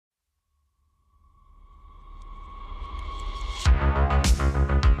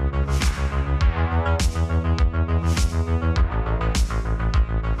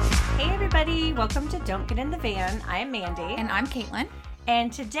everybody. Welcome to Don't Get in the Van. I'm Mandy. And I'm Caitlin.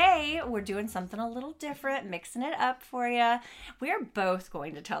 And today we're doing something a little different, mixing it up for you. We are both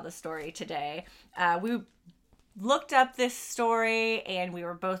going to tell the story today. We looked up this story and we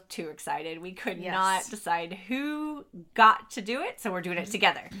were both too excited. We could not decide who got to do it, so we're doing it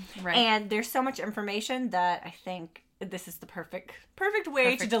together. Right. And there's so much information that I think this is the perfect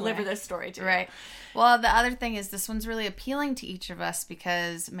way to deliver this story to you. Right. Well, the other thing is this one's really appealing to each of us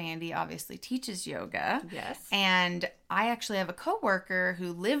because Mandy obviously teaches yoga. Yes. And I actually have a coworker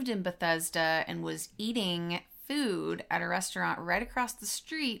who lived in Bethesda and was eating food at a restaurant right across the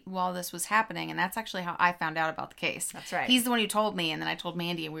street while this was happening. And that's actually how I found out about the case. That's right. He's the one who told me, and then I told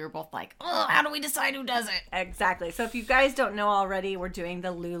Mandy, and we were both like, oh, how do we decide who does it? Exactly. So if you guys don't know already, we're doing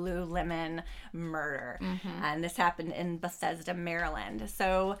the Lululemon murder. Mm-hmm. And this happened in Bethesda, Maryland.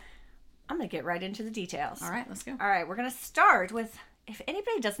 So I'm going to get right into the details. All right, let's go. All right, we're going to start with, if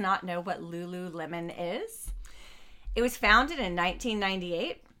anybody does not know what Lululemon is, it was founded in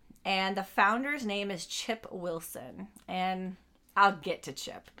 1998. And the founder's name is Chip Wilson. And I'll get to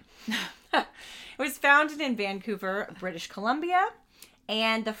Chip. It was founded in Vancouver, British Columbia.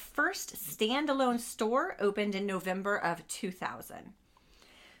 And the first standalone store opened in November of 2000.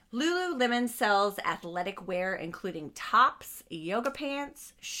 Lululemon sells athletic wear, including tops, yoga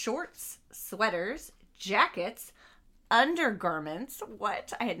pants, shorts, sweaters, jackets, undergarments.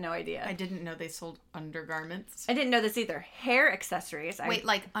 What? I had no idea. I didn't know they sold undergarments. I didn't know this either. Hair accessories. Wait,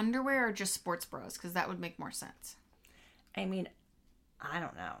 like underwear or just sports bras? Because that would make more sense. I mean, I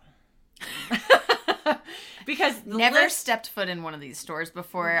don't know. Because never stepped foot in one of these stores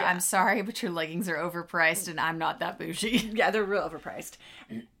before. Yeah. I'm sorry, but your leggings are overpriced and I'm not that bougie. Yeah, they're real overpriced.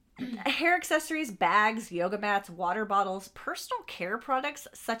 Hair accessories, bags, yoga mats, water bottles, personal care products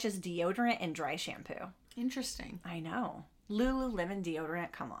such as deodorant and dry shampoo. Interesting. I know. Lululemon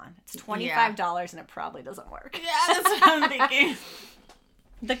deodorant, come on. It's $25 and it probably doesn't work. Yeah, that's what I'm thinking.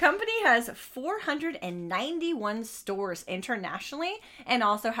 The company has 491 stores internationally and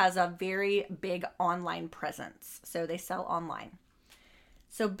also has a very big online presence. So they sell online.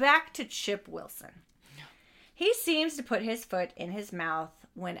 So back to Chip Wilson. He seems to put his foot in his mouth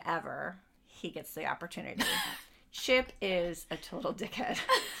whenever he gets the opportunity. Chip is a total dickhead.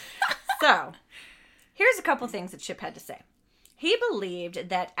 So here's a couple things that Chip had to say. He believed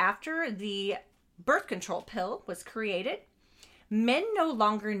that after the birth control pill was created, men no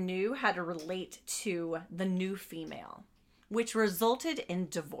longer knew how to relate to the new female, which resulted in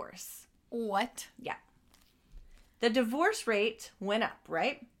divorce. What? Yeah. The divorce rate went up,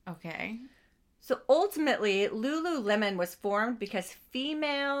 right? Okay. So ultimately, Lululemon was formed because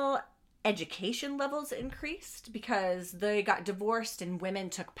female education levels increased because they got divorced and women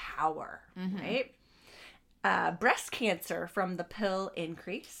took power, right? Breast cancer from the pill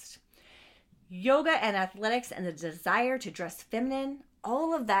increased. Yoga and athletics and the desire to dress feminine,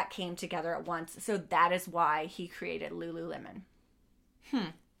 all of that came together at once. So that is why he created Lululemon.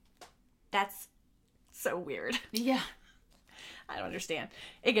 That's so weird. Yeah. I don't understand.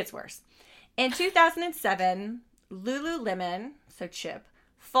 It gets worse. In 2007, Lululemon, so Chip,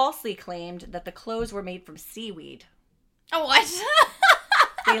 falsely claimed that the clothes were made from seaweed. Oh, what?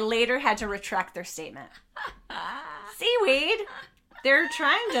 They later had to retract their statement. Seaweed? They're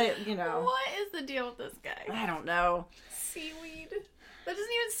trying to, What is the deal with this guy? I don't know. Seaweed? That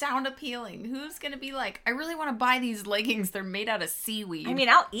doesn't even sound appealing. Who's going to be like, I really want to buy these leggings. They're made out of seaweed. I mean,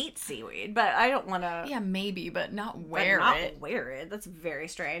 I'll eat seaweed, but I don't want to. Yeah, maybe, but not wear it. Wear it. That's very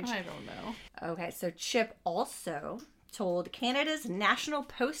strange. I don't know. Okay, so Chip also told Canada's National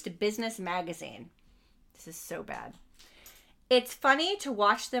Post Business magazine. This is so bad. It's funny to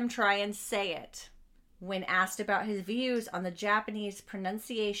watch them try and say it when asked about his views on the Japanese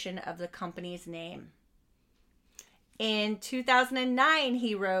pronunciation of the company's name. In 2009,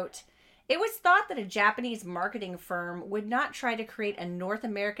 he wrote, "It was thought that a Japanese marketing firm would not try to create a North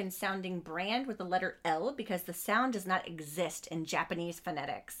American sounding brand with the letter L because the sound does not exist in Japanese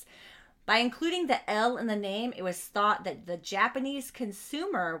phonetics. By including the L in the name, it was thought that the Japanese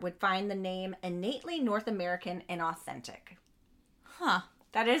consumer would find the name innately North American and authentic." Huh.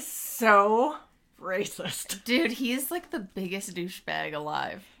 That is so racist. Dude, he's like the biggest douchebag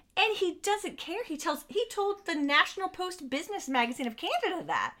alive. And he doesn't care. He told the National Post Business magazine of Canada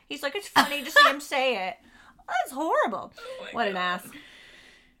that. He's like, it's funny to see him say it. That's horrible. Oh what an ass.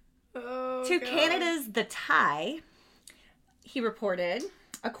 Oh, to God. Canada's The Tie, he reported,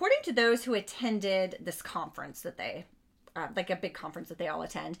 according to those who attended this conference that they, like a big conference that they all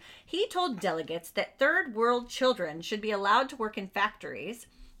attend, he told delegates that third world children should be allowed to work in factories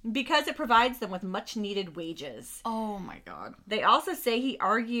because it provides them with much needed wages. Oh my God. They also say he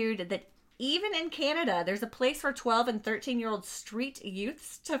argued that even in Canada, there's a place for 12 and 13-year-old street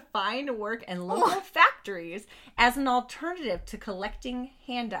youths to find work in local factories as an alternative to collecting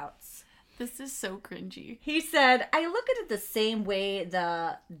handouts. This is so cringy. He said, I look at it the same way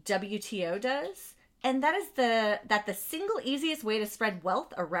the WTO does, and that is that the single easiest way to spread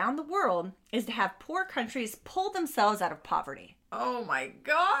wealth around the world is to have poor countries pull themselves out of poverty. Oh my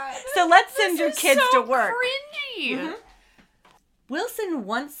god. So let's send your kids to work. Cringy. Mm-hmm. Wilson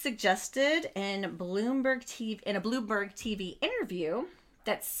once suggested in a Bloomberg TV interview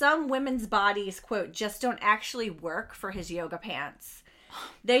that some women's bodies, quote, just don't actually work for his yoga pants.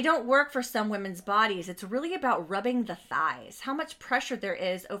 They don't work for some women's bodies. It's really about rubbing the thighs, how much pressure there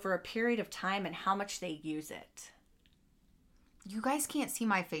is over a period of time and how much they use it. You guys can't see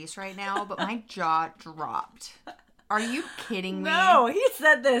my face right now, but my jaw dropped. Are you kidding me? No, he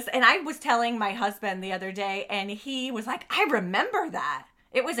said this, and I was telling my husband the other day, and he was like, I remember that.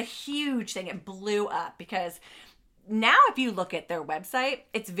 It was a huge thing. It blew up because now if you look at their website,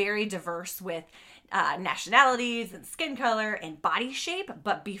 it's very diverse with nationalities and skin color and body shape.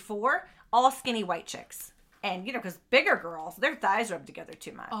 But before, all skinny white chicks. And, you know, because bigger girls, their thighs rub together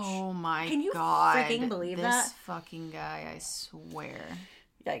too much. Oh my god. Can you freaking believe that? This fucking guy, I swear.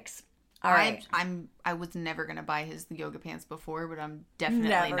 Yikes. All right. I was never going to buy his yoga pants before, but I'm definitely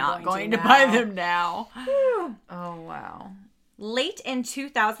Never not going going to to buy now. them now. Oh, wow. Late in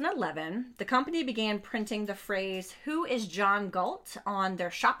 2011, the company began printing the phrase, "Who is John Galt?" on their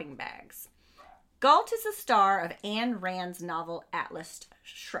shopping bags. Galt is the star of Ayn Rand's novel Atlas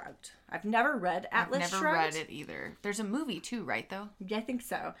Shrugged. I've never read Atlas Shrugged. I've never read it either. There's a movie too, right, though? Yeah, I think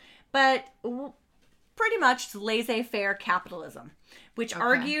so. But pretty much laissez-faire capitalism, which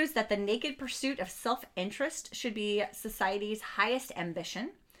argues that the naked pursuit of self-interest should be society's highest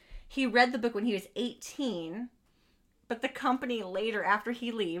ambition. He read the book when he was 18, but the company later, after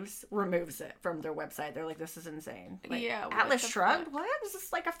he leaves, removes it from their website. They're like, this is insane. Like, yeah. Atlas Shrugged? What? This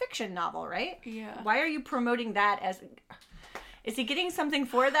is like a fiction novel, right? Yeah. Why are you promoting that as... Is he getting something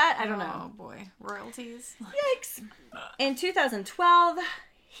for that? I don't know. Oh, boy. Royalties. Yikes. In 2012,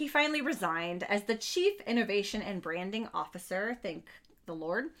 he finally resigned as the Chief Innovation and Branding Officer. Thank the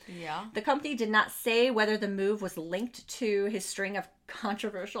Lord. Yeah. The company did not say whether the move was linked to his string of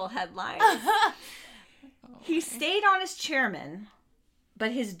controversial headlines. He stayed on as chairman,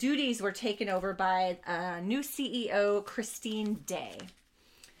 but his duties were taken over by new CEO Christine Day.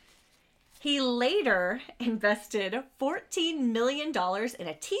 He later invested $14 million in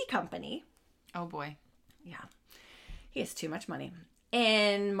a tea company. Oh, boy. Yeah. He has too much money.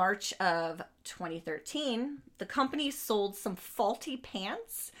 In March of 2013, the company sold some faulty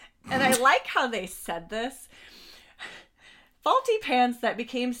pants. And I like how they said this. Faulty pants that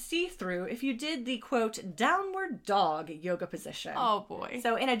became see-through if you did the, quote, downward dog yoga position. Oh, boy.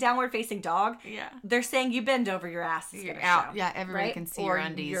 So in a downward-facing dog, Yeah. They're saying you bend over, your ass is You're going to out. show. Yeah, everybody right? can see or your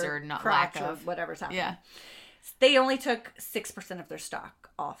undies or not crotch lack or of. whatever's happening. Yeah. They only took 6% of their stock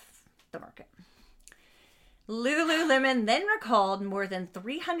off the market. Lululemon then recalled more than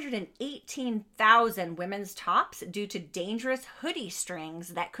 318,000 women's tops due to dangerous hoodie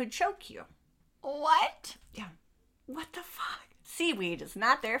strings that could choke you. What? Yeah. What the fuck? Seaweed is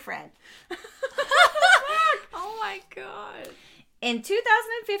not their friend. Oh my god. In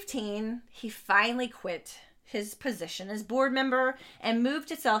 2015, he finally quit his position as board member and moved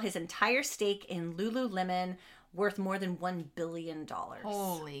to sell his entire stake in Lululemon, worth more than $1 billion.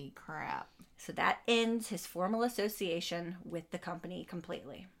 Holy crap. So that ends his formal association with the company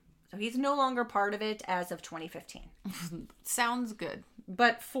completely. So he's no longer part of it as of 2015. Sounds good.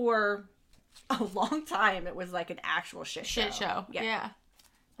 But for a long time, it was like an actual shit show. Yeah.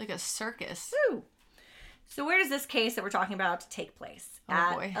 Like a circus. Woo. So where does this case that we're talking about take place?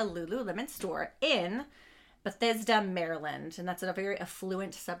 At a Lululemon store in Bethesda, Maryland. And that's a very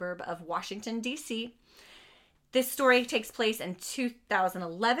affluent suburb of Washington, D.C. This story takes place in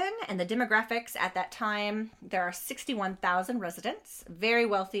 2011, and the demographics at that time, there are 61,000 residents, very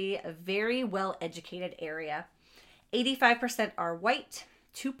wealthy, a very well-educated area. 85% are white,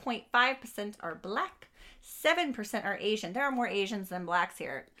 2.5% are black, 7% are Asian. There are more Asians than blacks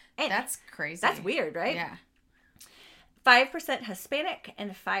here. And that's crazy. That's weird, right? Yeah. 5% Hispanic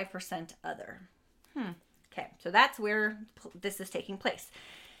and 5% other. Okay, so that's where this is taking place.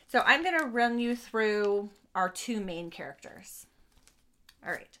 So I'm going to run you through our two main characters.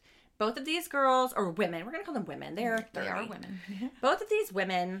 All right. Both of these girls, or women, we're going to call them women. They are women. Both of these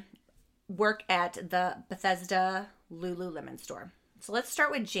women work at the Bethesda Lululemon store. So let's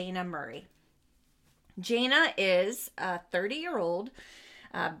start with Jana Murray. Jana is a 30-year-old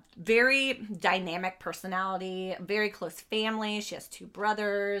Very dynamic personality, very close family. She has 2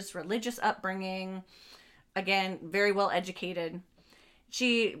 brothers, religious upbringing. Again, very well educated.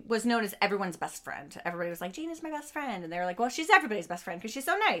 She was known as everyone's best friend. Everybody was like, Gina's my best friend. And they were like, well, she's everybody's best friend because she's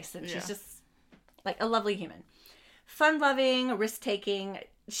so nice. And she's just like a lovely human. Fun-loving, risk-taking.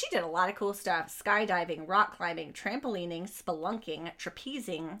 She did a lot of cool stuff. Skydiving, rock climbing, trampolining, spelunking,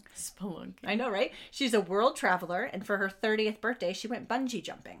 trapezing. Spelunking. I know, right? She's a world traveler. And for her 30th birthday, she went bungee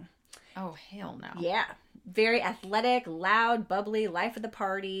jumping. Oh, hell no. Yeah. Very athletic, loud, bubbly, life of the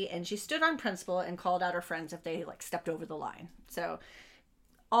party. And she stood on principle and called out her friends if they like stepped over the line. So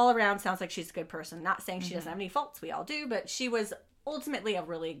all around sounds like she's a good person. Not saying she doesn't have any faults. We all do. But she was ultimately a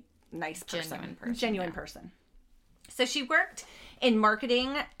really nice person. Genuine person. So she worked in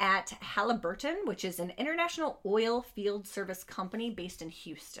marketing at Halliburton, which is an international oil field service company based in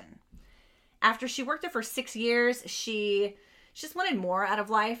Houston. After she worked there for 6 years, she just wanted more out of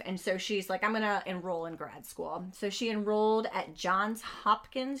life. And so she's like, I'm going to enroll in grad school. So she enrolled at Johns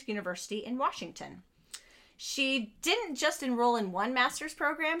Hopkins University in Washington. She didn't just enroll in one master's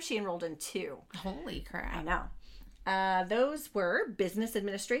program. She enrolled in 2. Holy crap. I know. Those were business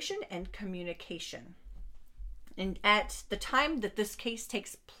administration and communication. And at the time that this case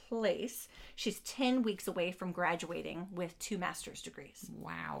takes place, she's 10 weeks away from graduating with 2 master's degrees.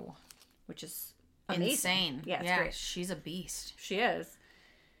 Wow. Which is amazing. Insane. Yeah, it's great. She's a beast. She is.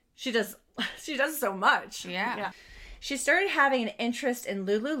 She does so much. Yeah. She started having an interest in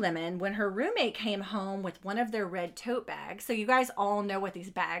Lululemon when her roommate came home with one of their red tote bags. So you guys all know what these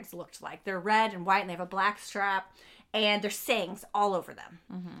bags looked like. They're red and white and they have a black strap and there's sayings all over them.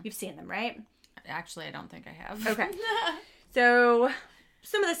 Mm-hmm. You've seen them, right? Actually, I don't think I have. Okay. So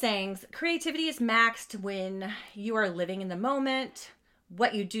some of the sayings: creativity is maxed when you are living in the moment.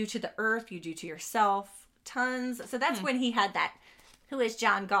 What you do to the earth, you do to yourself. Tons. So that's when he had that, who is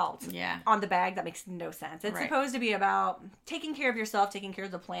John Galt, on the bag. That makes no sense. It's supposed to be about taking care of yourself, taking care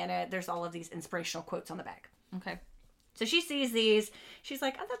of the planet. There's all of these inspirational quotes on the bag. Okay. So she sees these. She's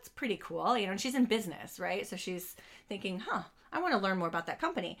like, oh, that's pretty cool. You know, and she's in business, right? So she's thinking, I want to learn more about that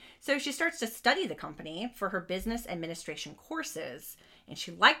company. So she starts to study the company for her business administration courses. And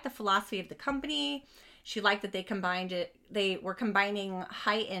she liked the philosophy of the company. She liked that they were combining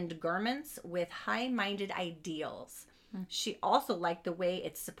high-end garments with high-minded ideals. She also liked the way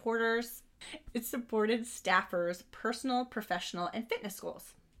it supported staffers' personal, professional, and fitness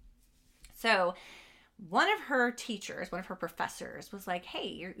goals. So one of her professors was like, hey,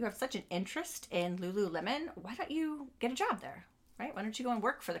 you have such an interest in Lululemon. Why don't you get a job there? Right? Why don't you go and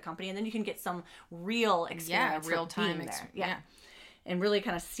work for the company? And then you can get some real experience. Yeah, real time there. Yeah. And really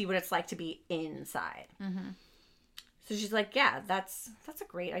kind of see what it's like to be inside. Mm-hmm. So she's like, yeah, that's a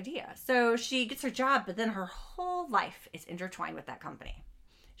great idea. So she gets her job, but then her whole life is intertwined with that company.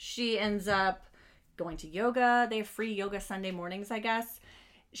 She ends up going to yoga. They have free yoga Sunday mornings, I guess.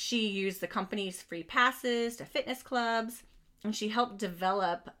 She used the company's free passes to fitness clubs, and she helped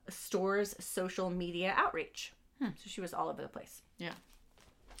develop store's social media outreach. So she was all over the place. Yeah.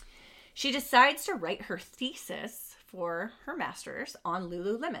 She decides to write her thesis for her master's on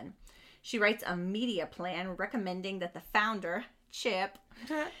Lululemon. She writes a media plan recommending that the founder, Chip,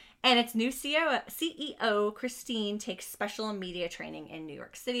 and its new CEO, Christine, take special media training in New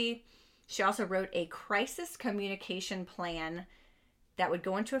York City. She also wrote a crisis communication plan that would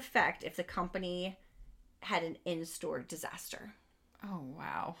go into effect if the company had an in-store disaster. Oh,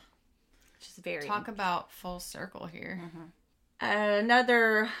 wow. Which is very... Talk about full circle here. Mm-hmm.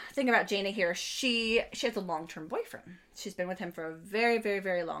 Another thing about Jana here, she has a long-term boyfriend. She's been with him for a very, very,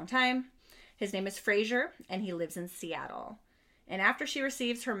 very long time. His name is Fraser, and he lives in Seattle. And after she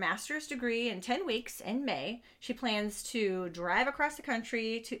receives her master's degree in 10 weeks in May, she plans to drive across the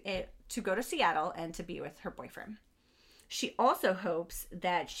country to go to Seattle and to be with her boyfriend. She also hopes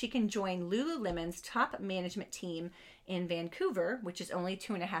that she can join Lululemon's top management team in Vancouver, which is only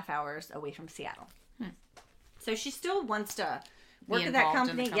 2.5 hours away from Seattle. So she still wants to work at that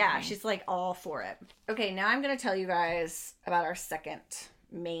company. Yeah, she's like all for it. Okay, now I'm going to tell you guys about our second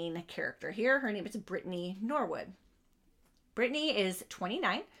main character here. Her name is Brittany Norwood. Brittany is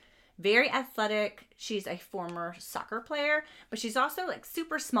 29, very athletic. She's a former soccer player, but she's also like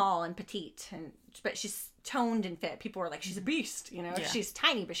super small and petite, but she's toned and fit. People are like, she's a beast, you know. Yeah. She's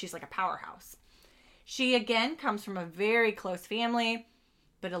tiny, but she's like a powerhouse. She again comes from a very close family,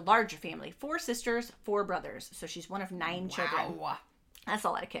 but a larger family. 4 sisters, 4 brothers. So she's one of 9 children. Wow. That's a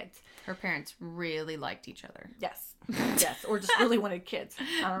lot of kids. Her parents really liked each other. Yes. Yes. Or just really wanted kids.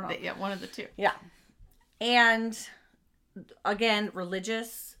 I don't know. Yeah, one of the two. Yeah. And again,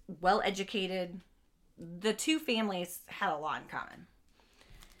 religious, well-educated. The 2 families had a lot in common.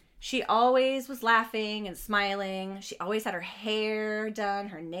 She always was laughing and smiling. She always had her hair done,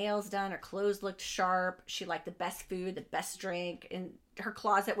 her nails done, her clothes looked sharp. She liked the best food, the best drink, and her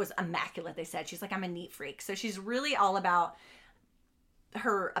closet was immaculate, they said. She's like, I'm a neat freak. So she's really all about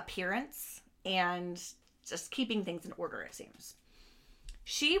her appearance and just keeping things in order, it seems.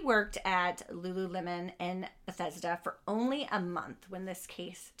 She worked at Lululemon in Bethesda for only a month when this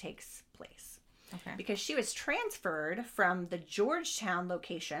case takes place. Okay. Because she was transferred from the Georgetown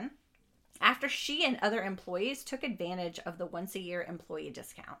location after she and other employees took advantage of the once-a-year employee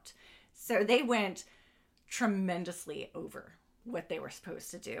discount. So they went tremendously over what they were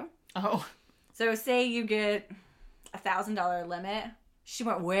supposed to do. Oh. So say you get $1,000 limit. She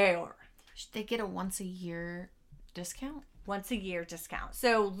went way over. Should they get a once-a-year discount? Once-a-year discount.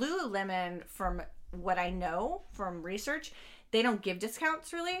 So Lululemon, from what I know from research, they don't give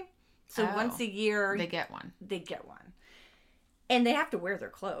discounts really. So once a year, they get one. They get one. And they have to wear their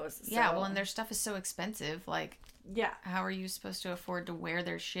clothes. So. Yeah, well, and their stuff is so expensive. Like, yeah, how are you supposed to afford to wear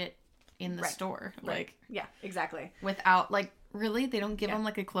their shit in the store? Right. Like, yeah, exactly. Without, like, really? They don't give them,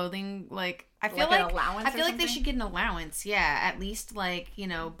 like, a clothing, like, I feel like like an allowance I feel like they should get an allowance. Yeah, at least, like, you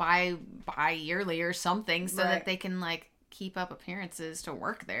know, buy yearly or something so that they can, like, keep up appearances to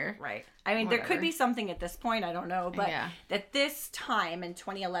work there. Right. I mean, there could be something at this point, I don't know, but at this time in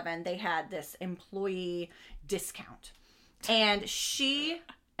 2011, they had this employee discount. And she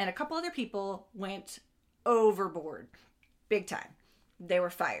and a couple other people went overboard. Big time. They were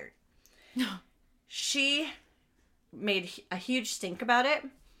fired. She made a huge stink about it,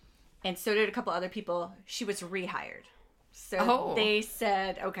 and so did a couple other people. She was rehired. So they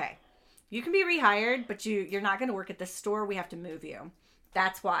said, okay, you can be rehired, but you're not going to work at this store. We have to move you.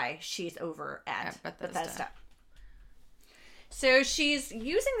 That's why she's over at Bethesda. So she's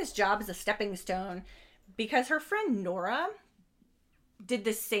using this job as a stepping stone because her friend Nora did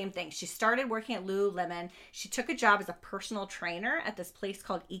the same thing. She started working at Lululemon. She took a job as a personal trainer at this place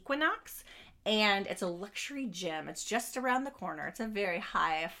called Equinox, and it's a luxury gym. It's just around the corner. It's a very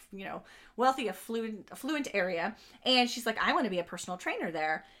high, wealthy, affluent area. And she's like, I want to be a personal trainer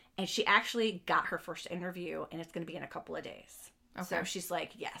there. And she actually got her first interview, and it's going to be in a couple of days. Okay. So she's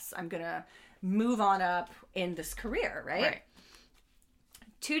like, yes, I'm going to move on up in this career, right?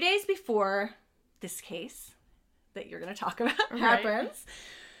 2 days before this case that you're going to talk about happens,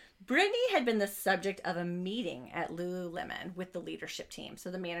 Brittany had been the subject of a meeting at Lululemon with the leadership team, so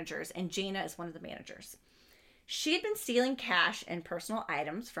the managers, and Jana is one of the managers. She had been stealing cash and personal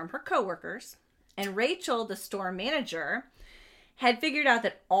items from her coworkers, and Rachel, the store manager, had figured out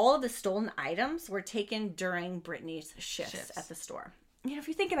that all of the stolen items were taken during Brittany's shifts at the store. You know, if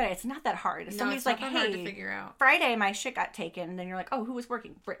you think about it, it's not that hard. If somebody's like, hey, hard to figure out. Friday my shit got taken, and then you're like, oh, who was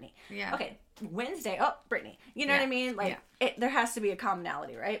working? Brittany. Yeah. Okay, Wednesday, oh, Brittany. You know what I mean? Like, there has to be a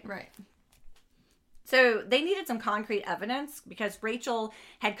commonality, right? Right. So they needed some concrete evidence because Rachel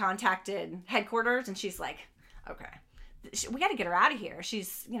had contacted headquarters, and she's like, okay, we got to get her out of here.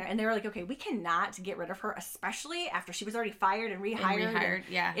 She's, and they were like, okay, we cannot get rid of her, especially after she was already fired and rehired.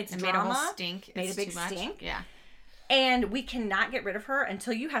 It's drama. Made a whole stink. Made a big stink. Yeah. And we cannot get rid of her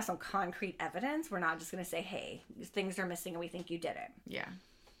until you have some concrete evidence. We're not just going to say, hey, things are missing and we think you did it. Yeah.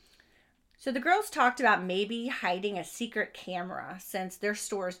 So the girls talked about maybe hiding a secret camera since their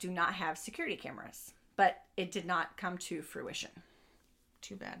stores do not have security cameras. But it did not come to fruition.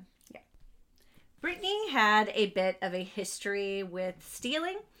 Too bad. Yeah. Brittany had a bit of a history with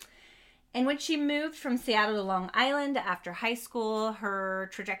stealing. And when she moved from Seattle to Long Island after high school, her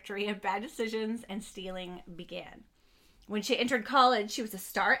trajectory of bad decisions and stealing began. When she entered college, she was a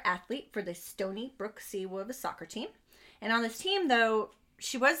star athlete for the Stony Brook Seawolves soccer team. And on this team, though,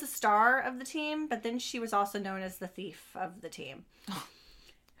 she was the star of the team, but then she was also known as the thief of the team.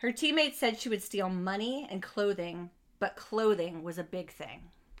 Her teammates said she would steal money and clothing, but clothing was a big thing.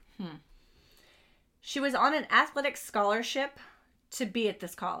 She was on an athletic scholarship to be at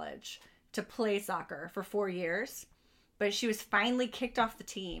this college, to play soccer for 4 years, but she was finally kicked off the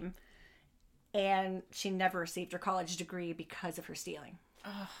team, and she never received her college degree because of her stealing.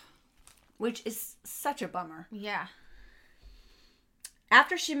 Ugh. Which is such a bummer. Yeah.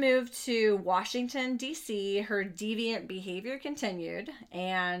 After she moved to Washington, D.C., her deviant behavior continued,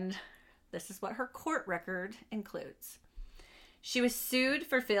 and this is what her court record includes. She was sued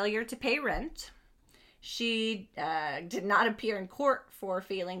for failure to pay rent. She did not appear in court for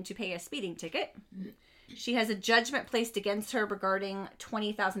failing to pay a speeding ticket. She has a judgment placed against her regarding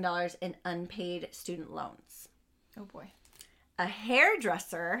 $20,000 in unpaid student loans. Oh, boy. A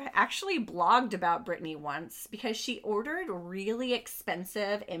hairdresser actually blogged about Brittany once because she ordered really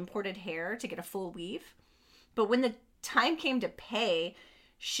expensive imported hair to get a full weave. But when the time came to pay,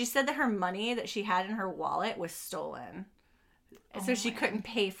 She said that her money that she had in her wallet was stolen. So she couldn't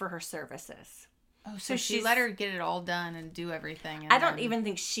pay for her services. Oh, so she let her get it all done and do everything. And I don't even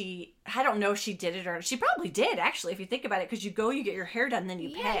think I don't know if she did it or she probably did, actually, if you think about it, because you go, you get your hair done, then you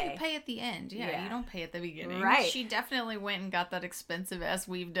pay. Yeah, you pay at the end. Yeah, you don't pay at the beginning. Right. She definitely went and got that expensive ass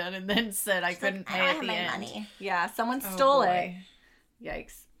weave done and then said I couldn't pay at the end. Money. Yeah, someone stole it.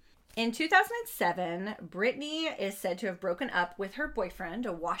 Yikes. In 2007, Brittany is said to have broken up with her boyfriend,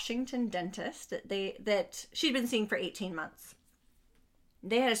 a Washington dentist that she'd been seeing for 18 months.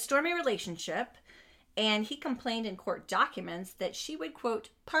 They had a stormy relationship, and he complained in court documents that she would, quote,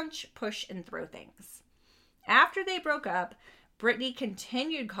 punch, push, and throw things. After they broke up, Brittany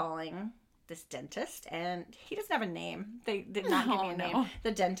continued calling this dentist, and he doesn't have a name. They did not give me a name.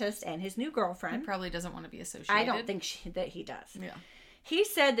 The dentist and his new girlfriend. He probably doesn't want to be associated. I don't think that he does. Yeah. He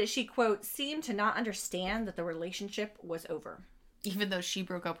said that she, quote, seemed to not understand that the relationship was over. Even though she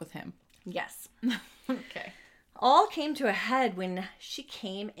broke up with him. Yes. Okay. All came to a head when she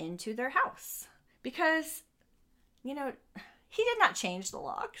came into their house. Because, he did not change the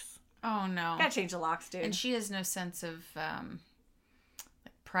locks. Oh, no. Gotta change the locks, dude. And she has no sense of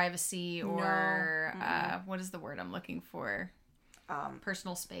privacy or, what is the word I'm looking for?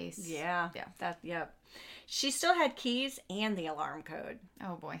 Personal space. Yeah. Yep. She still had keys and the alarm code.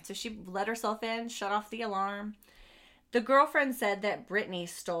 Oh, boy. So she let herself in, shut off the alarm. The girlfriend said that Brittany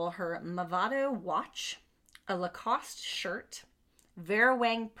stole her Movado watch, a Lacoste shirt, Vera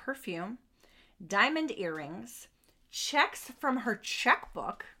Wang perfume, diamond earrings, checks from her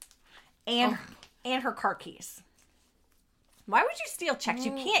checkbook, and her car keys. Why would you steal checks?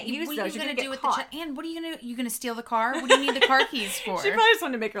 You can't use those. You're going to get caught. And what are you going to... You going to steal the car? What do you need the car keys for? She probably just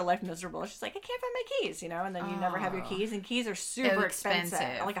wanted to make her life miserable. She's like, I can't find my keys, and then you never have your keys. And keys are super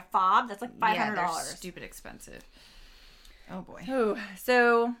expensive. Like a fob, that's like $500. Yeah, they're stupid expensive. Oh, boy. Ooh.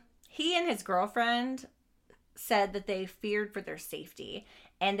 So he and his girlfriend said that they feared for their safety,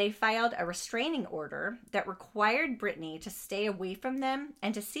 and they filed a restraining order that required Brittany to stay away from them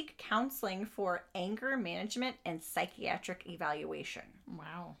and to seek counseling for anger management and psychiatric evaluation.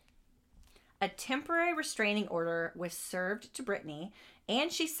 Wow. A temporary restraining order was served to Brittany,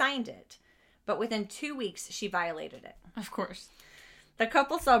 and she signed it, but within 2 weeks, she violated it. Of course. The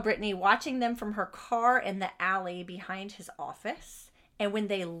couple saw Brittany watching them from her car in the alley behind his office. And when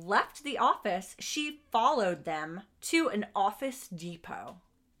they left the office, she followed them to an Office Depot.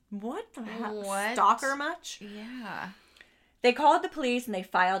 What the hell? What? Stalker much? Yeah. They called the police and they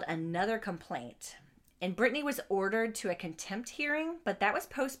filed another complaint. And Brittany was ordered to a contempt hearing, but that was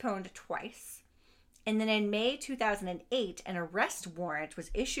postponed twice. And then in May 2008, an arrest warrant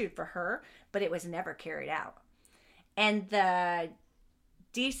was issued for her, but it was never carried out. And the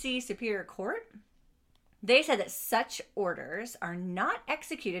D.C. Superior Court, they said that such orders are not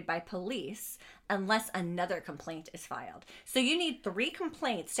executed by police unless another complaint is filed. So you need 3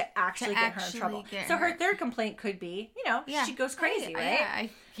 complaints to actually get her in trouble. So her third complaint could be, she goes crazy,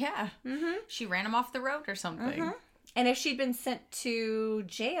 right? Yeah. Mm-hmm. She ran him off the road or something. Mm-hmm. And if she'd been sent to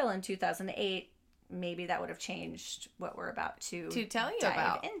jail in 2008, maybe that would have changed what we're about to tell you dive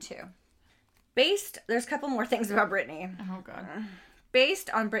about. into. There's a couple more things about Brittany. Oh, God. Based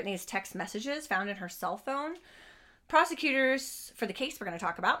on Brittany's text messages found in her cell phone, prosecutors for the case we're going to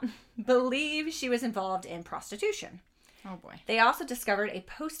talk about believe she was involved in prostitution. Oh, boy. They also discovered a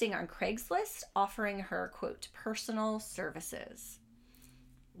posting on Craigslist offering her, quote, personal services.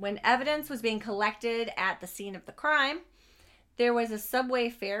 When evidence was being collected at the scene of the crime, there was a subway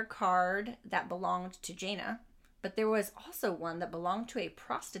fare card that belonged to Jana, but there was also one that belonged to a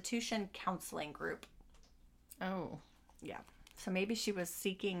prostitution counseling group. Oh. Yeah. So maybe she was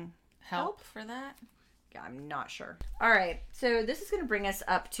seeking help for that? Yeah, I'm not sure. All right. So this is going to bring us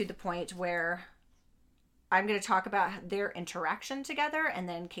up to the point where I'm going to talk about their interaction together, and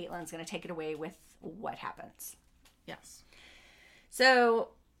then Caitlin's going to take it away with what happens. Yes. So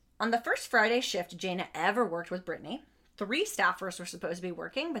on the first Friday shift Jana ever worked with Brittany, 3 staffers were supposed to be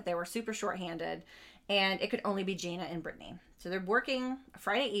working, but they were super short-handed, and it could only be Jana and Brittany. So they're working a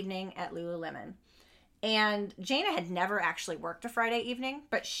Friday evening at Lululemon. And Jana had never actually worked a Friday evening,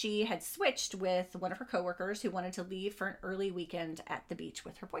 but she had switched with one of her coworkers who wanted to leave for an early weekend at the beach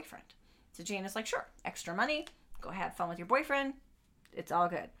with her boyfriend. So Jana's like, sure, extra money, go have fun with your boyfriend. It's all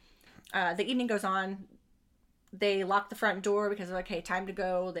good. The evening goes on. They lock the front door because they're like, hey, time to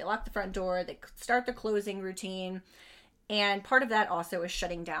go. They lock the front door. They start the closing routine. And part of that also is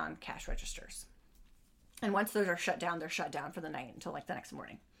shutting down cash registers. And once those are shut down, they're shut down for the night until like the next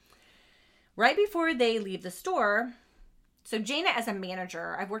morning. Right before they leave the store, so Jana as a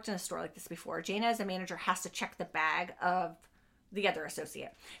manager, I've worked in a store like this before. Jana as a manager has to check the bag of the other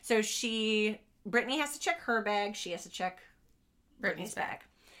associate. So Brittany has to check her bag. She has to check Brittany's bag.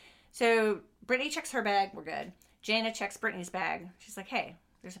 So Brittany checks her bag. We're good. Jana checks Brittany's bag. She's like, hey,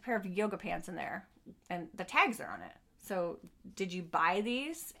 there's a pair of yoga pants in there and the tags are on it. So did you buy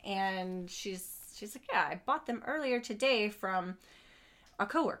these? And she's like, yeah, I bought them earlier today from a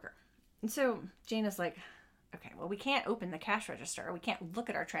coworker. And so Jana's like, okay, well, we can't open the cash register. We can't look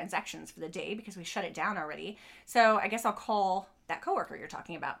at our transactions for the day because we shut it down already. So I guess I'll call that coworker you're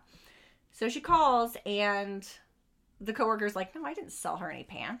talking about. So she calls and the coworker's like, no, I didn't sell her any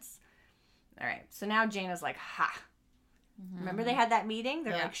pants. All right. So now Jana's like, ha. Remember they had that meeting?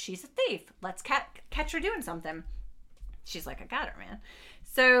 They're like, she's a thief. Let's catch her doing something. She's like, I got her, man.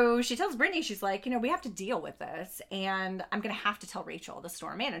 So she tells Brittany, she's like, we have to deal with this. And I'm going to have to tell Rachel, the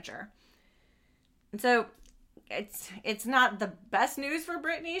store manager. And so it's not the best news for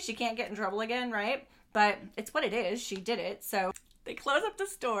Brittany. She can't get in trouble again, right? But it's what it is. She did it. So they close up the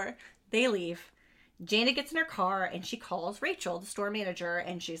store. They leave. Jana gets in her car and she calls Rachel, the store manager.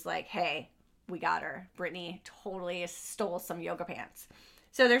 And she's like, hey, we got her. Brittany totally stole some yoga pants.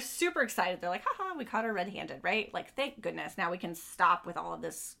 So they're super excited. They're like, haha, we caught her red-handed, right? Like, thank goodness. Now we can stop with all of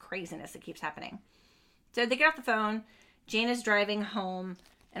this craziness that keeps happening. So they get off the phone. Jana's driving home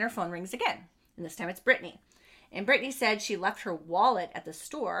and her phone rings again. And this time it's Brittany. And Brittany said she left her wallet at the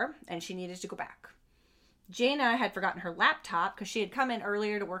store and she needed to go back. Jana had forgotten her laptop because she had come in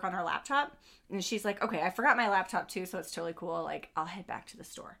earlier to work on her laptop. And she's like, okay, I forgot my laptop too, so it's totally cool. Like, I'll head back to the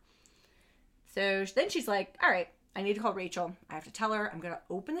store. So then she's like, all right, I need to call Rachel. I have to tell her I'm going to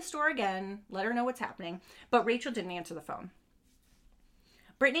open the store again, let her know what's happening. But Rachel didn't answer the phone.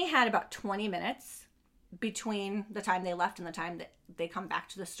 Brittany had about 20 minutes between the time they left and the time that they come back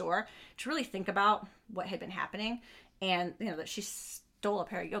to the store to really think about what had been happening. And, that she stole a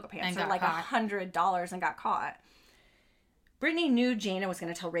pair of yoga pants for like $100 and got caught. Brittany knew Jana was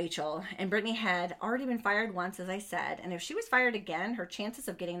going to tell Rachel, and Brittany had already been fired once, as I said. And if she was fired again, her chances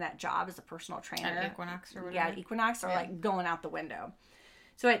of getting that job as a personal trainer at Equinox or whatever. Yeah, at Equinox are like going out the window.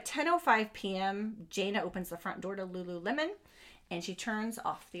 So at 10:05 p.m., Jana opens the front door to Lululemon, and she turns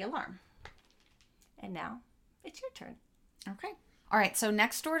off the alarm. And now it's your turn. Okay. All right. So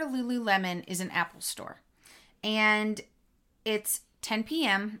next door to Lululemon is an Apple store, and it's 10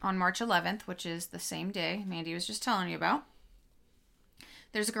 p.m. on March 11th, which is the same day Mandy was just telling you about.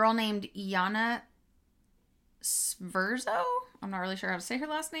 There's a girl named Yana Sverzo. I'm not really sure how to say her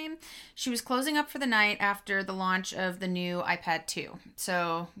last name. She was closing up for the night after the launch of the new iPad 2.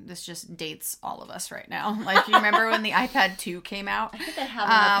 So this just dates all of us right now. Like, you remember when the iPad 2 came out? I think I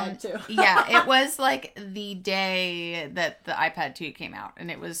have an iPad 2. Yeah, it was like the day that the iPad 2 came out,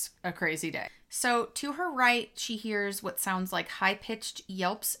 and it was a crazy day. So to her right, she hears what sounds like high-pitched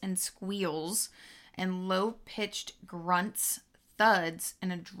yelps and squeals and low-pitched grunts, thuds,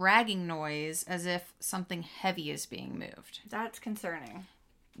 and a dragging noise as if something heavy is being moved. That's concerning.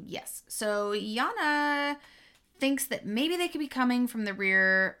 Yes. So Yana thinks that maybe they could be coming from the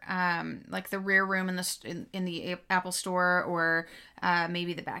rear, like the rear room in the Apple store, or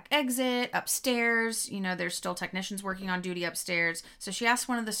maybe the back exit upstairs. There's still technicians working on duty upstairs. So she asks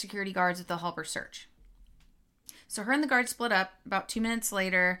one of the security guards if they'll help her search. So her and the guard split up. About 2 minutes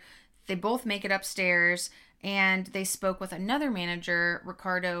later, they both make it upstairs, and they spoke with another manager,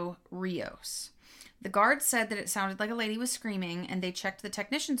 Ricardo Rios. The guard said that it sounded like a lady was screaming, and they checked the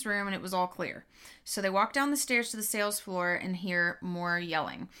technician's room, and it was all clear. So they walk down the stairs to the sales floor and hear more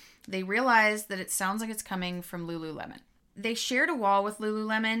yelling. They realize that it sounds like it's coming from Lululemon. They shared a wall with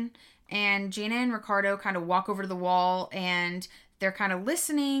Lululemon, and Jana and Ricardo kind of walk over to the wall, and they're kind of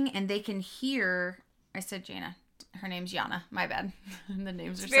listening, and they can hear... I said Jana. Her name's Yana. My bad. The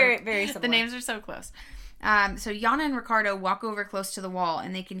names are very similar. The names are so close. So Yana and Ricardo walk over close to the wall,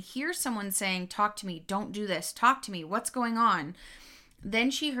 and they can hear someone saying, "Talk to me, don't do this, talk to me, what's going on?"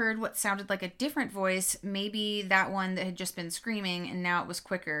 Then she heard what sounded like a different voice, maybe that one that had just been screaming, and now it was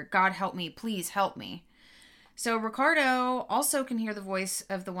quicker. "God help me, please help me." So Ricardo also can hear the voice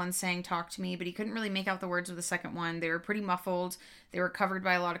of the one saying, "Talk to me," but he couldn't really make out the words of the second one. They were pretty muffled. They were covered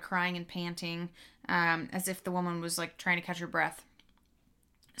by a lot of crying and panting, as if the woman was like trying to catch her breath.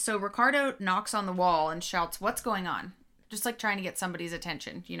 So Ricardo knocks on the wall and shouts, "What's going on?" Just like trying to get somebody's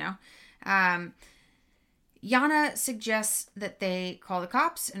attention, Yana suggests that they call the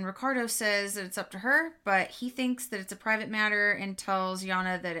cops, and Ricardo says that it's up to her, but he thinks that it's a private matter and tells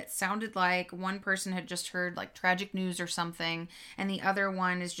Yana that it sounded like one person had just heard like tragic news or something, and the other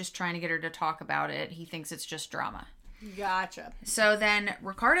one is just trying to get her to talk about it. He thinks it's just drama. Gotcha. So then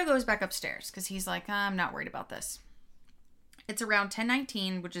Ricardo goes back upstairs because he's like, I'm not worried about this. It's around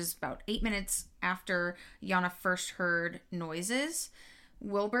 10:19, which is about 8 minutes after Yana first heard noises.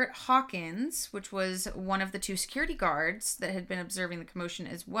 Wilbert Hawkins, which was one of the 2 security guards that had been observing the commotion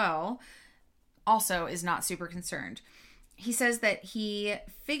as well, also is not super concerned. He says that he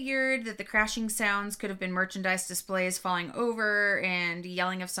figured that the crashing sounds could have been merchandise displays falling over, and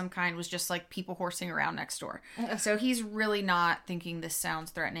yelling of some kind was just like people horsing around next door. So he's really not thinking this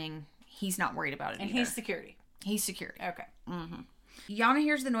sounds threatening. He's not worried about it And either. he's security. He's security. Okay. Yana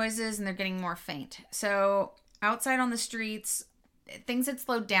hears the noises and they're getting more faint. So outside on the streets, things had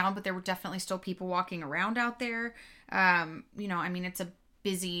slowed down, but there were definitely still people walking around out there. It's a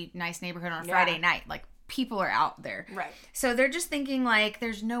busy, nice neighborhood on a Friday night. Like, people are out there. Right. So they're just thinking, like,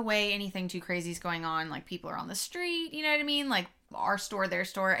 there's no way anything too crazy is going on. Like, people are on the street, you know what I mean? Like, our store, their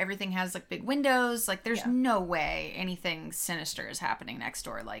store, everything has, like, big windows. Like, there's no way anything sinister is happening next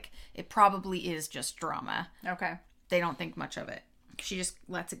door. Like, it probably is just drama. Okay. They don't think much of it. She just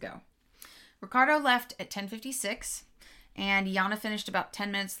lets it go. Ricardo left at 10:56, and Yana finished about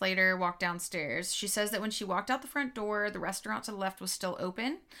 10 minutes later, walked downstairs. She says that when she walked out the front door, the restaurant to the left was still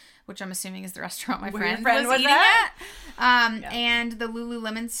open, which I'm assuming is the restaurant my friend was eating at. And the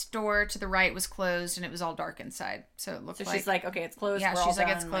Lululemon store to the right was closed, and it was all dark inside. So it looked like... she's like, okay, it's closed. Yeah, we're she's all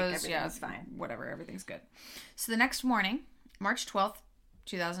like, it's done, closed. Like, everything's fine. Whatever, everything's good. So the next morning, March 12th,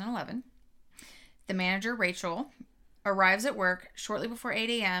 2011, the manager, Rachel, arrives at work shortly before 8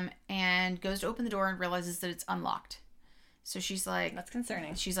 a.m. and goes to open the door and realizes that it's unlocked. So she's like... That's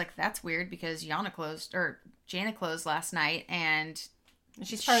concerning. She's like, that's weird because Janet closed last night, and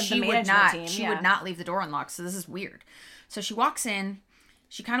she's part of the management team. She would not leave the door unlocked, so this is weird. So she walks in,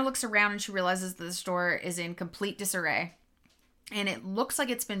 she kind of looks around, and she realizes that the store is in complete disarray. And it looks like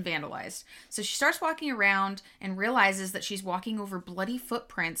it's been vandalized. So she starts walking around and realizes that she's walking over bloody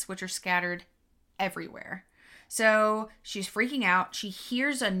footprints, which are scattered everywhere. So she's freaking out. She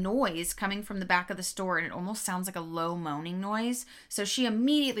hears a noise coming from the back of the store, and it almost sounds like a low moaning noise. So she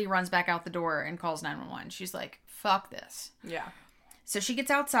immediately runs back out the door and calls 911. She's like, fuck this. Yeah. So she gets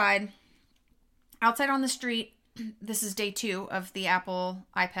outside. Outside on the street, this is day 2 of the Apple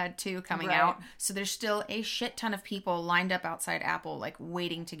iPad 2 coming out. So there's still a shit ton of people lined up outside Apple, like,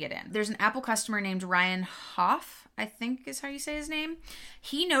 waiting to get in. There's an Apple customer named Ryan Hoff, I think is how you say his name.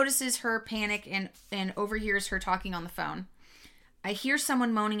 He notices her panic and overhears her talking on the phone. I hear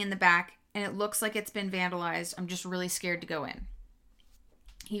someone moaning in the back, and it looks like it's been vandalized. I'm just really scared to go in.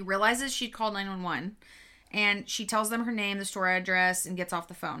 He realizes she'd called 911, and she tells them her name, the store address, and gets off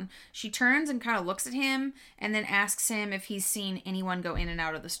the phone. She turns and kind of looks at him and then asks him if he's seen anyone go in and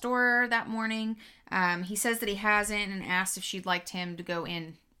out of the store that morning. He says that he hasn't, and asks if she'd liked him to go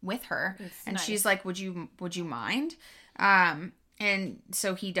in with her. And nice. She's like, would you mind? And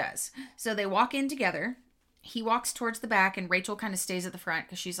so he does. So they walk in together. He walks towards the back, and Rachel kind of stays at the front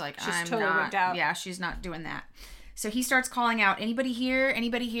because she's like, she's totally worked out. Yeah, she's not doing that. So he starts calling out, anybody here?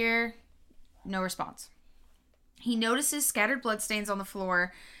 Anybody here? No response. He notices scattered bloodstains on the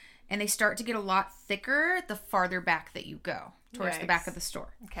floor, and they start to get a lot thicker the farther back that you go towards the back of the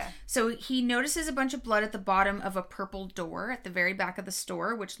store. Okay. So he notices a bunch of blood at the bottom of a purple door at the very back of the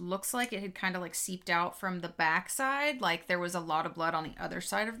store, which looks like it had kind of like seeped out from the back side. Like there was a lot of blood on the other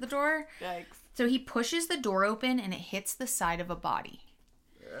side of the door. Yikes. So he pushes the door open, and it hits the side of a body.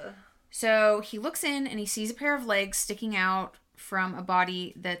 Ugh. So he looks in, and he sees a pair of legs sticking out from a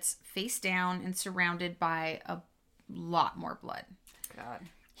body that's face down and surrounded by a lot more blood. God.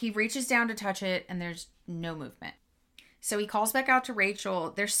 He reaches down to touch it, and there's no movement. So he calls back out to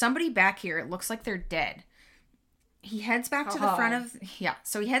Rachel. There's somebody back here. It looks like they're dead. He heads back to the front of... Yeah.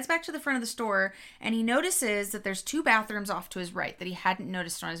 So he heads back to the front of the store, and he notices that there's 2 bathrooms off to his right that he hadn't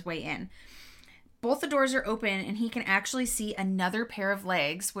noticed on his way in. Both the doors are open, and he can actually see another pair of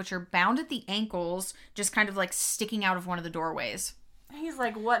legs, which are bound at the ankles, just kind of like sticking out of one of the doorways. He's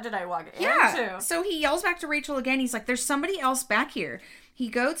like, what did I walk into? Yeah. So he yells back to Rachel again. He's like, there's somebody else back here. He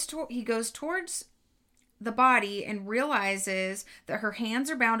goes towards the body and realizes that her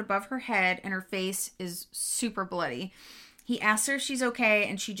hands are bound above her head and her face is super bloody. He asks her if she's okay,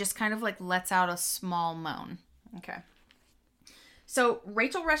 and she just kind of like lets out a small moan. Okay. So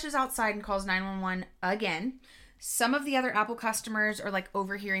Rachel rushes outside and calls 911 again. Some of the other Apple customers are like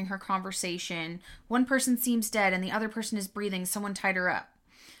overhearing her conversation. One person seems dead and the other person is breathing. Someone tied her up.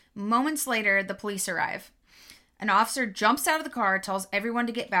 Moments later, the police arrive. An officer jumps out of the car, tells everyone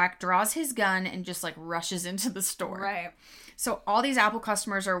to get back, draws his gun, and just like rushes into the store. Right. So all these Apple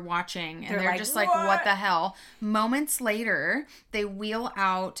customers are watching, and they're just like, what the hell? Moments later, they wheel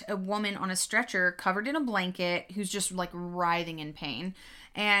out a woman on a stretcher covered in a blanket who's just like writhing in pain.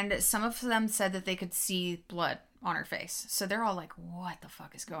 And some of them said that they could see blood on her face. So they're all like, what the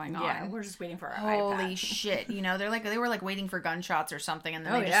fuck is going on? Yeah, we're just waiting for our Holy iPad. shit. You know, they were like waiting for gunshots or something, and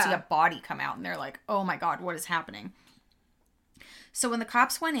then Oh, they just see yeah. a body come out, and they're like, oh my God, what is happening? So when the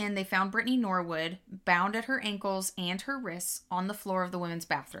cops went in, they found Brittany Norwood bound at her ankles and her wrists on the floor of the women's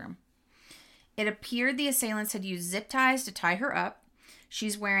bathroom. It appeared the assailants had used zip ties to tie her up.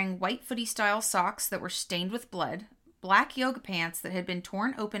 She's wearing white footy-style socks that were stained with blood, black yoga pants that had been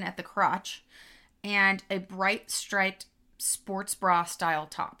torn open at the crotch, and a bright striped sports bra-style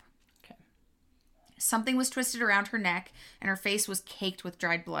top. Okay. Something was twisted around her neck, and her face was caked with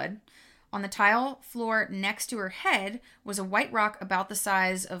dried blood. On the tile floor next to her head was a white rock about the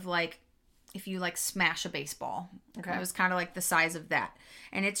size of, like, if you, like, smash a baseball. Okay. It was kind of like the size of that.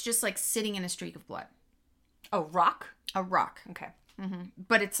 And it's just, like, sitting in a streak of blood. A rock? A rock. Okay.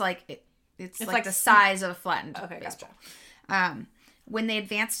 But it's like, it's like, like the size of a flattened Okay, baseball. gotcha. When they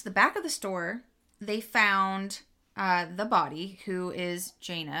advanced to the back of the store, they found the body, who is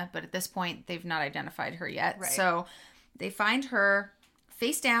Jaina, but at this point, they've not identified her yet. Right. So they find her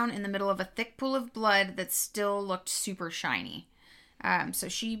face down in the middle of a thick pool of blood that still looked super shiny. So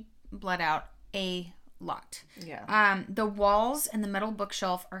she bled out a lot. Yeah. The walls and the metal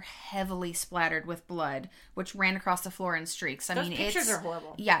bookshelf are heavily splattered with blood, which ran across the floor in streaks. Those pictures are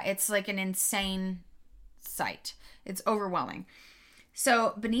horrible. Yeah, it's like an insane sight. It's overwhelming.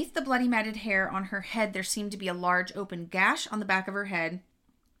 So beneath the bloody matted hair on her head, there seemed to be a large open gash on the back of her head.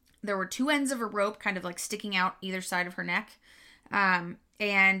 There were two ends of a rope kind of like sticking out either side of her neck.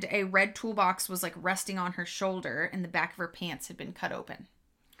 And a red toolbox was like resting on her shoulder, and the back of her pants had been cut open.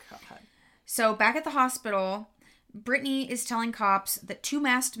 God. So back at the hospital, Brittany is telling cops that two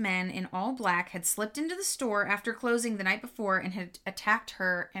masked men in all black had slipped into the store after closing the night before and had attacked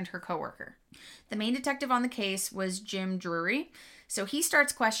her and her coworker. The main detective on the case was Jim Drury, so he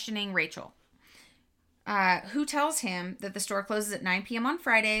starts questioning Rachel, who tells him that the store closes at 9 p.m. on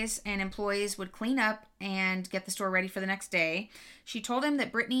Fridays and employees would clean up and get the store ready for the next day. She told him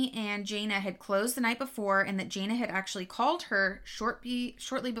that Brittany and Jaina had closed the night before and that Jaina had actually called her shortly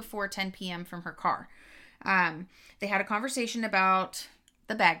before 10 p.m. from her car. They had a conversation about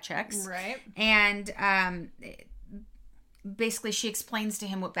the bag checks. Right. And basically she explains to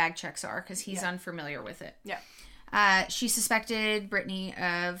him what bag checks are because he's unfamiliar with it. Yeah. She suspected Brittany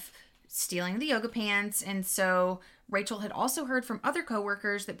of stealing the yoga pants, and so Rachel had also heard from other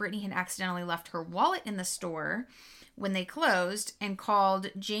coworkers that Brittany had accidentally left her wallet in the store when they closed and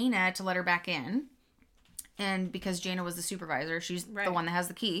called Jaina to let her back in. And because Jaina was the supervisor, she's the one that has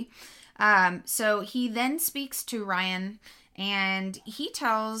the key. So he then speaks to Ryan, and he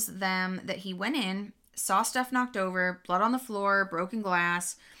tells them that he went in, saw stuff knocked over, blood on the floor, broken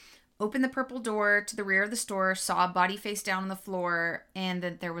glass, opened the purple door to the rear of the store, saw a body face down on the floor, and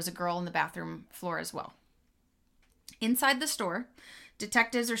that there was a girl in the bathroom floor as well. Inside the store,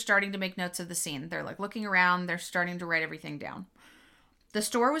 detectives are starting to make notes of the scene. They're like looking around, they're starting to write everything down. The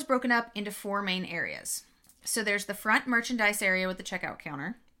store was broken up into four main areas. So there's the front merchandise area with the checkout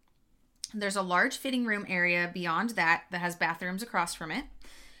counter. There's a large fitting room area beyond that has bathrooms across from it.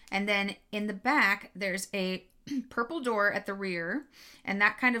 And then in the back, there's a purple door at the rear, and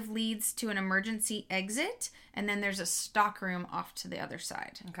that kind of leads to an emergency exit, and then there's a stock room off to the other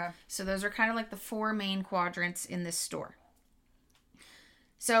side. Okay. So those are kind of like the four main quadrants in this store.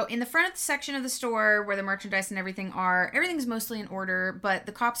 So in the front section of the store where the merchandise and everything are, everything's mostly in order, but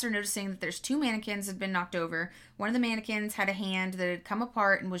the cops are noticing that there's two mannequins that had been knocked over. One of the mannequins had a hand that had come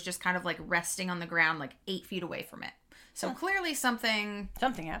apart and was just kind of like resting on the ground like 8 feet away from it. So clearly something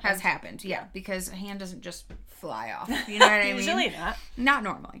happened. has happened. Yeah, because a hand doesn't just fly off. You know what I mean? Usually not. Not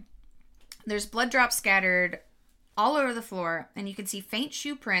normally. There's blood drops scattered all over the floor, and you can see faint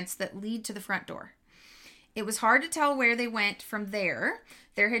shoe prints that lead to the front door. It was hard to tell where they went from there.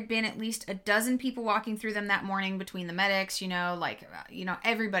 There had been at least a dozen people walking through them that morning between the medics,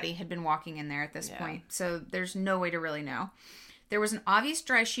 everybody had been walking in there at this point. So there's no way to really know. There was an obvious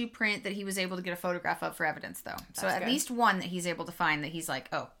dry shoe print that he was able to get a photograph of for evidence, though. So at least one that he's able to find that he's like,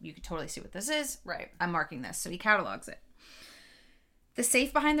 oh, you can totally see what this is. Right. I'm marking this. So he catalogs it. The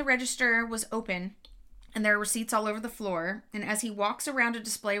safe behind the register was open, and there are receipts all over the floor. And as he walks around a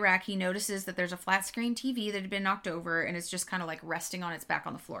display rack, he notices that there's a flat screen TV that had been knocked over, and it's just kind of like resting on its back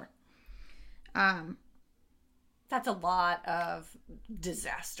on the floor. That's a lot of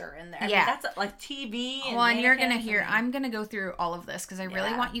disaster in there. I Yeah. mean, that's like TV. And you're going to mannequins hear, and- I'm going to go through all of this because I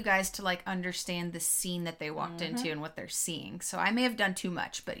really want you guys to like understand the scene that they walked into and what they're seeing. So I may have done too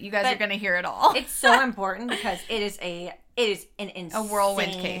much, but you guys are going to hear it all. It's so important because it is an insane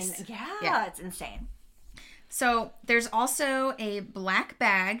whirlwind case. Yeah, it's insane. So there's also a black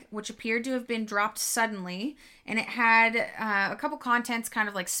bag, which appeared to have been dropped suddenly, and it had a couple contents kind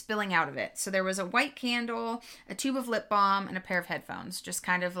of like spilling out of it. So there was a white candle, a tube of lip balm, and a pair of headphones, just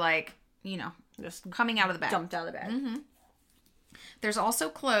kind of like, just coming out of the bag. Dumped out of the bag. Mm-hmm. There's also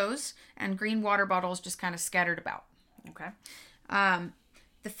clothes and green water bottles just kind of scattered about. Okay.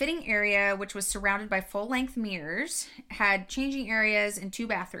 The fitting area, which was surrounded by full-length mirrors, had changing areas and 2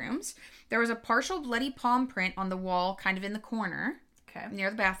 bathrooms. There was a partial bloody palm print on the wall kind of in the corner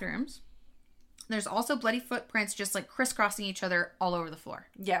near the bathrooms. There's also bloody footprints just like crisscrossing each other all over the floor.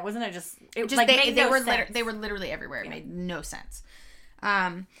 Yeah, wasn't it just... It just like, they, made they no were sense. they were literally everywhere. It made no sense.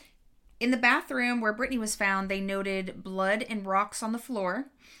 In the bathroom where Brittany was found, they noted blood and rocks on the floor.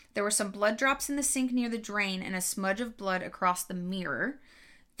 There were some blood drops in the sink near the drain and a smudge of blood across the mirror.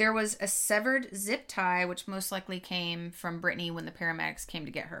 There was a severed zip tie, which most likely came from Brittany when the paramedics came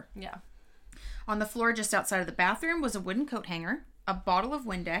to get her. Yeah. On the floor just outside of the bathroom was a wooden coat hanger, a bottle of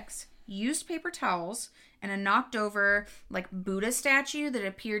Windex, used paper towels, and a knocked over like Buddha statue that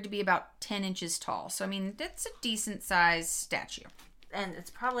appeared to be about 10 inches tall. So, I mean, that's a decent sized statue. And it's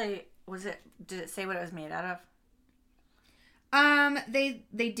probably... Did it say what it was made out of?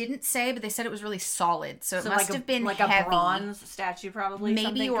 They didn't say, but they said it was really solid. So it must like have been like heavy. a bronze statue, probably.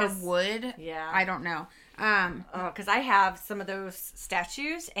 Maybe, or wood. Yeah. I don't know. Because I have some of those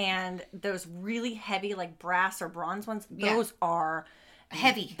statues, and those really heavy, like brass or bronze ones, those are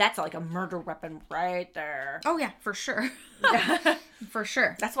heavy. That's like a murder weapon right there. Oh, yeah, for sure. For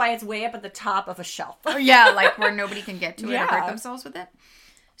sure. That's why it's way up at the top of a shelf. Yeah, like where nobody can get to it or hurt themselves with it.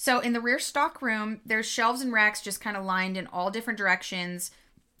 So in the rear stock room, there's shelves and racks just kind of lined in all different directions.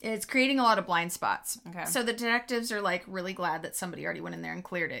 It's creating a lot of blind spots. Okay. So the detectives are like really glad that somebody already went in there and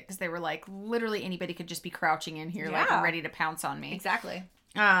cleared it, because they were like, literally anybody could just be crouching in here like ready to pounce on me. Exactly.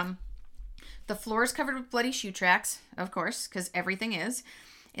 The floor is covered with bloody shoe tracks, of course, because everything is.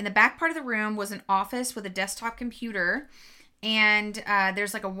 In the back part of the room was an office with a desktop computer. And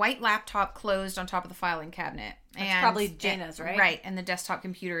there's like a white laptop closed on top of the filing cabinet. That's probably Jana's, right? Right, and the desktop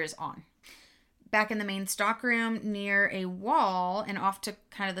computer is on. Back in the main stockroom, near a wall and off to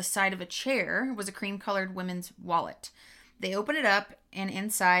kind of the side of a chair, was a cream-colored women's wallet. They open it up, and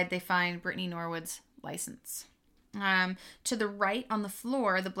inside they find Brittany Norwood's license. To the right on the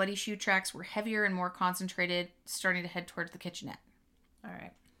floor, the bloody shoe tracks were heavier and more concentrated, starting to head towards the kitchenette. All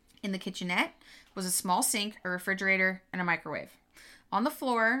right. In the kitchenette was a small sink, a refrigerator, and a microwave. On the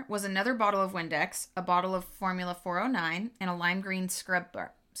floor was another bottle of Windex, a bottle of Formula 409, and a lime green scrub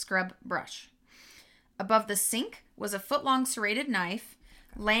brush. Above the sink was a foot-long serrated knife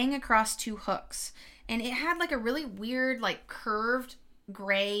laying across 2 hooks. And it had like a really weird, like curved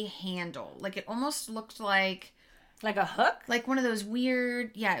gray handle. Like it almost looked like... Like a hook? Like one of those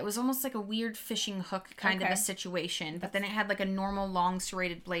weird... Yeah, it was almost like a weird fishing hook kind of a situation. But then it had like a normal long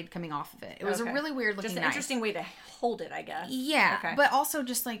serrated blade coming off of it. It was a really weird looking knife. Just an interesting way to hold it, I guess. Yeah. Okay. But also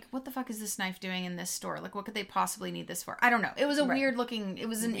just like, what the fuck is this knife doing in this store? Like, what could they possibly need this for? I don't know. It was a weird looking... It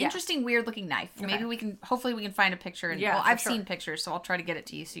was an interesting, weird looking knife. Okay. Maybe we can... Hopefully we can find a picture. And, well, I've seen pictures, so I'll try to get it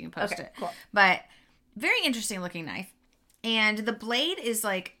to you so you can post it. Cool. But very interesting looking knife. And the blade is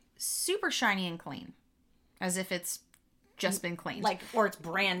like super shiny and clean. As if it's just been cleaned. Like, or it's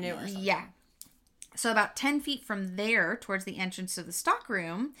brand new or something. Yeah. So about 10 feet from there, towards the entrance of the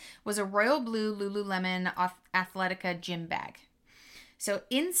stockroom, was a royal blue Lululemon Athletica gym bag. So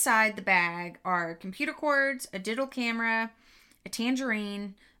inside the bag are computer cords, a digital camera, a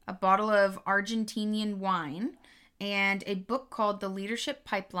tangerine, a bottle of Argentinian wine, and a book called The Leadership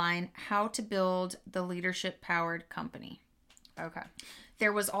Pipeline: How to Build the Leadership-Powered Company. Okay.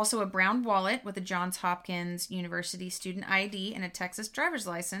 There was also a brown wallet with a Johns Hopkins University student ID and a Texas driver's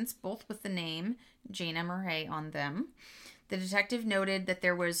license, both with the name Jana Murray on them. The detective noted that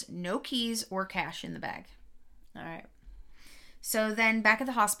there was no keys or cash in the bag. All right. So then back at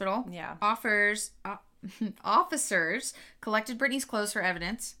the hospital, officers collected Brittany's clothes for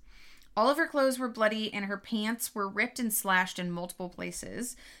evidence. All of her clothes were bloody and her pants were ripped and slashed in multiple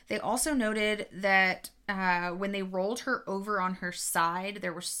places. They also noted that when they rolled her over on her side,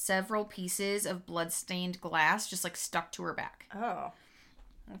 there were several pieces of blood-stained glass just like stuck to her back. Oh,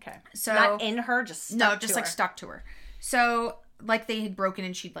 okay. So not in her, just stuck like stuck to her. So like they had broken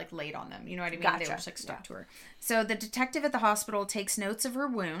and she'd like laid on them. You know what I mean? Gotcha. They were just like stuck to her. So the detective at the hospital takes notes of her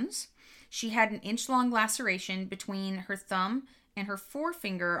wounds. She had an inch-long laceration between her thumb and her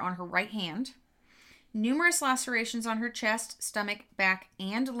forefinger on her right hand, numerous lacerations on her chest, stomach, back,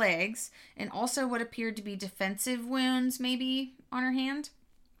 and legs, and also what appeared to be defensive wounds maybe on her hand.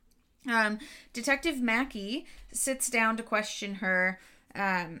 Detective Mackey sits down to question her,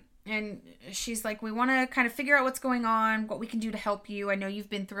 And she's like, we want to kind of figure out what's going on, what we can do to help you. I know you've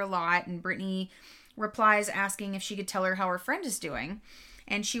been through a lot. And Brittany replies asking if she could tell her how her friend is doing.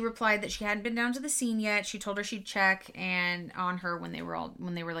 And she replied that she hadn't been down to the scene yet. She told her she'd check and on her when they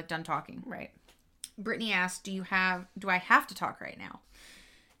were like done talking. Right. Brittany asked, do I have to talk right now?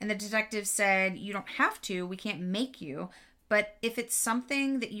 And the detective said, you don't have to. We can't make you. But if it's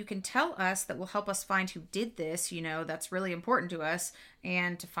something that you can tell us that will help us find who did this, that's really important to us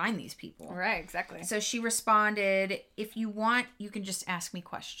and to find these people. Right, exactly. So she responded, if you want, you can just ask me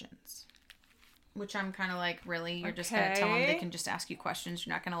questions. Which I'm kind of like, really? You're just going to tell them they can just ask you questions?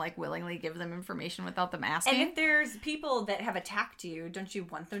 You're not going to like willingly give them information without them asking? And if there's people that have attacked you, don't you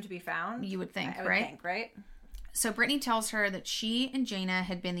want them to be found? You would think, I would right? think, right? So Brittany tells her that she and Jana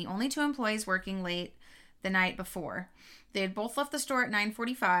had been the only two employees working late the night before. They had both left the store at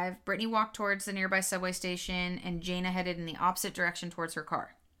 9:45. Brittany walked towards the nearby subway station, and Jana headed in the opposite direction towards her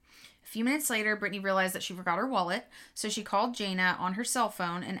car. A few minutes later, Brittany realized that she forgot her wallet, so she called Jana on her cell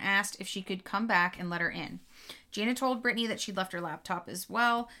phone and asked if she could come back and let her in. Jana told Brittany that she'd left her laptop as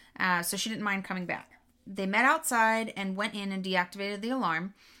well, so she didn't mind coming back. They met outside and went in and deactivated the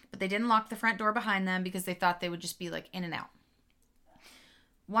alarm, but they didn't lock the front door behind them because they thought they would just be like in and out.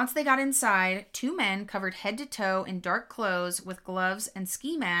 Once they got inside, two men covered head to toe in dark clothes with gloves and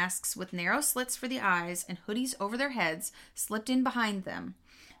ski masks with narrow slits for the eyes and hoodies over their heads slipped in behind them.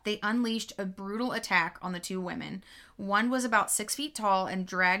 They unleashed a brutal attack on the two women. One was about 6 feet tall and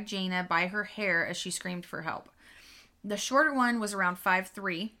dragged Jana by her hair as she screamed for help. The shorter one was around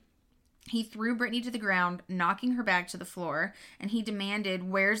 5'3". He threw Brittany to the ground, knocking her bag to the floor, and he demanded,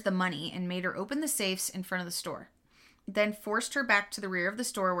 "Where's the money?" and made her open the safes in front of the store. Then forced her back to the rear of the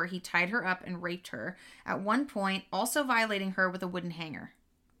store where he tied her up and raped her, at one point also violating her with a wooden hanger.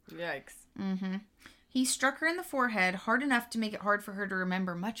 Yikes. Mm-hmm. He struck her in the forehead hard enough to make it hard for her to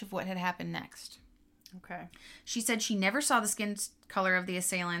remember much of what had happened next. Okay. She said she never saw the skin color of the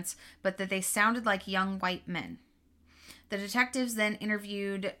assailants, but that they sounded like young white men. The detectives then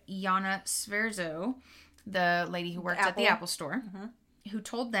interviewed Jana Sverzo, the lady who worked at the Apple store, who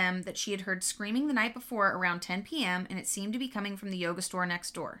told them that she had heard screaming the night before around 10 p.m. and it seemed to be coming from the yoga store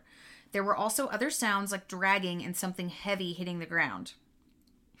next door. There were also other sounds like dragging and something heavy hitting the ground.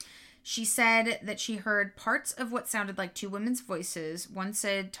 She said that she heard parts of what sounded like two women's voices. One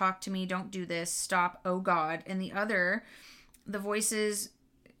said, "Talk to me, don't do this, stop, oh God." And the other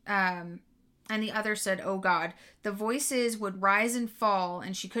said, "Oh God." The voices would rise and fall,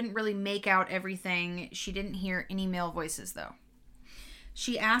 and she couldn't really make out everything. She didn't hear any male voices, though.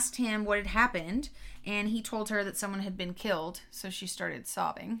 She asked him what had happened, and he told her that someone had been killed, so she started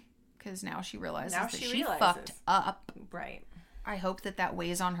sobbing, because now she realizes that she fucked up. Right. I hope that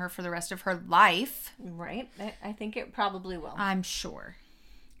weighs on her for the rest of her life. Right. I think it probably will. I'm sure.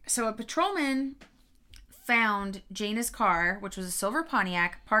 So a patrolman found Jana's car, which was a silver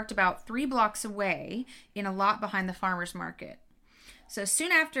Pontiac, parked about 3 blocks away in a lot behind the farmer's market. So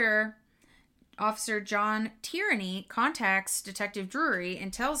soon after, Officer John Tierney contacts Detective Drury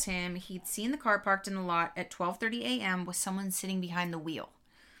and tells him he'd seen the car parked in the lot at 12:30 a.m. with someone sitting behind the wheel.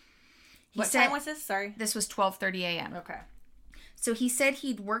 What time was this? Sorry. This was 12:30 a.m. Okay. So he said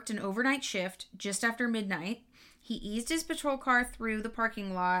he'd worked an overnight shift just after midnight. He eased his patrol car through the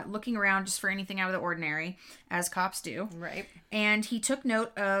parking lot, looking around just for anything out of the ordinary, as cops do. Right. And he took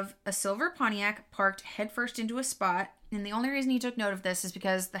note of a silver Pontiac parked headfirst into a spot. And the only reason he took note of this is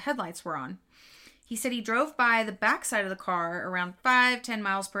because the headlights were on. He said he drove by the backside of the car around 5-10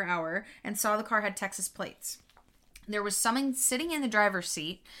 miles per hour and saw the car had Texas plates. There was someone sitting in the driver's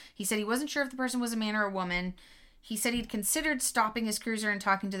seat. He said he wasn't sure if the person was a man or a woman. He said he'd considered stopping his cruiser and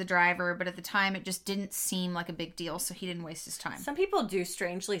talking to the driver, but at the time it just didn't seem like a big deal, so he didn't waste his time. Some people do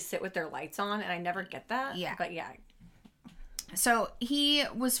strangely sit with their lights on, and I never get that. Yeah. But yeah. So he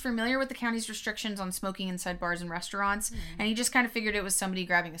was familiar with the county's restrictions on smoking inside bars and restaurants, and he just kind of figured it was somebody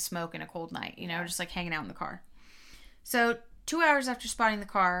grabbing a smoke in a cold night, just like hanging out in the car. So 2 hours after spotting the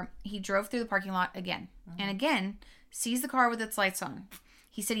car, he drove through the parking lot again, and again sees the car with its lights on.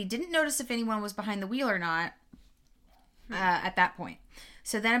 He said he didn't notice if anyone was behind the wheel or not at that point.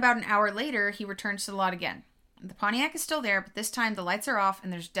 So then about an hour later, he returns to the lot again. The Pontiac is still there, but this time the lights are off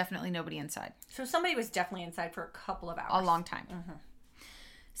and there's definitely nobody inside. So somebody was definitely inside for a couple of hours. A long time.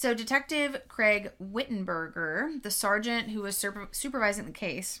 So Detective Craig Wittenberger, the sergeant who was supervising the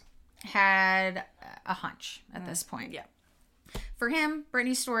case, had a hunch at this point. Yeah. For him,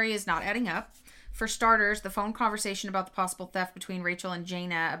 Brittany's story is not adding up. For starters, the phone conversation about the possible theft between Rachel and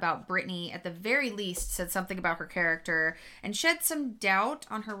Jaina about Brittany, at the very least, said something about her character and shed some doubt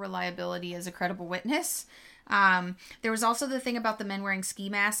on her reliability as a credible witness. There was also the thing about the men wearing ski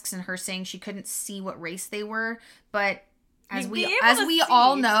masks and her saying she couldn't see what race they were, but as we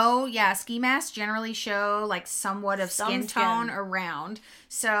all know, ski masks generally show like somewhat of skin tone around.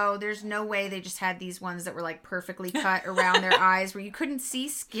 So there's no way they just had these ones that were like perfectly cut around their eyes where you couldn't see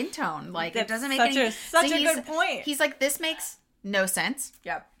skin tone. Like it doesn't make such a good point. He's like, this makes no sense.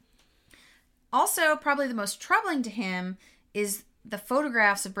 Yep. Also, probably the most troubling to him is the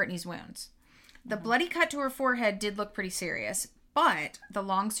photographs of Brittany's wounds. The bloody cut to her forehead did look pretty serious, but the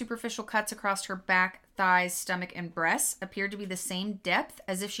long superficial cuts across her back, thighs, stomach, and breasts appeared to be the same depth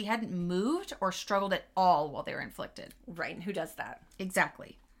as if she hadn't moved or struggled at all while they were inflicted. Right, and who does that?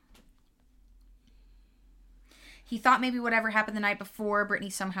 Exactly. He thought maybe whatever happened the night before, Brittany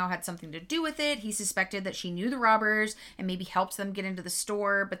somehow had something to do with it. He suspected that she knew the robbers and maybe helped them get into the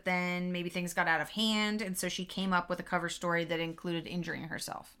store, but then maybe things got out of hand, and so she came up with a cover story that included injuring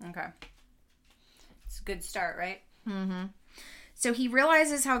herself. Okay. It's a good start, right? Mm-hmm. So he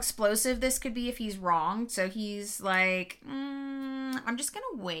realizes how explosive this could be if he's wrong. So he's like, I'm just going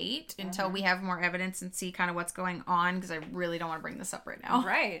to wait until we have more evidence and see kind of what's going on, because I really don't want to bring this up right now.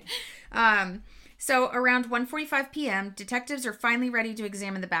 Right. So around 1:45 p.m., detectives are finally ready to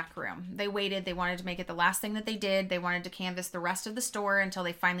examine the back room. They waited. They wanted to make it the last thing that they did. They wanted to canvass the rest of the store until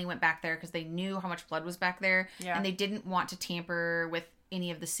they finally went back there, because they knew how much blood was back there. Yeah. And they didn't want to tamper with any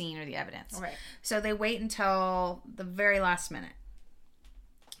of the scene or the evidence. Right. So they wait until the very last minute.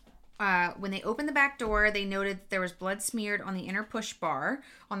 When they opened the back door, they noted that there was blood smeared on the inner push bar.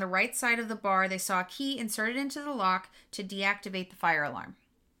 On the right side of the bar, they saw a key inserted into the lock to deactivate the fire alarm.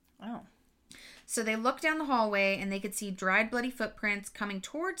 Oh. So they looked down the hallway and they could see dried, bloody footprints coming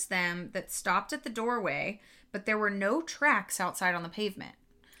towards them that stopped at the doorway, but there were no tracks outside on the pavement.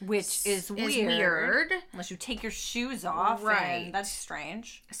 Which is weird. Unless you take your shoes off. Right. And that's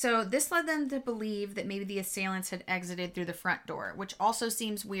strange. So this led them to believe that maybe the assailants had exited through the front door, which also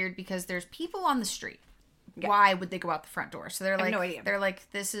seems weird because there's people on the street. Yeah. Why would they go out the front door? So they're like, no idea. They're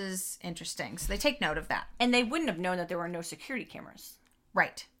like, this is interesting. So they take note of that. And they wouldn't have known that there were no security cameras.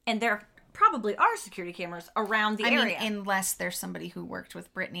 Right. And there probably are security cameers around the area. I mean, unless there's somebody who worked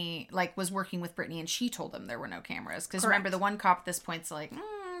with Brittany, like was working with Brittany and she told them there were no cameras. Because remember, the one cop at this point's like,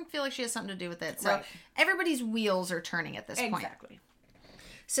 I feel like she has something to do with it. So everybody's wheels are turning at this point. Exactly.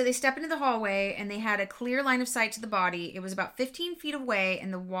 So they step into the hallway and they had a clear line of sight to the body. It was about 15 feet away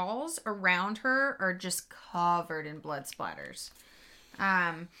and the walls around her are just covered in blood splatters.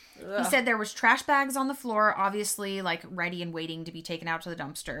 He said there was trash bags on the floor, obviously like ready and waiting to be taken out to the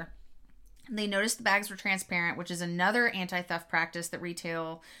dumpster. They noticed the bags were transparent, which is another anti-theft practice that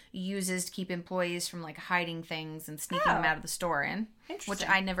retail uses to keep employees from like hiding things and sneaking them out of the store in. Which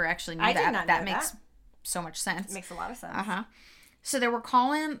I never actually knew that. That makes so much sense. It makes a lot of sense. So there were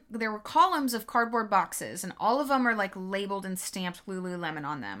columns of cardboard boxes, and all of them are like labeled and stamped Lululemon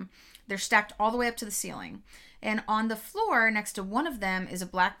on them. They're stacked all the way up to the ceiling. And on the floor next to one of them is a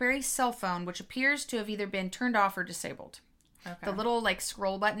BlackBerry cell phone, which appears to have either been turned off or disabled. Okay. The little like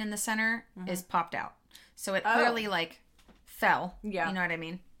scroll button in the center is popped out. So it clearly like fell. Yeah. You know what I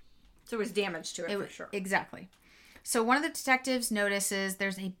mean? So it was damage to it for sure. Exactly. So one of the detectives notices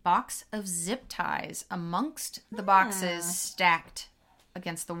there's a box of zip ties amongst the boxes stacked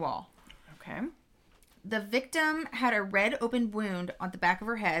against the wall. Okay. The victim had a red open wound on the back of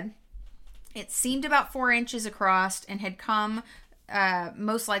her head. It seemed about 4 inches across and had come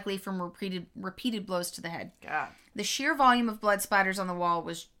most likely from repeated blows to the head. God. The sheer volume of blood splatters on the wall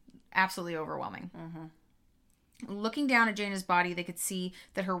was absolutely overwhelming. Looking down at Jaina's body, they could see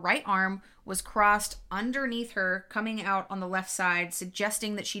that her right arm was crossed underneath her, coming out on the left side,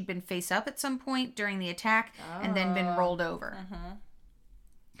 suggesting that she'd been face up at some point during the attack and then been rolled over.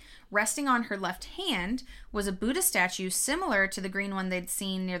 Resting on her left hand was a Buddha statue similar to the green one they'd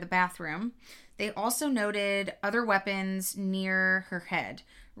seen near the bathroom. They also noted other weapons near her head.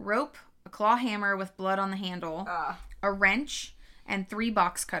 Rope, a claw hammer with blood on the handle, a wrench, and 3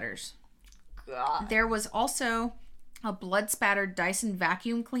 box cutters. God. There was also a blood-spattered Dyson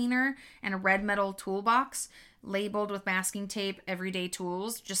vacuum cleaner and a red metal toolbox labeled with masking tape, everyday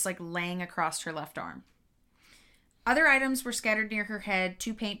tools, just like laying across her left arm. Other items were scattered near her head,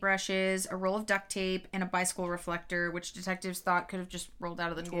 2 paintbrushes, a roll of duct tape, and a bicycle reflector, which detectives thought could have just rolled out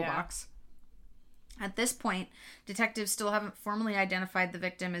of the toolbox. At this point, detectives still haven't formally identified the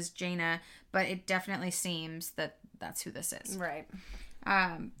victim as Jaina, but it definitely seems that that's who this is. Right.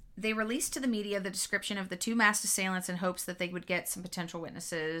 They released to the media the description of the two masked assailants in hopes that they would get some potential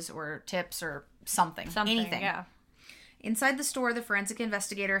witnesses or tips or something anything. Yeah. Inside the store, the forensic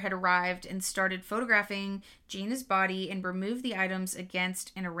investigator had arrived and started photographing Gina's body and removed the items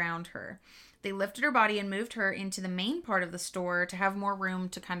against and around her. They lifted her body and moved her into the main part of the store to have more room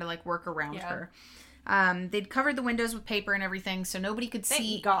to kind of like work around her. They'd covered the windows with paper and everything, so nobody could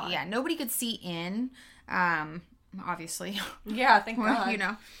see. Thank God. Yeah, nobody could see in. Obviously. Yeah, thank God. You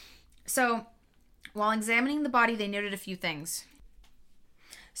know. So, while examining the body, they noted a few things.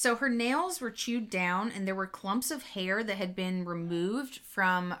 So, her nails were chewed down, and there were clumps of hair that had been removed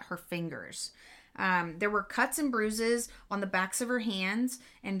from her fingers. There were cuts and bruises on the backs of her hands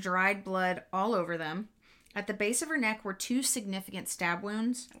and dried blood all over them. At the base of her neck were 2 significant stab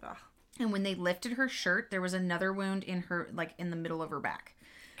wounds. Ugh. And when they lifted her shirt, there was another wound in her, like in the middle of her back.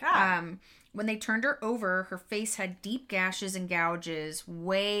 God. When they turned her over, her face had deep gashes and gouges,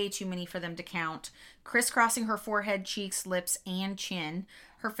 way too many for them to count, crisscrossing her forehead, cheeks, lips, and chin.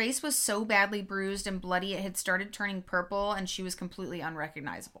 Her face was so badly bruised and bloody it had started turning purple, and she was completely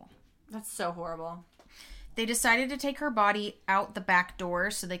unrecognizable. That's so horrible. They decided to take her body out the back door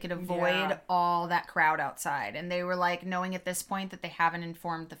so they could avoid all that crowd outside. And they were like, knowing at this point that they haven't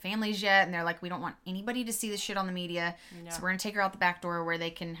informed the families yet. And they're like, we don't want anybody to see this shit on the media. So we're going to take her out the back door where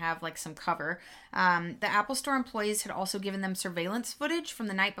they can have like some cover. The Apple Store employees had also given them surveillance footage from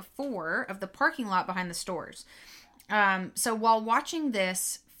the night before of the parking lot behind the stores. So while watching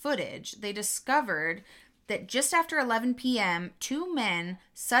this footage, they discovered that just after 11 p.m., 2 men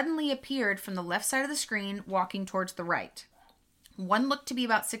suddenly appeared from the left side of the screen walking towards the right. One looked to be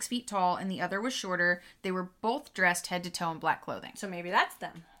about 6 feet tall and the other was shorter. They were both dressed head to toe in black clothing. So maybe that's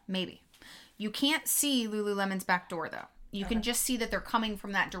them. Maybe. You can't see Lululemon's back door, though. You can just see that they're coming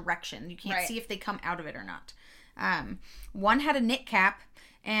from that direction. You can't see if they come out of it or not. One had a knit cap,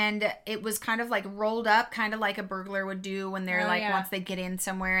 and it was kind of like rolled up, kind of like a burglar would do when they're once they get in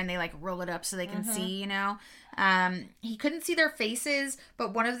somewhere and they like roll it up so they can see, you know. He couldn't see their faces,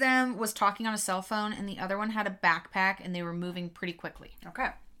 but one of them was talking on a cell phone and the other one had a backpack and they were moving pretty quickly. Okay.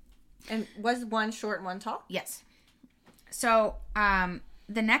 And was one short and one tall? Yes. So,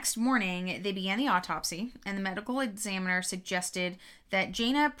 the next morning, they began the autopsy, and the medical examiner suggested that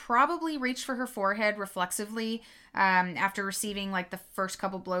Jana probably reached for her forehead reflexively after receiving like the first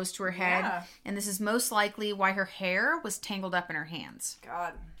couple blows to her head. Yeah. And this is most likely why her hair was tangled up in her hands.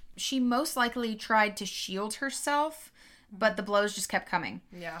 God. She most likely tried to shield herself, but the blows just kept coming.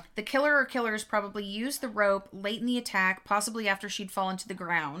 Yeah. The killer or killers probably used the rope late in the attack, possibly after she'd fallen to the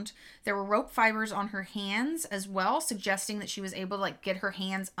ground. There were rope fibers on her hands as well, suggesting that she was able to like get her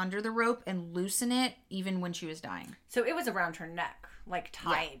hands under the rope and loosen it even when she was dying. So it was around her neck, like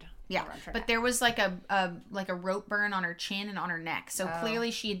tied. Yeah, but there was like a rope burn on her chin and on her neck. So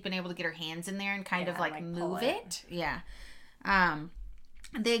clearly she had been able to get her hands in there and kind of like move it. Yeah.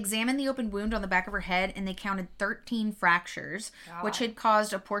 They examined the open wound on the back of her head and they counted 13 fractures, which had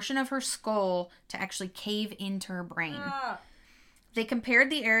caused a portion of her skull to actually cave into her brain. They compared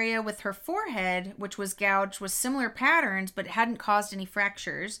the area with her forehead, which was gouged with similar patterns, but it hadn't caused any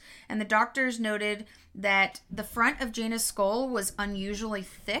fractures. And the doctors noted that the front of Jana's skull was unusually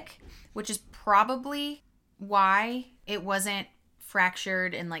thick, which is probably why it wasn't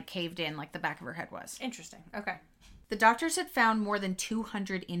fractured and like caved in like the back of her head was. Interesting. Okay. The doctors had found more than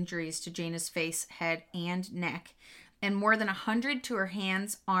 200 injuries to Jana's face, head, and neck, and more than 100 to her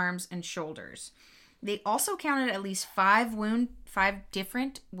hands, arms, and shoulders. They also counted at least 5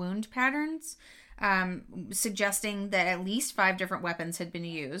 different wound patterns, suggesting that at least 5 different weapons had been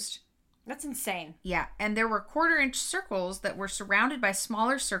used. That's insane. Yeah, and there were 1/4-inch circles that were surrounded by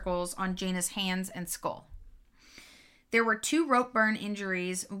smaller circles on Jana's hands and skull. There were 2 rope burn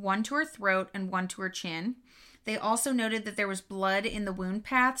injuries, one to her throat and one to her chin. They also noted that there was blood in the wound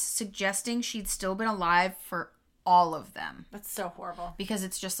paths, suggesting she'd still been alive for all of them. That's so horrible. Because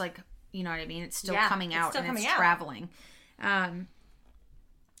it's just like, you know what I mean? It's still coming out and it's traveling.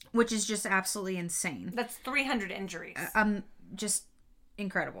 Which is just absolutely insane. That's 300 injuries. Just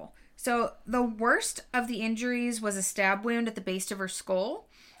incredible. So the worst of the injuries was a stab wound at the base of her skull.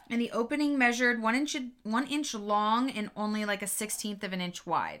 And the opening measured 1 inch long and only like a 1/16 of an inch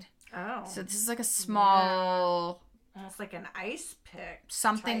wide. Oh. So this is like a small... Yeah. Almost like an ice pick.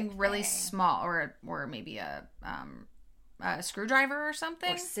 Something really small. Or maybe a screwdriver or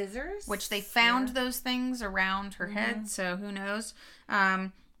something. Or scissors. Which they found those things around her head. So who knows.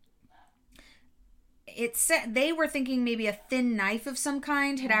 It said they were thinking maybe a thin knife of some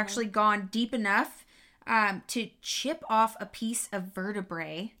kind had actually gone deep enough to chip off a piece of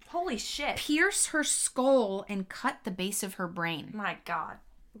vertebrae. Holy shit. Pierce her skull and cut the base of her brain. My God.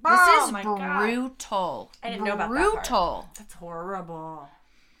 Oh, This my is God. brutal. I didn't know about that part. Brutal. That's horrible.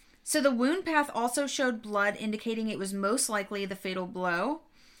 So the wound path also showed blood, indicating it was most likely the fatal blow.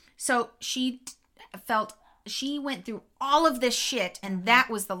 So she went through all of this shit, and that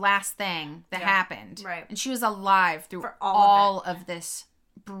was the last thing that happened. Right. And she was alive through For all of of this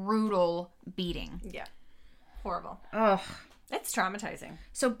brutal beating. Yeah. Horrible. Ugh. It's traumatizing.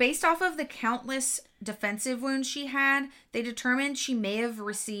 So based off of the countless defensive wounds she had, they determined she may have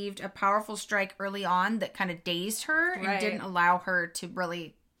received a powerful strike early on that kind of dazed her and didn't allow her to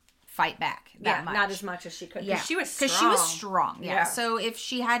really fight back that much. Not as much as she could. Yeah, Because she was strong. Because she was strong, yeah. Yeah. So if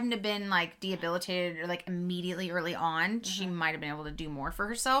she hadn't have been, like, debilitated or, like, immediately early on, she might have been able to do more for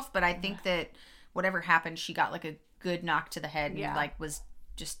herself. But I think that whatever happened, she got, like, a good knock to the head and, like, was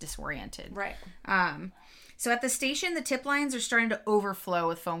just disoriented. Right. So at the station, the tip lines are starting to overflow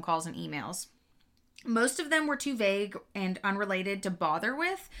with phone calls and emails. Most of them were too vague and unrelated to bother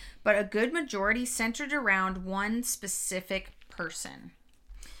with, but a good majority centered around one specific person.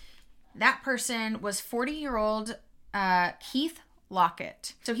 That person was 40-year-old Keith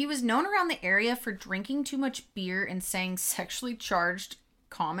Lockett. So he was known around the area for drinking too much beer and saying sexually charged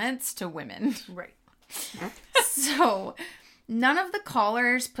comments to women. Right. So none of the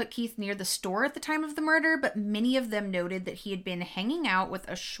callers put Keith near the store at the time of the murder, but many of them noted that he had been hanging out with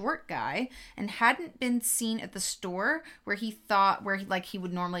a short guy and hadn't been seen at the store where he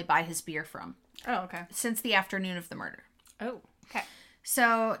would normally buy his beer from Oh, okay. since the afternoon of the murder. Oh, okay.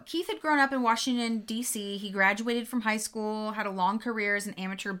 So Keith had grown up in Washington, D.C. He graduated from high school, had a long career as an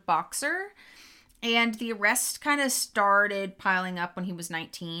amateur boxer, and the arrests kind of started piling up when he was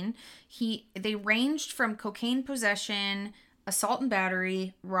 19. They ranged from cocaine possession, assault and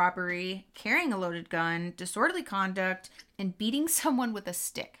battery, robbery, carrying a loaded gun, disorderly conduct, and beating someone with a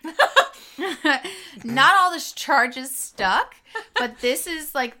stick. Not all the charges stuck, but this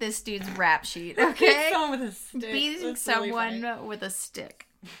is like this dude's rap sheet, okay? Someone with a stick. Beating That's really someone funny. with a stick.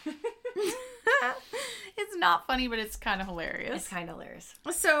 It's not funny, but it's kind of hilarious. It's kind of hilarious.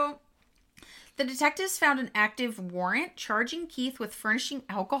 So, the detectives found an active warrant charging Keith with furnishing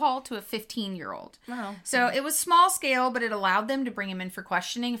alcohol to a 15-year-old. Oh. So, it was small scale, but it allowed them to bring him in for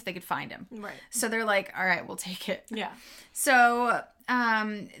questioning if they could find him. Right. So, they're like, all right, we'll take it. Yeah. So,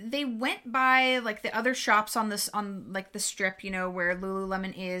 they went by like the other shops on like the strip, you know, where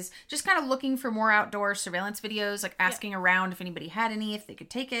Lululemon is, just kind of looking for more outdoor surveillance videos, like asking around if anybody had any, if they could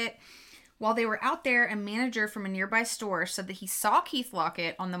take it. While they were out there, a manager from a nearby store said that he saw Keith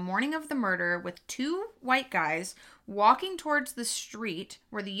Lockett on the morning of the murder with two white guys walking towards the street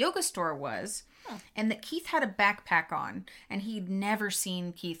where the yoga store was, and that Keith had a backpack on, and he'd never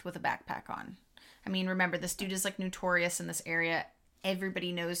seen Keith with a backpack on. I mean, remember, this dude is like notorious in this area.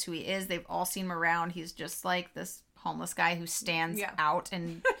 Everybody knows who he is. They've all seen him around. He's just like this homeless guy who stands out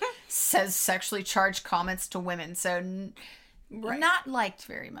and says sexually charged comments to women. So not liked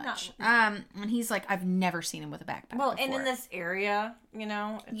very much. And he's like, I've never seen him with a backpack Well, before. and in this area, you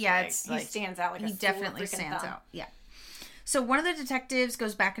know, it's he like, stands out like he a definitely sore freaking stands thumb. out. Yeah. So one of the detectives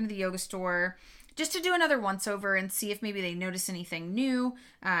goes back into the yoga store just to do another once over and see if maybe they notice anything new.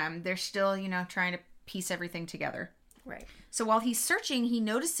 They're still, you know, trying to piece everything together. Right. So while he's searching, he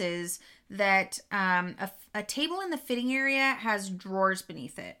notices that a table in the fitting area has drawers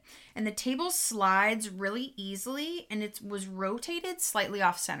beneath it. And the table slides really easily, and it was rotated slightly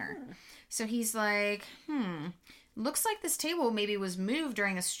off center. So he's like, looks like this table maybe was moved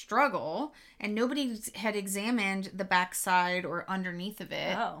during a struggle, and nobody had examined the backside or underneath of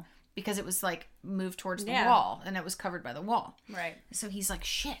it. Oh. Because it was like moved towards the wall, and it was covered by the wall. Right. So he's like,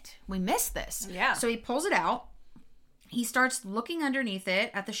 shit, we missed this. Yeah. So he pulls it out. He starts looking underneath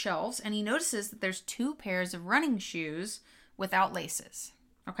it at the shelves, and he notices that there's two pairs of running shoes without laces.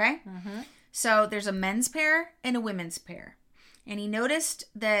 Okay? Mm-hmm. So there's a men's pair and a women's pair. And he noticed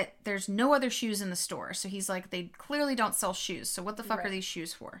that there's no other shoes in the store. So he's like, they clearly don't sell shoes. So what the fuck are these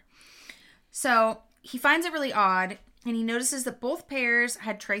shoes for? So he finds it really odd, and he notices that both pairs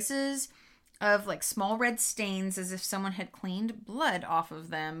had traces of like small red stains as if someone had cleaned blood off of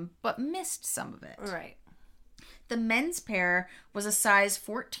them, but missed some of it. Right. The men's pair was a size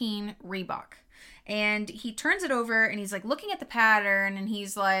 14 Reebok. And he turns it over and he's like looking at the pattern and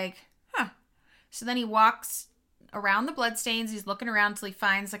he's like, huh. So then he walks around the bloodstains. He's looking around till he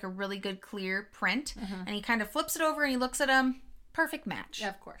finds like a really good clear print. Mm-hmm. And he kind of flips it over and he looks at him. Perfect match. Yeah,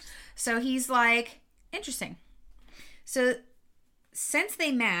 of course. So he's like, interesting. So since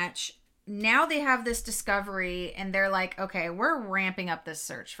they match, now they have this discovery and they're like, okay, we're ramping up this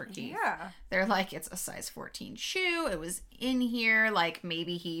search for Keith. Yeah. They're like, it's a size 14 shoe. It was in here. Like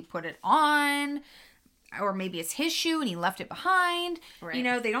maybe he put it on. or maybe it's his shoe and he left it behind. Right. You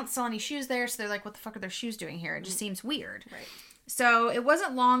know, they don't sell any shoes there, so they're like, what the fuck are their shoes doing here? It just seems weird. Right. So it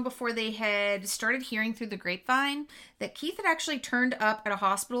wasn't long before they had started hearing through the grapevine that Keith had actually turned up at a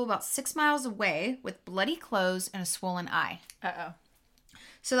hospital about 6 miles away with bloody clothes and a swollen eye. Uh-oh.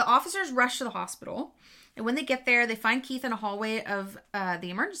 So the officers rush to the hospital. And when they get there, they find Keith in a hallway of the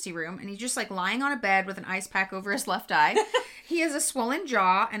emergency room. And he's just like lying on a bed with an ice pack over his left eye. He has a swollen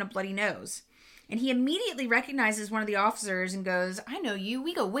jaw and a bloody nose. And he immediately recognizes one of the officers and goes, I know you.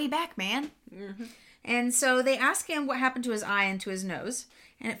 We go way back, man. Mm-hmm. And so they ask him what happened to his eye and to his nose.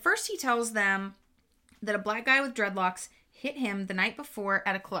 And at first he tells them that a black guy with dreadlocks hit him the night before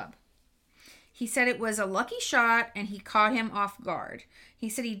at a club. He said it was a lucky shot and he caught him off guard. He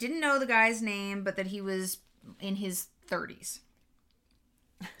said he didn't know the guy's name, but that he was in his 30s.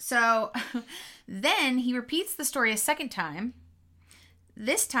 So then he repeats the story a second time.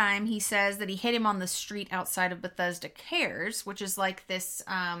 This time he says that he hit him on the street outside of Bethesda Cares, which is like this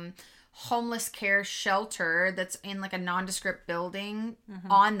homeless care shelter that's in like a nondescript building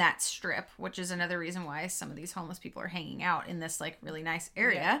on that strip, which is another reason why some of these homeless people are hanging out in this like really nice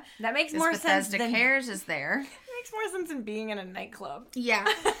area. Yeah. That makes more sense Bethesda than Cares is there. makes more sense than being in a nightclub. Yeah.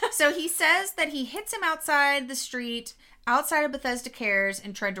 So he says that he hits him outside the street, outside of Bethesda Cares,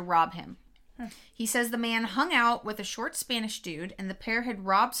 and tried to rob him. He says the man hung out with a short Spanish dude, and the pair had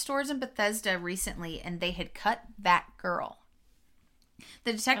robbed stores in Bethesda recently, and they had cut that girl.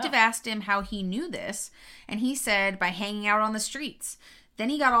 The detective asked him how he knew this, and he said by hanging out on the streets. Then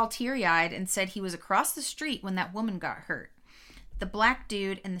he got all teary-eyed and said he was across the street when that woman got hurt. The black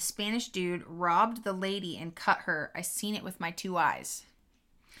dude and the Spanish dude robbed the lady and cut her. I seen it with my 2 eyes.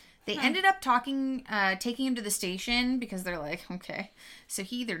 They ended up taking him to the station because they're like, okay, so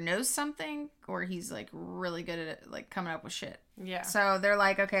he either knows something or he's like really good at like coming up with shit. Yeah. So they're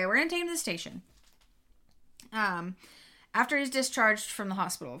like, okay, we're gonna take him to the station. After he's discharged from the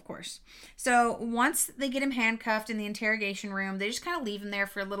hospital, of course. So once they get him handcuffed in the interrogation room, they just kind of leave him there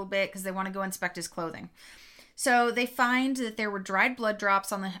for a little bit because they want to go inspect his clothing. So they find that there were dried blood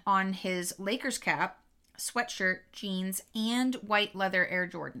drops on his Lakers cap, sweatshirt, jeans, and white leather Air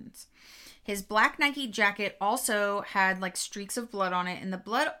Jordans. His black Nike jacket also had like streaks of blood on it, and the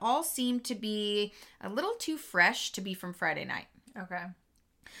blood all seemed to be a little too fresh to be from Friday night. Okay.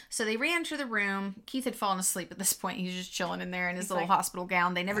 So they re-enter the room. Keith had fallen asleep at this point. He's just chilling in there in his little hospital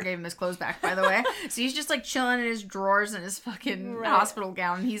gown. They never gave him his clothes back, by the way. So he's just like chilling in his drawers and his fucking hospital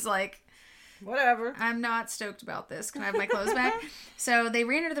gown. He's like, whatever. I'm not stoked about this. Can I have my clothes back? So they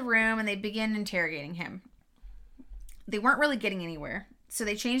re-enter the room and they begin interrogating him. They weren't really getting anywhere. So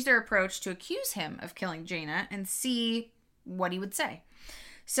they changed their approach to accuse him of killing Jaina and see what he would say.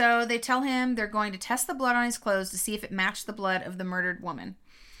 So they tell him they're going to test the blood on his clothes to see if it matched the blood of the murdered woman.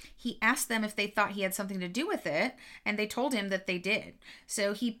 He asked them if they thought he had something to do with it, and they told him that they did.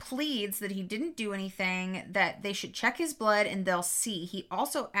 So he pleads that he didn't do anything, that they should check his blood and they'll see. They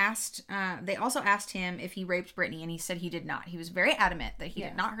also asked him if he raped Brittany, and he said he did not. He was very adamant that he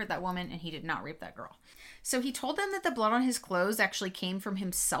did not hurt that woman and he did not rape that girl. So he told them that the blood on his clothes actually came from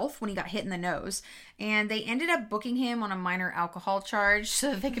himself when he got hit in the nose, and they ended up booking him on a minor alcohol charge so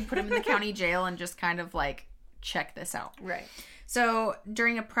that they could put him in the county jail and just kind of like check this out. Right. So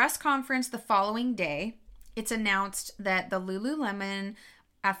during a press conference the following day, it's announced that the Lululemon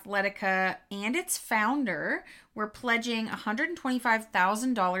Athletica and its founder were pledging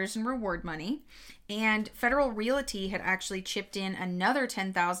 $125,000 in reward money, and Federal Realty had actually chipped in another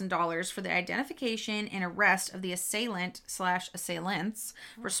 $10,000 for the identification and arrest of the assailant/assailants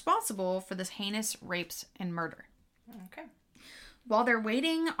responsible for this heinous rapes and murder. Okay. While they're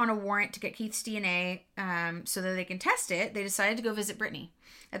waiting on a warrant to get Keith's DNA so that they can test it, they decided to go visit Brittany.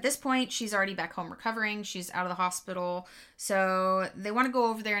 At this point, she's already back home recovering. She's out of the hospital. So they want to go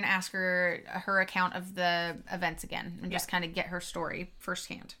over there and ask her account of the events again and just kind of get her story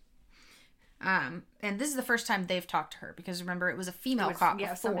firsthand. And this is the first time they've talked to her because remember, it was a female cop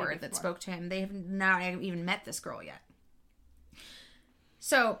before that spoke to him. They have not even met this girl yet.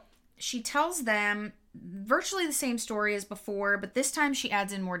 So she tells them virtually the same story as before, but this time she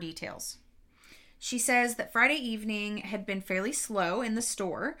adds in more details. She says that Friday evening had been fairly slow in the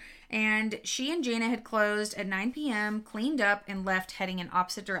store, and she and Jaina had closed at 9 p.m., cleaned up, and left heading in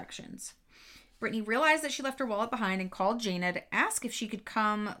opposite directions. Brittany realized that she left her wallet behind and called Jaina to ask if she could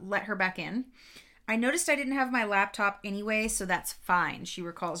come let her back in. I noticed I didn't have my laptop anyway, so that's fine, she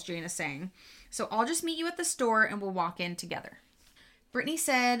recalls Jaina saying. So I'll just meet you at the store and we'll walk in together. Brittany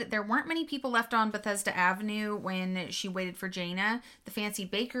said there weren't many people left on Bethesda Avenue when she waited for Jaina. The fancy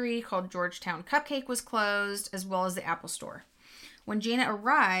bakery called Georgetown Cupcake was closed, as well as the Apple store. When Jana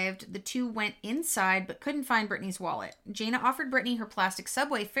arrived, the two went inside but couldn't find Brittany's wallet. Jana offered Brittany her plastic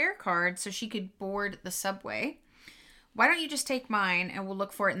subway fare card so she could board the subway. "Why don't you just take mine and we'll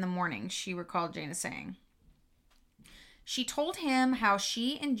look for it in the morning," she recalled Jana saying. She told him how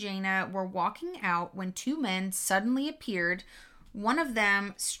she and Jana were walking out when two men suddenly appeared, one of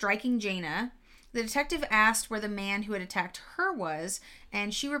them striking Jana. The detective asked where the man who had attacked her was,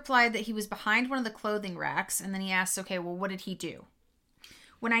 and she replied that he was behind one of the clothing racks, and then he asked, okay, well, what did he do?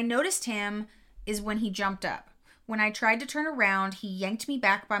 "When I noticed him is when he jumped up. When I tried to turn around, he yanked me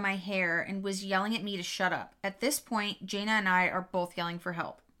back by my hair and was yelling at me to shut up. At this point, Jana and I are both yelling for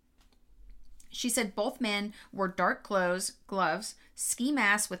help." She said both men wore dark clothes, gloves, ski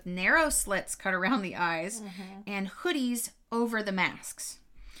masks with narrow slits cut around the eyes, and hoodies over the masks.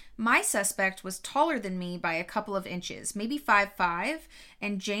 "My suspect was taller than me by a couple of inches, maybe 5'5",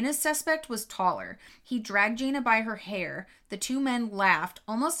 and Jana's suspect was taller. He dragged Jana by her hair. The two men laughed,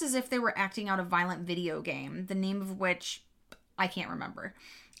 almost as if they were acting out a violent video game, the name of which I can't remember.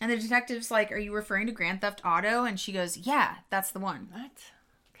 And the detective's like, "Are you referring to Grand Theft Auto?" And she goes, "Yeah, that's the one." What?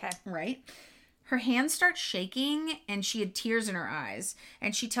 Okay. Right? Her hands start shaking, and she had tears in her eyes.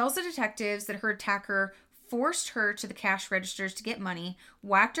 And she tells the detectives that her attacker forced her to the cash registers to get money,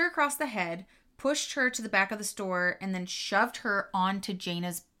 whacked her across the head, pushed her to the back of the store, and then shoved her onto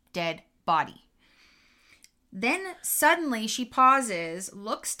Jana's dead body. Then suddenly she pauses,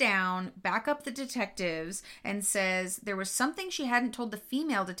 looks down, back up the detectives, and says there was something she hadn't told the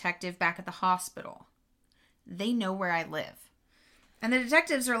female detective back at the hospital. "They know where I live." And the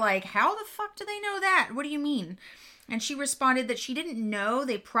detectives are like, "How the fuck do they know that? What do you mean?" And she responded that she didn't know.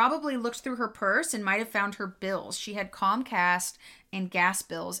 They probably looked through her purse and might have found her bills. She had Comcast and gas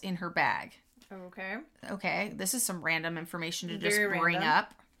bills in her bag. Okay. Okay, this is some random information to just Very bring random.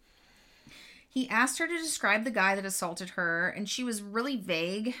 up. He asked her to describe the guy that assaulted her, and she was really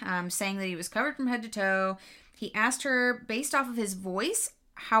vague, saying that he was covered from head to toe. He asked her, based off of his voice,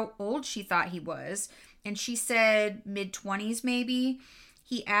 how old she thought he was, and she said mid-20s maybe.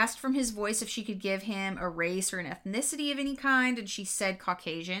 He asked from his voice if she could give him a race or an ethnicity of any kind, and she said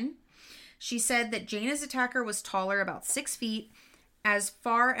Caucasian. She said that Jana's attacker was taller, about 6 feet. As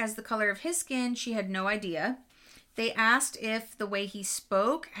far as the color of his skin, she had no idea. They asked if the way he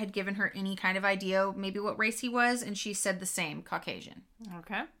spoke had given her any kind of idea, maybe what race he was, and she said the same, Caucasian.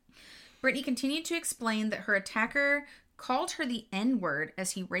 Okay. Brittany continued to explain that her attacker called her the N-word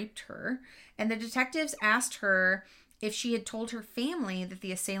as he raped her, and the detectives asked her if she had told her family that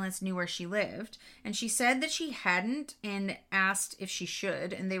the assailants knew where she lived, and she said that she hadn't and asked if she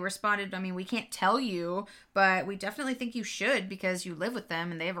should, and they responded, we can't tell you, but we definitely think you should because you live with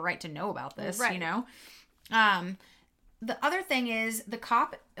them and they have a right to know about this, right. you know? The other thing is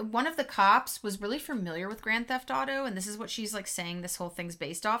one of the cops was really familiar with Grand Theft Auto, and this is what she's like saying this whole thing's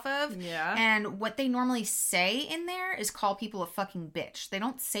based off of. Yeah. And what they normally say in there is call people a fucking bitch. They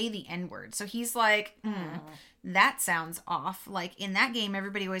don't say the N-word. So he's like, that sounds off. Like in that game,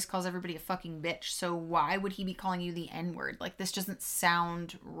 everybody always calls everybody a fucking bitch. So why would he be calling you the N-word? Like this doesn't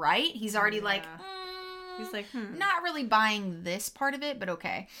sound right. He's already He's like, not really buying this part of it, but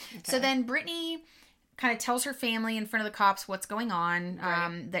okay. So then Brittany kind of tells her family in front of the cops what's going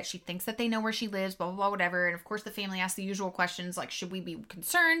on, that she thinks that they know where she lives, blah, blah, blah, whatever. And of course the family asks the usual questions like, should we be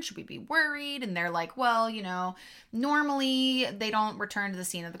concerned? Should we be worried? And they're like, well, normally they don't return to the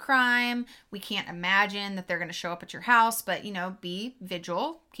scene of the crime. We can't imagine that they're going to show up at your house, but, be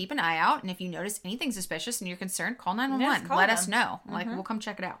vigilant, keep an eye out. And if you notice anything suspicious and you're concerned, call 911. Let us know. Like, we'll come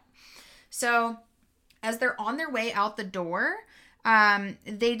check it out. So as they're on their way out the door,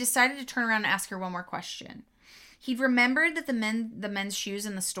 they decided to turn around and ask her one more question. He'd remembered that the men's shoes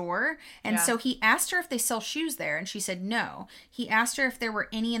in the store, and so he asked her if they sell shoes there, and she said no. He asked her if there were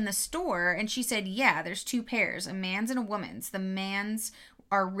any in the store, and she said, yeah, there's 2 pairs, a man's and a woman's. The man's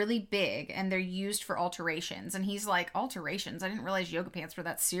are really big, and they're used for alterations. And he's like, alterations? I didn't realize yoga pants were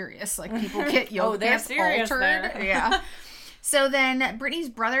that serious. Like, people get yoga pants altered. Yeah. So then Brittany's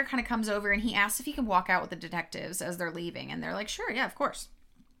brother kind of comes over and he asks if he can walk out with the detectives as they're leaving. And they're like, sure, yeah, of course.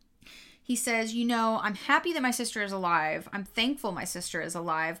 He says, I'm happy that my sister is alive. I'm thankful my sister is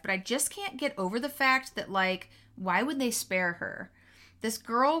alive, but I just can't get over the fact that, why would they spare her? This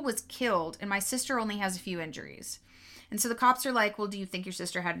girl was killed and my sister only has a few injuries. And so the cops are like, well, do you think your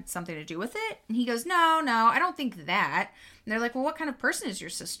sister had something to do with it? And he goes, no, I don't think that. And they're like, well, what kind of person is your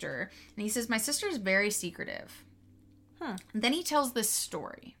sister? And he says, my sister is very secretive. And then he tells this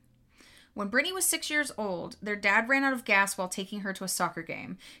story. When Brittany was 6 years old, their dad ran out of gas while taking her to a soccer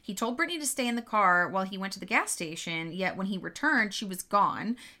game. He told Brittany to stay in the car while he went to the gas station, yet when he returned, she was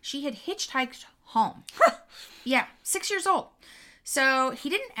gone. She had hitchhiked home. Yeah, 6 years old. So he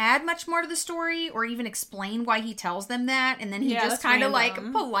didn't add much more to the story or even explain why he tells them that. And then he Yeah, just that's kind of like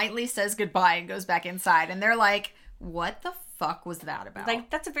random. politely says goodbye and goes back inside. And they're like, what the fuck was that about?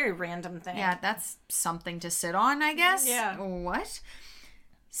 Like, that's a very random thing. Yeah, that's something to sit on, I guess. Yeah. What?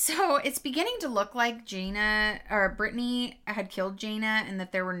 So it's beginning to look like Brittany had killed Jaina and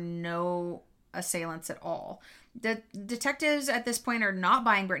that there were no assailants at all. The detectives at this point are not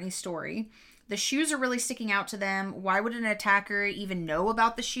buying Brittany's story. The shoes are really sticking out to them. Why would an attacker even know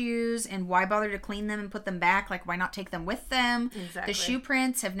about the shoes? And why bother to clean them and put them back? Like, why not take them with them? Exactly. The shoe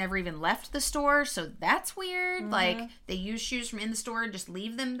prints have never even left the store, so that's weird. Like, they use shoes from in the store and just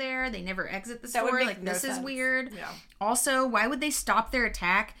leave them there. They never exit the That would store. make Like, no this is sense. weird. Yeah. Also, why would they stop their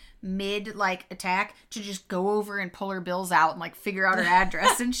attack attack to just go over and pull her bills out and like figure out her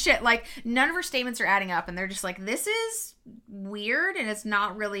address and shit? Like, none of her statements are adding up, and they're just like, this is weird and it's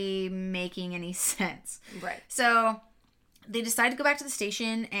not really making any sense. Right. So they decide to go back to the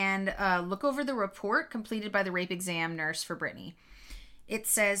station and look over the report completed by the rape exam nurse for Brittany. It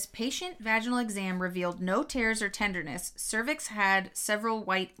says, patient vaginal exam revealed no tears or tenderness. Cervix had several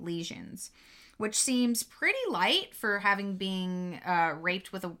white lesions, which seems pretty light for having been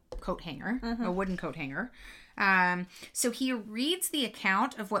raped with a coat hanger, a wooden coat hanger. So he reads the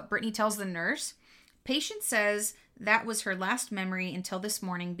account of what Brittany tells the nurse. Patient says that was her last memory until this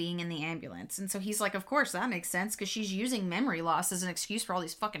morning being in the ambulance. And so he's like, of course, that makes sense because she's using memory loss as an excuse for all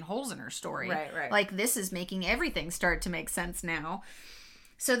these fucking holes in her story. Right. Like, this is making everything start to make sense now.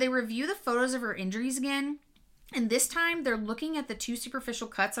 So they review the photos of her injuries again. And this time, they're looking at the 2 superficial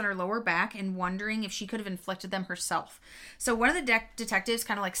cuts on her lower back and wondering if she could have inflicted them herself. So one of the detectives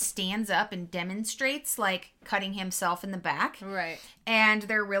kind of like stands up and demonstrates like cutting himself in the back. Right. And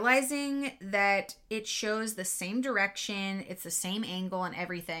they're realizing that it shows the same direction, it's the same angle and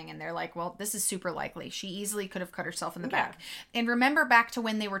everything. And they're like, well, this is super likely. She easily could have cut herself in the back. And remember back to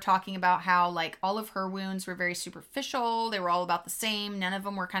when they were talking about how like all of her wounds were very superficial. They were all about the same. None of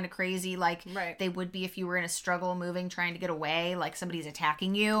them were kind of crazy like they would be if you were in a struggle moving, trying to get away, like somebody's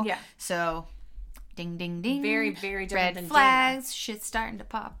attacking you. Yeah. So ding, ding, ding. Very, very different Red than flags. Shit's starting to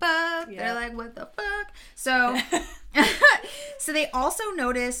pop up. Yep. They're like, what the fuck? So, so they also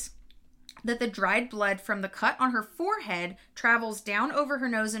notice that the dried blood from the cut on her forehead travels down over her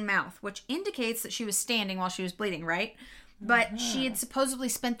nose and mouth, which indicates that she was standing while she was bleeding, right? But she had supposedly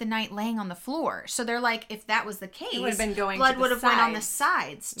spent the night laying on the floor. So they're like, if that was the case, would have been going blood to the would have went on the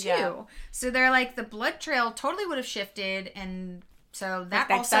sides. sides too. Yeah. So they're like, the blood trail totally would have shifted, and so that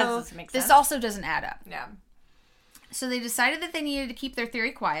that also doesn't make this sense. also doesn't add up. Yeah. So they decided that they needed to keep their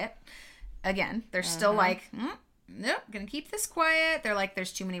theory quiet. Again, they're still like, nope, gonna keep this quiet. They're like,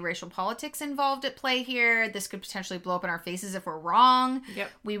 there's too many racial politics involved at play here. This could potentially blow up in our faces if we're wrong. Yep.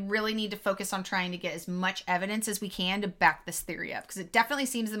 We really need to focus on trying to get as much evidence as we can to back this theory up. Because it definitely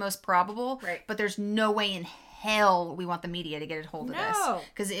seems the most probable. Right. But there's no way in hell we want the media to get a hold of this. No.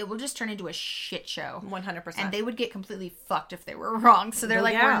 Because it will just turn into a shit show. 100%. And they would get completely fucked if they were wrong. So they're Well,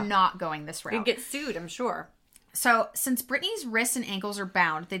 like, yeah. we're not going this route. You'd get sued, I'm sure. So, since Brittany's wrists and ankles are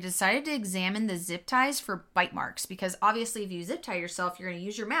bound, they decided to examine the zip ties for bite marks. Because obviously, if you zip tie yourself, you're going to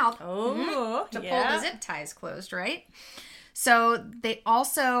use your mouth to pull the zip ties closed, right? So, they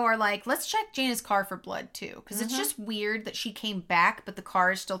also are like, let's check Jaina's car for blood, too. Because it's just weird that she came back, but the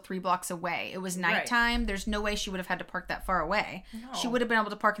car is still 3 blocks away. It was nighttime. There's no way she would have had to park that far away. No. She would have been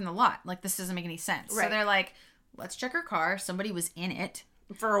able to park in the lot. Like, this doesn't make any sense. Right. So, they're like, let's check her car. Somebody was in it.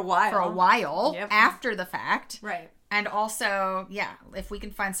 For a while. Yep. After the fact. Right. And also, yeah, if we can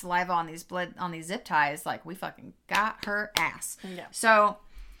find saliva on these zip ties, like, we fucking got her ass. Yeah. So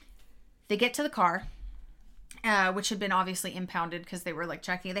they get to the car, which had been obviously impounded because they were like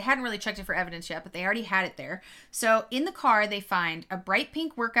checking. They hadn't really checked it for evidence yet, but they already had it there. So in the car, they find a bright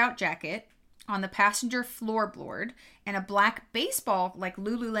pink workout jacket on the passenger floorboard and a black baseball, like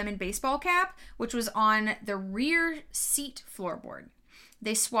Lululemon baseball cap, which was on the rear seat floorboard.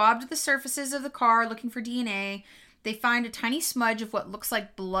 They swabbed the surfaces of the car looking for DNA. They find a tiny smudge of what looks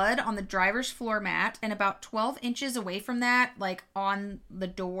like blood on the driver's floor mat, and about 12 inches away from that, like on the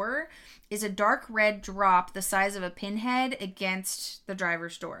door, is a dark red drop the size of a pinhead against the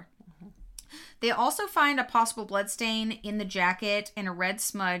driver's door. They also find a possible blood stain in the jacket and a red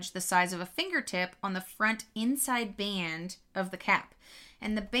smudge the size of a fingertip on the front inside band of the cap.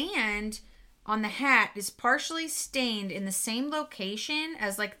 And the band on the hat is partially stained in the same location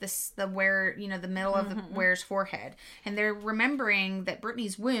as like the wearer, the middle of the wearer's forehead. And they're remembering that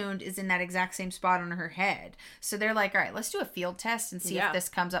Brittany's wound is in that exact same spot on her head. So they're like, all right, let's do a field test and see if this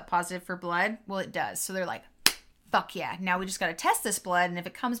comes up positive for blood. Well, it does. So they're like, fuck yeah. Now we just got to test this blood. And if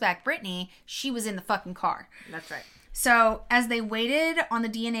it comes back Brittany, she was in the fucking car. That's right. So, as they waited on the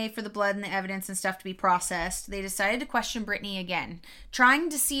DNA for the blood and the evidence and stuff to be processed, they decided to question Brittany again, trying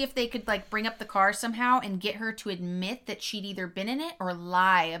to see if they could, like, bring up the car somehow and get her to admit that she'd either been in it or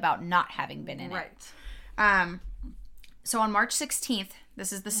lie about not having been in it. So, on March 16th,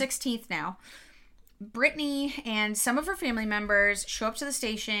 this is the 16th now, Brittany and some of her family members show up to the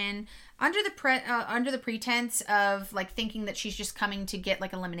station under the pretense of, like, thinking that she's just coming to get,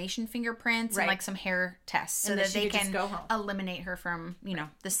 like, elimination fingerprints and, like, some hair tests so that they can eliminate her from,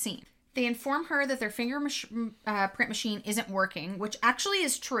 the scene. They inform her that their fingerprint machine isn't working, which actually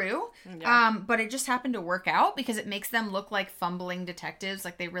is true. Yeah. But it just happened to work out because it makes them look like fumbling detectives.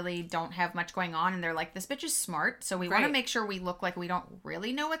 Like, they really don't have much going on. And they're like, this bitch is smart. So we want to make sure we look like we don't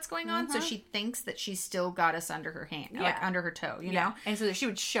really know what's going on. So she thinks that she's still got us under her hand, like under her toe, you know? And so that she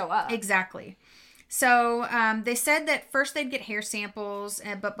would show up. Exactly. So they said that first they'd get hair samples,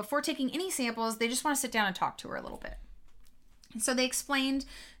 but before taking any samples, they just want to sit down and talk to her a little bit. So they explained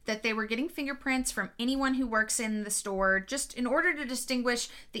that they were getting fingerprints from anyone who works in the store just in order to distinguish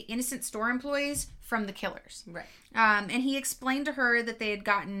the innocent store employees from the killers. Right. And he explained to her that they had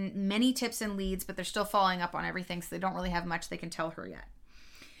gotten many tips and leads, but they're still following up on everything, so they don't really have much they can tell her yet.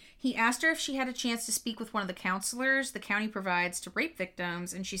 He asked her if she had a chance to speak with one of the counselors the county provides to rape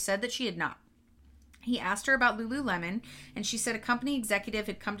victims, and she said that she had not. He asked her about Lululemon, and she said a company executive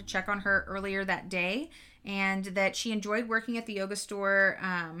had come to check on her earlier that day, and that she enjoyed working at the yoga store.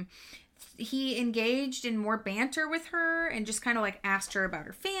 He engaged in more banter with her and just kind of like asked her about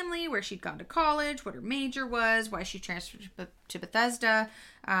her family, where she'd gone to college, what her major was, why she transferred to Bethesda,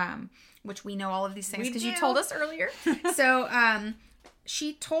 which we know all of these things because you told us earlier. So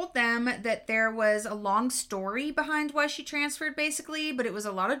she told them that there was a long story behind why she transferred, basically, but it was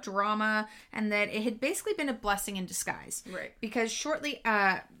a lot of drama and that it had basically been a blessing in disguise. Right. Because shortly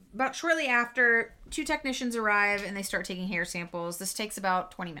after, 2 technicians arrive and they start taking hair samples. This takes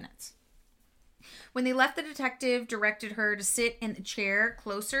about 20 minutes. When they left, the detective directed her to sit in the chair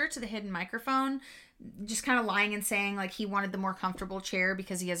closer to the hidden microphone, just kind of lying and saying, like, he wanted the more comfortable chair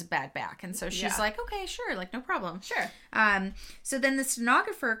because he has a bad back. And so she's like, okay, sure, like, no problem. Sure. So then the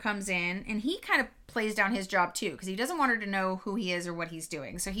stenographer comes in, and he kind of plays down his job, too, because he doesn't want her to know who he is or what he's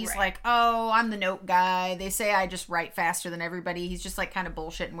doing. So he's like, oh, I'm the note guy. They say I just write faster than everybody. He's just, like, kind of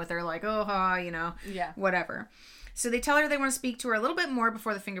bullshitting with her, like, whatever. So they tell her they want to speak to her a little bit more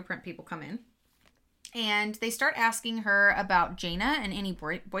before the fingerprint people come in. And they start asking her about Jana and any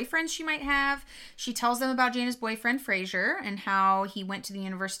boyfriends she might have. She tells them about Jana's boyfriend, Frazier, and how he went to the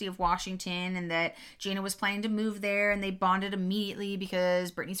University of Washington and that Jana was planning to move there, and they bonded immediately because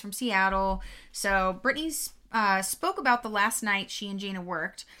Brittany's from Seattle. So Brittany spoke about the last night she and Jana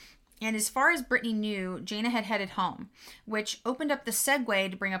worked. And as far as Brittany knew, Jana had headed home, which opened up the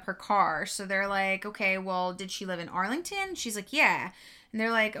segue to bring up her car. So they're like, okay, well, did she live in Arlington? She's like, yeah. And they're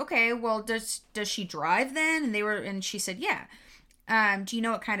like, okay, well, does she drive then? And she said, yeah. Do you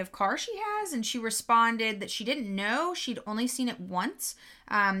know what kind of car she has? And she responded that she didn't know. She'd only seen it once,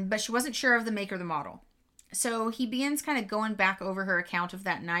 but she wasn't sure of the make or the model. So he begins kind of going back over her account of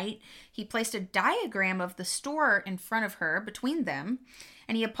that night. He placed a diagram of the store in front of her between them,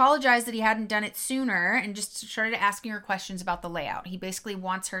 and he apologized that he hadn't done it sooner and just started asking her questions about the layout. He basically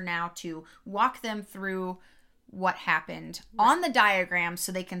wants her now to walk them through what happened on the diagram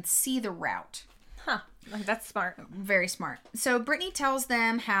so they can see the route. Huh. That's smart. Very smart. So Brittany tells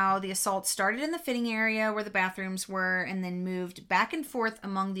them how the assault started in the fitting area where the bathrooms were and then moved back and forth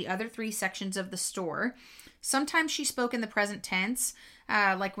among the other 3 sections of the store. Sometimes she spoke in the present tense,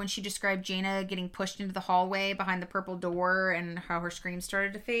 like when she described Jana getting pushed into the hallway behind the purple door and how her screams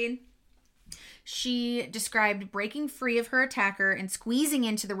started to fade. She described breaking free of her attacker and squeezing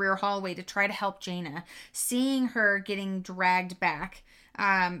into the rear hallway to try to help Jana, seeing her getting dragged back.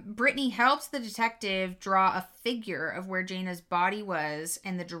 Brittany helped the detective draw a figure of where Jana's body was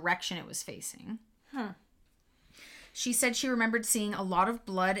and the direction it was facing. She said she remembered seeing a lot of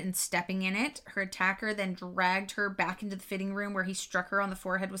blood and stepping in it. Her attacker then dragged her back into the fitting room where he struck her on the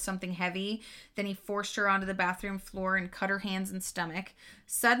forehead with something heavy. Then he forced her onto the bathroom floor and cut her hands and stomach.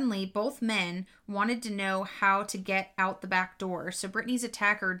 Suddenly, both men wanted to know how to get out the back door, so Brittany's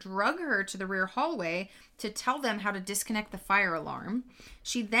attacker drug her to the rear hallway to tell them how to disconnect the fire alarm.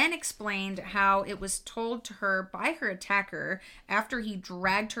 She then explained how it was told to her by her attacker after he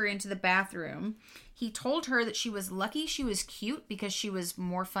dragged her into the bathroom. He told her that she was lucky she was cute because she was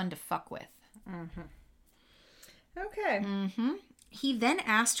more fun to fuck with. Okay. He then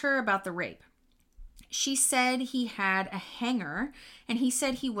asked her about the rape. She said he had a hanger, and he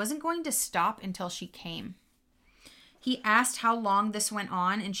said he wasn't going to stop until she came. He asked how long this went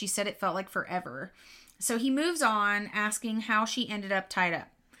on, and she said it felt like forever. So he moves on, asking how she ended up tied up.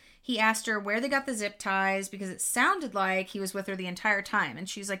 He asked her where they got the zip ties because it sounded like he was with her the entire time. And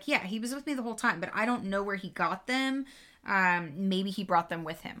she's like, yeah, he was with me the whole time, but I don't know where he got them. Maybe he brought them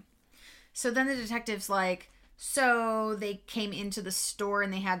with him. So then the detective's like, so they came into the store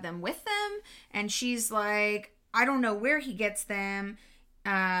and they had them with them? And she's like, I don't know where he gets them.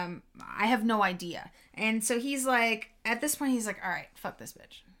 I have no idea. And so he's like, at this point, he's like, all right, fuck this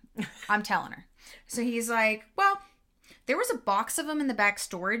bitch. I'm telling her. So he's like, well, there was a box of them in the back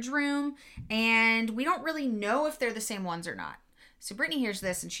storage room, and we don't really know if they're the same ones or not. So Brittany hears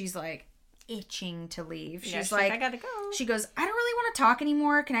this, and she's like itching to leave. She's like, I gotta go. She goes, I don't really want to talk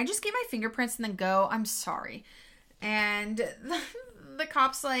anymore. Can I just get my fingerprints and then go? I'm sorry. And the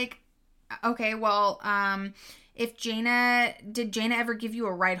cop's like, okay, well, did Jana ever give you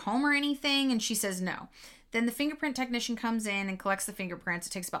a ride home or anything? And she says no. Then the fingerprint technician comes in and collects the fingerprints.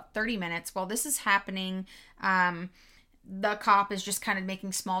 It takes about 30 minutes. While this is happening, the cop is just kind of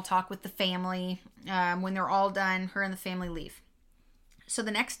making small talk with the family. When they're all done, her and the family leave. So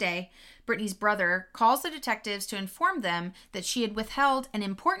the next day, Brittany's brother calls the detectives to inform them that she had withheld an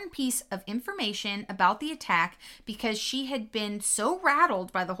important piece of information about the attack because she had been so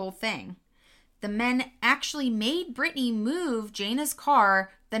rattled by the whole thing. The men actually made Brittany move Jana's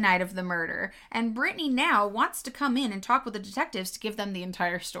car the night of the murder, and Brittany now wants to come in and talk with the detectives to give them the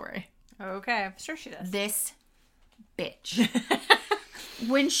entire story. Okay, I'm sure she does. This bitch.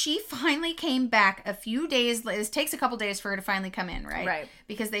 When she finally came back a few days, it takes a couple days for her to finally come in, right? Right.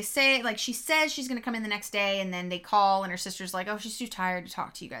 Because they say, like, she says she's going to come in the next day, and then they call, and her sister's like, oh, she's too tired to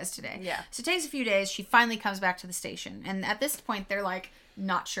talk to you guys today. Yeah. So it takes a few days. She finally comes back to the station. And at this point, they're like,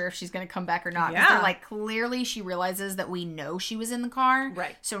 not sure if she's going to come back or not. 'Cause Yeah. they're like, clearly she realizes that we know she was in the car.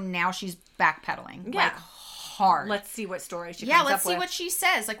 Right. So now she's backpedaling. Yeah. Like, hard. Let's see what story she Yeah, comes let's up see with. what she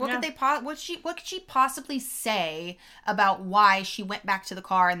says. Like, what Yeah. what could she possibly say about why she went back to the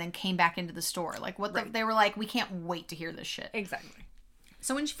car and then came back into the store? Like, they were like, we can't wait to hear this shit. Exactly.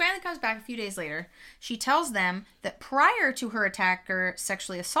 So when she finally comes back a few days later, she tells them that prior to her attacker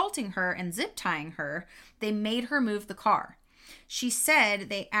sexually assaulting her and zip tying her, they made her move the car. She said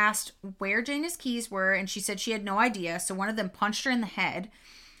they asked where Jana's keys were, and she said she had no idea, so one of them punched her in the head.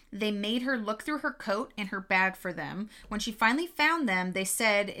 They made her look through her coat and her bag for them. When she finally found them, they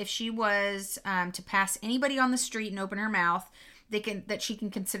said if she was to pass anybody on the street and open her mouth, that she can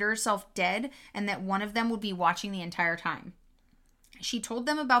consider herself dead, and that one of them would be watching the entire time. She told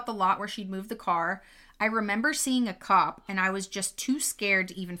them about the lot where she'd moved the car. I remember seeing a cop, and I was just too scared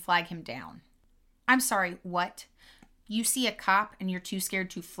to even flag him down. I'm sorry, what? You see a cop and you're too scared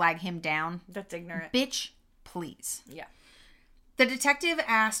to flag him down? That's ignorant. Bitch, please. Yeah. The detective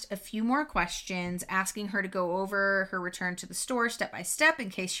asked a few more questions, asking her to go over her return to the store step by step in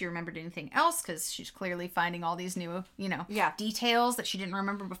case she remembered anything else, because she's clearly finding all these new, details that she didn't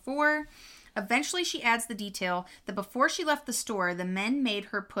remember before. Eventually, she adds the detail that before she left the store, the men made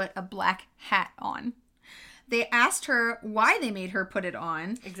her put a black hat on. They asked her why they made her put it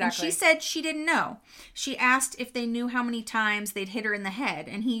on. Exactly. And she said she didn't know. She asked if they knew how many times they'd hit her in the head.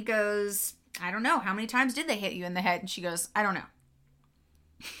 And he goes, I don't know. How many times did they hit you in the head? And she goes, I don't know.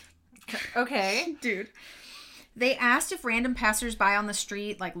 Okay. Dude. They asked if random passersby on the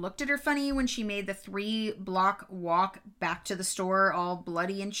street, looked at her funny when she made the 3-block walk back to the store all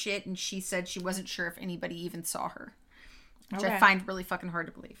bloody and shit. And she said she wasn't sure if anybody even saw her. Which I find really fucking hard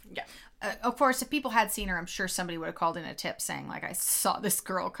to believe. Yeah. Of course, if people had seen her, I'm sure somebody would have called in a tip saying, I saw this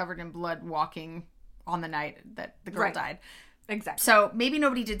girl covered in blood walking on the night that the girl died. Exactly. So maybe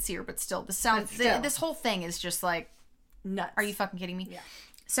nobody did see her, but still, this whole thing is just nuts. Are you fucking kidding me? Yeah.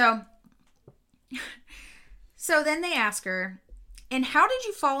 So then they ask her, and how did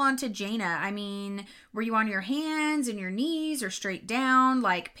you fall onto Jana? I mean, were you on your hands and your knees or straight down,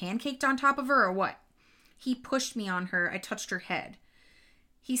 pancaked on top of her or what? He pushed me on her. I touched her head.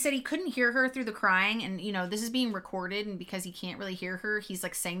 He said he couldn't hear her through the crying, and, this is being recorded, and because he can't really hear her, he's,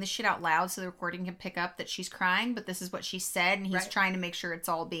 saying this shit out loud so the recording can pick up that she's crying, but this is what she said, and he's trying to make sure it's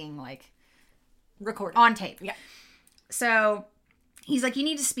all being, recorded. On tape. Yeah. So, he's like, you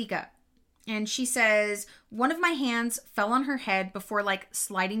need to speak up. And she says, one of my hands fell on her head before,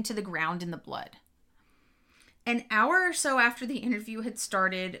 sliding to the ground in the blood. An hour or so after the interview had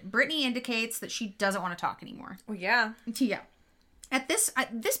started, Brittany indicates that she doesn't want to talk anymore. Well, yeah. Yeah. At this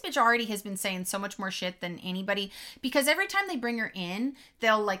bitch already has been saying so much more shit than anybody, because every time they bring her in,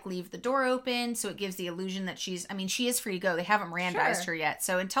 they'll leave the door open, so it gives the illusion that she is free to go. They haven't Mirandized her yet,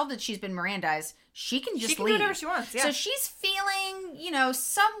 so until that she's been Mirandized, she can just leave. Do whatever she wants. Yeah. So she's feeling,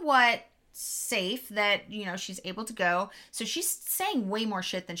 somewhat safe, that, you know, she's able to go. So she's saying way more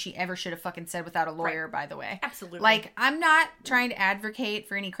shit than she ever should have fucking said without a lawyer, by the way. Absolutely. Like, I'm not trying to advocate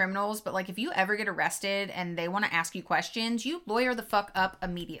for any criminals, but, like, if you ever get arrested and they want to ask you questions, you lawyer the fuck up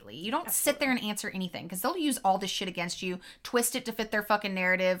immediately. You don't sit there and answer anything, because they'll use all this shit against you, twist it to fit their fucking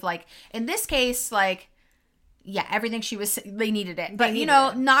narrative. Like, in this case, like, yeah, everything she was, they needed it. But, you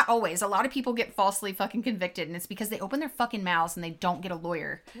know, not always. A lot of people get falsely fucking convicted, and it's because they open their fucking mouths and they don't get a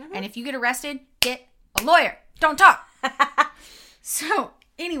lawyer. Mm-hmm. And if you get arrested, get a lawyer. Don't talk. So,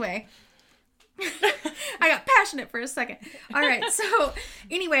 anyway, I got passionate for a second. All right, so,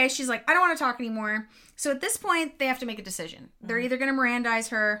 anyway, she's like, I don't want to talk anymore. So, at this point, they have to make a decision. Mm-hmm. They're either going to Mirandize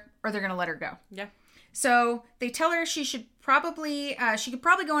her or they're going to let her go. Yeah. So, they tell her she could probably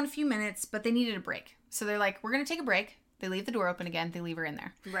go in a few minutes, but they needed a break. So they're like, we're going to take a break. They leave the door open again. They leave her in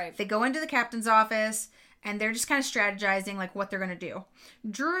there. Right. They go into the captain's office, and they're just kind of strategizing, like, what they're going to do.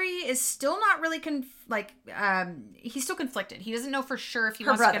 Drury is still not really, he's still conflicted. He doesn't know for sure if he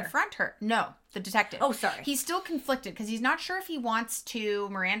wants to confront her. No, the detective. Oh, sorry. He's still conflicted, because he's not sure if he wants to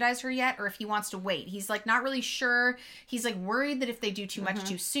Mirandize her yet, or if he wants to wait. He's, like, not really sure. He's, like, worried that if they do too much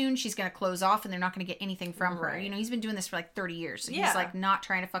too soon, she's going to close off, and they're not going to get anything from her. You know, he's been doing this for, like, 30 years. So he's, like, not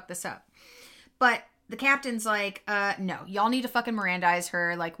trying to fuck this up. But the captain's like, no, y'all need to fucking Mirandize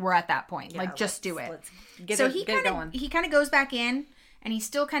her. Like, we're at that point. Like, just do it. So he kind of goes back in, and he's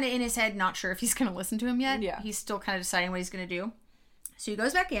still kind of in his head, not sure if he's going to listen to him yet. Yeah. He's still kind of deciding what he's going to do. So he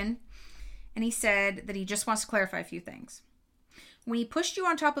goes back in, and he said that he just wants to clarify a few things. When he pushed you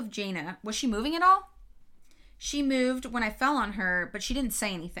on top of Jaina, was she moving at all? She moved when I fell on her, but she didn't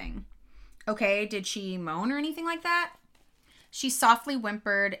say anything. Okay, did she moan or anything like that? She softly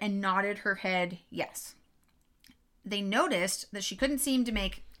whimpered and nodded her head yes. They noticed that she couldn't seem to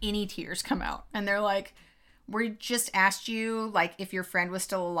make any tears come out. And they're like, we just asked you, like, if your friend was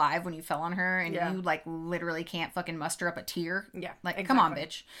still alive when you fell on her, and you, like, literally can't fucking muster up a tear. Yeah. Like, exactly. Come on,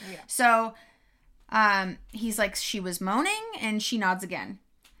 bitch. Yeah. So, he's like, she was moaning, and she nods again.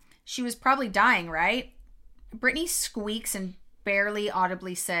 She was probably dying, right? Brittany squeaks and barely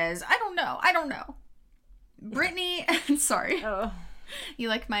audibly says, I don't know. Brittany, sorry. Oh. You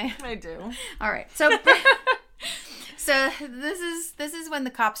like my... I do. All right. So this is when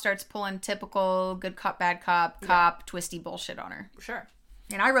the cop starts pulling typical good cop, bad cop, twisty bullshit on her. Sure.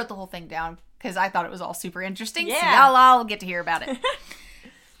 And I wrote the whole thing down because I thought it was all super interesting. Yeah. So y'all all get to hear about it.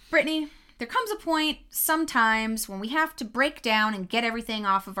 Brittany, there comes a point sometimes when we have to break down and get everything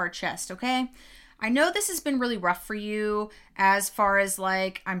off of our chest, okay? I know this has been really rough for you as far as,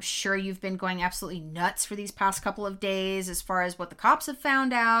 like, I'm sure you've been going absolutely nuts for these past couple of days as far as what the cops have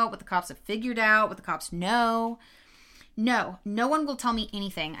found out, what the cops have figured out, what the cops know. No one will tell me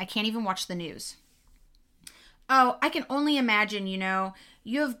anything. I can't even watch the news. Oh, I can only imagine, you know,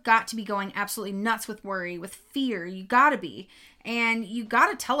 you have got to be going absolutely nuts with worry, with fear. You gotta be. And you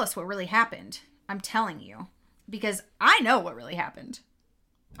gotta tell us what really happened. I'm telling you. Because I know what really happened.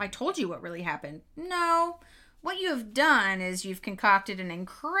 I told you what really happened. No, what you have done is you've concocted an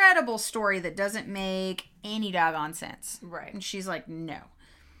incredible story that doesn't make any doggone sense. Right. And she's like, no.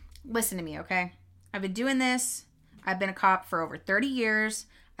 Listen to me, okay? I've been doing this. I've been a cop for over 30 years.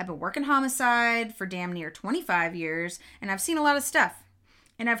 I've been working homicide for damn near 25 years. And I've seen a lot of stuff.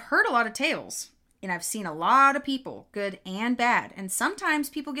 And I've heard a lot of tales. And I've seen a lot of people, good and bad. And sometimes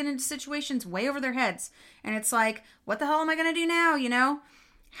people get into situations way over their heads. And it's like, what the hell am I going to do now, you know?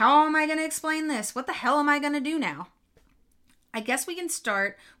 How am I going to explain this? What the hell am I going to do now? I guess we can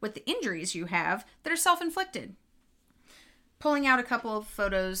start with the injuries you have that are self-inflicted. Pulling out a couple of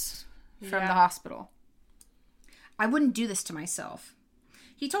photos from the hospital. I wouldn't do this to myself.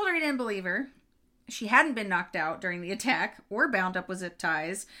 He told her he didn't believe her. She hadn't been knocked out during the attack or bound up with zip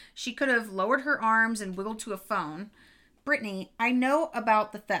ties. She could have lowered her arms and wiggled to a phone. Brittany, I know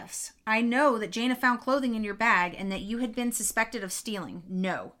about the thefts. I know that Jaina found clothing in your bag and that you had been suspected of stealing.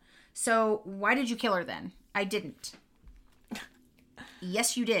 No. So why did you kill her then? I didn't.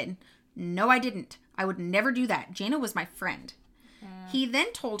 Yes, you did. No, I didn't. I would never do that. Jaina was my friend. He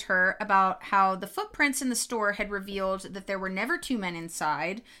then told her about how the footprints in the store had revealed that there were never two men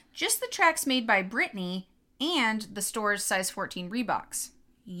inside, just the tracks made by Brittany and the store's size 14 Reeboks.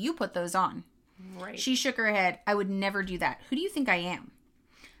 You put those on. Right. She shook her head. I would never do that. Who do you think I am?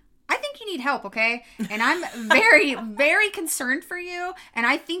 I think you need help, okay? And I'm very, very concerned for you. And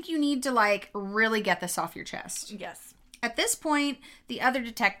I think you need to, like, really get this off your chest. Yes. At this point, the other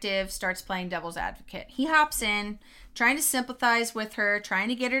detective starts playing devil's advocate. He hops in, trying to sympathize with her, trying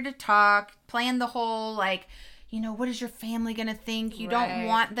to get her to talk, playing the whole, like, what is your family going to think? You Right. don't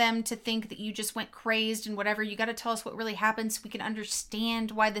want them to think that you just went crazed and whatever. You got to tell us what really happened so we can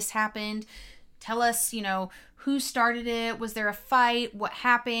understand why this happened. Tell us, who started it? Was there a fight? What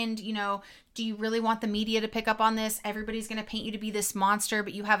happened? Do you really want the media to pick up on this? Everybody's going to paint you to be this monster,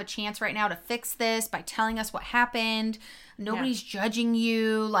 but you have a chance right now to fix this by telling us what happened. Nobody's judging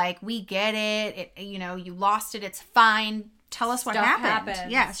you. Like, we get it. You lost it. It's fine. Tell us what Stuff happened.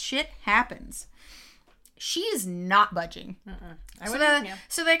 happens. Yeah, shit happens. She is not budging. So they're like,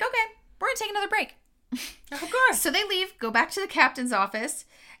 okay, we're going to take another break. Of course. So they leave, go back to the captain's office,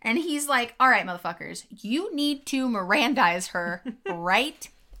 and he's like, all right, motherfuckers, you need to Mirandize her right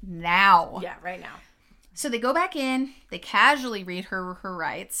now. Yeah, right now. So they go back in, they casually read her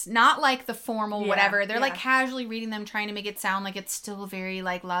rights, not like the formal whatever. They're like casually reading them, trying to make it sound like it's still very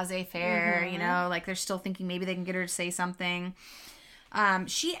like laissez-faire, like they're still thinking maybe they can get her to say something.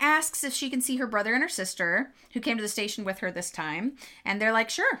 She asks if she can see her brother and her sister, who came to the station with her this time, and they're like,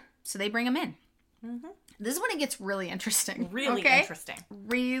 sure. So they bring them in. This is when it gets really interesting. Really interesting.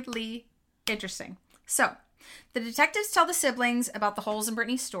 Really interesting. So, the detectives tell the siblings about the holes in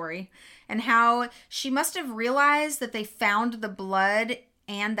Brittany's story and how she must have realized that they found the blood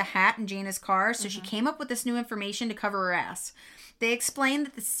and the hat in Jana's car, so she came up with this new information to cover her ass. They explained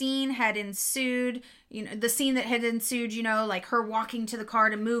that the scene that had ensued, like her walking to the car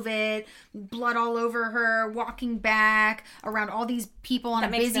to move it, blood all over her, walking back around all these people on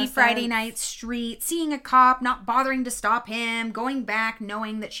a busy Friday night street, seeing a cop, not bothering to stop him, going back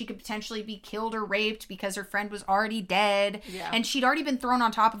knowing that she could potentially be killed or raped because her friend was already dead. Yeah. And she'd already been thrown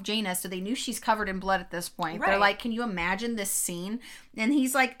on top of Jana, so they knew she's covered in blood at this point. Right. They're like, can you imagine this scene? And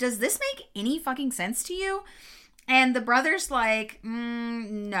he's like, does this make any fucking sense to you? And the brother's like,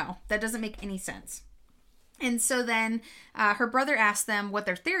 no, that doesn't make any sense. And so then her brother asks them what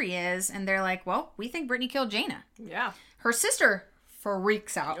their theory is, and they're like, well, we think Brittany killed Jana. Yeah. Her sister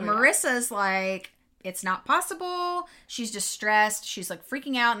freaks out. Marissa's like, it's not possible. She's distressed. She's like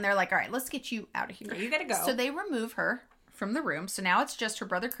freaking out, and they're like, all right, let's get you out of here. You gotta go. So they remove her from the room. So now it's just her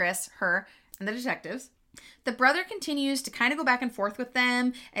brother Chris, her, and the detectives. The brother continues to kind of go back and forth with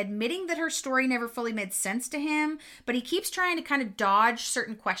them, admitting that her story never fully made sense to him, but he keeps trying to kind of dodge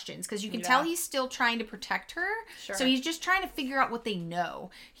certain questions because you can tell he's still trying to protect her. Sure. So he's just trying to figure out what they know.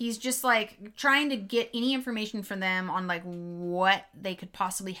 He's just like trying to get any information from them on like what they could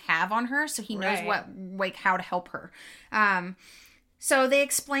possibly have on her, so he knows how to help her. So they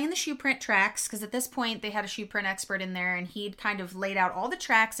explain the shoe print tracks, because at this point they had a shoe print expert in there, and he'd kind of laid out all the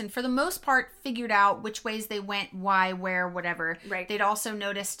tracks and for the most part figured out which ways they went, why, where, whatever. Right. They'd also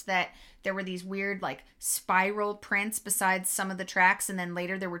noticed that there were these weird like spiral prints besides some of the tracks, and then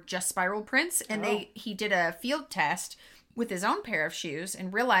later there were just spiral prints, and he did a field test with his own pair of shoes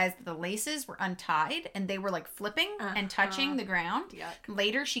and realized that the laces were untied and they were like flipping and touching the ground. Yuck.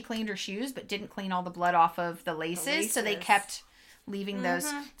 Later she cleaned her shoes but didn't clean all the blood off of the laces. So they kept leaving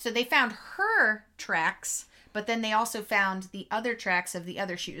those. So they found her tracks, but then they also found the other tracks of the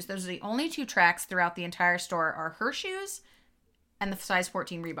other shoes. Those are the only two tracks throughout the entire store are her shoes and the size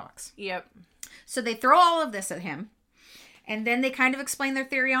 14 Reeboks. Yep. So they throw all of this at him, and then they kind of explain their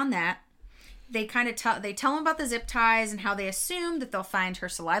theory on that. They kind of tell him about the zip ties and how they assume that they'll find her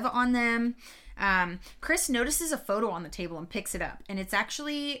saliva on them. Chris notices a photo on the table and picks it up, and it's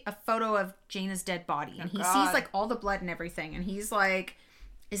actually a photo of Jana's dead body, and he sees like all the blood and everything, and he's like,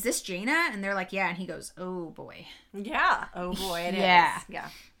 is this Jana? And they're like, yeah. And he goes, oh boy. Yeah. Oh boy, it is. Yeah.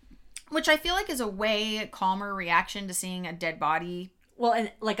 Which I feel like is a way calmer reaction to seeing a dead body. Well,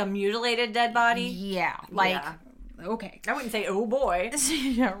 and like a mutilated dead body. Yeah. Like, okay. I wouldn't say, oh boy.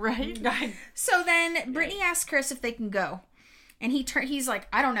 Yeah, right. So then Brittany asks Chris if they can go, and he's like,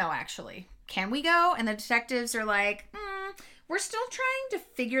 I don't know, actually. Can we go? And the detectives are like, we're still trying to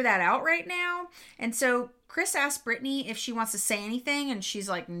figure that out right now. And so Chris asks Brittany if she wants to say anything, and she's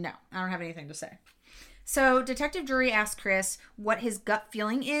like, no, I don't have anything to say. So Detective Drury asks Chris what his gut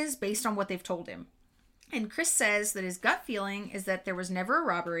feeling is based on what they've told him. And Chris says that his gut feeling is that there was never a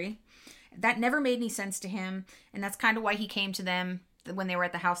robbery. That never made any sense to him, and that's kind of why he came to them when they were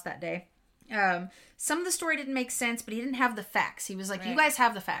at the house that day. Some of the story didn't make sense, but he didn't have the facts. He was like, you guys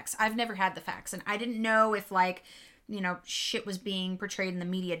have the facts. I've never had the facts. And I didn't know if like, shit was being portrayed in the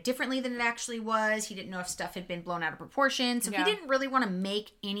media differently than it actually was. He didn't know if stuff had been blown out of proportion. So he didn't really want to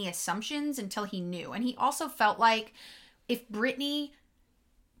make any assumptions until he knew. And he also felt like if Brittany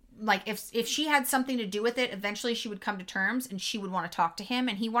like if she had something to do with it, eventually she would come to terms and she would want to talk to him,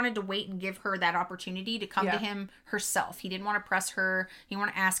 and he wanted to wait and give her that opportunity to come to him herself. He didn't want to press her. He didn't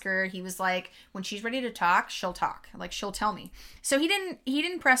want to ask her. He was like, when she's ready to talk, she'll talk. Like, she'll tell me. So he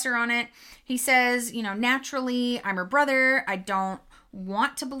didn't press her on it. He says, you know, naturally, I'm her brother. I don't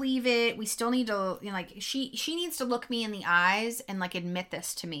want to believe it. We still need to, you know, like, she needs to look me in the eyes and like admit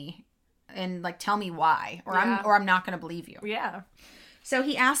this to me and like tell me why, or I'm not going to believe you. Yeah. So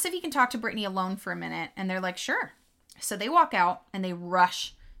he asks if he can talk to Brittany alone for a minute, and they're like, sure. So they walk out, and they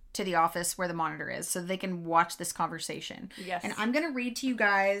rush to the office where the monitor is so they can watch this conversation. Yes. And I'm going to read to you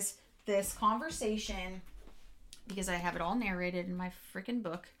guys this conversation because I have it all narrated in my freaking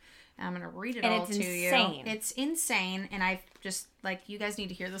book. I'm going to read it all to you. It's insane. And I just, like, you guys need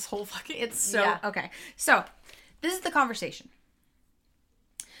to hear this whole fucking, it's so, okay. So, this is the conversation.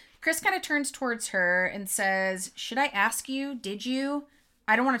 Chris kind of turns towards her and says, should I ask you? Did you?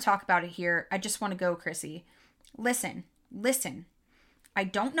 I don't want to talk about it here. I just want to go, Chrissy. Listen. I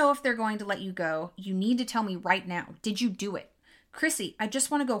don't know if they're going to let you go. You need to tell me right now. Did you do it? Chrissy, I just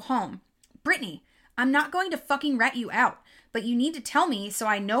want to go home. Brittany, I'm not going to fucking rat you out, but you need to tell me so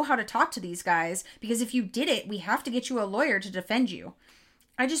I know how to talk to these guys, because if you did it, we have to get you a lawyer to defend you.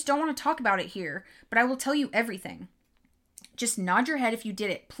 I just don't want to talk about it here, but I will tell you everything. Just nod your head if you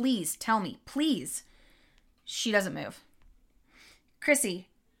did it. Please, tell me. Please. She doesn't move. Chrissy,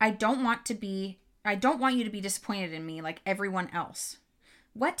 I don't want you to be disappointed in me like everyone else.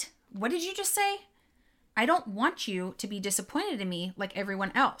 What? What did you just say? I don't want you to be disappointed in me like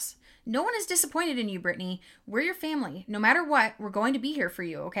everyone else. No one is disappointed in you, Brittany. We're your family. No matter what, we're going to be here for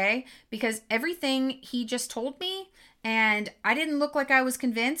you, okay? Because everything he just told me, and I didn't look like I was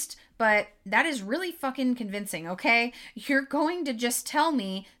convinced, but that is really fucking convincing, okay? You're going to just tell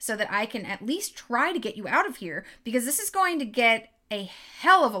me so that I can at least try to get you out of here, because this is going to get a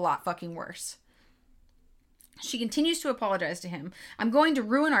hell of a lot fucking worse. She continues to apologize to him. I'm going to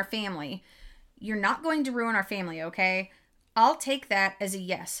ruin our family. You're not going to ruin our family, okay? I'll take that as a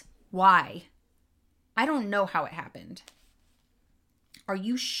yes. Why? I don't know how it happened. Are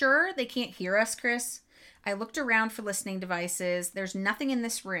you sure they can't hear us, Chris? I looked around for listening devices. There's nothing in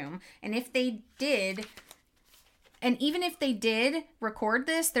this room. And if they did, and even if they did record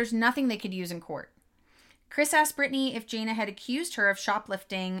this, there's nothing they could use in court. Chris asked Brittany if Jana had accused her of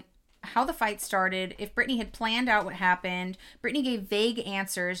shoplifting, how the fight started, if Brittany had planned out what happened. Brittany gave vague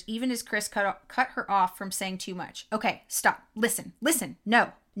answers, even as Chris cut her off from saying too much. Okay, stop. Listen.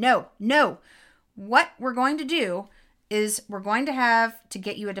 No. What we're going to do is we're going to have to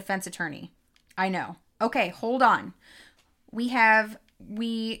get you a defense attorney. I know. Okay, hold on. We're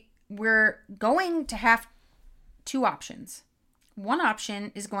going to have two options. One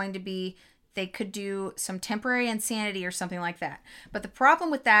option is going to be they could do some temporary insanity or something like that. But the problem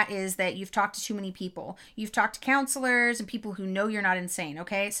with that is that you've talked to too many people. You've talked to counselors and people who know you're not insane,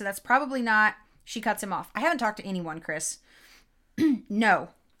 okay? So that's probably not... She cuts him off. I haven't talked to anyone, Chris. No.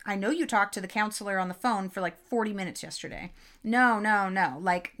 I know you talked to the counselor on the phone for like 40 minutes yesterday. No.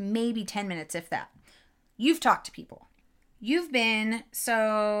 Like maybe 10 minutes, if that. You've talked to people. You've been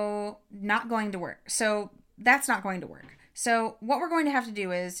not going to work. So that's not going to work. So what we're going to have to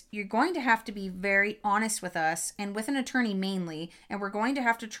do is you're going to have to be very honest with us and with an attorney mainly, and we're going to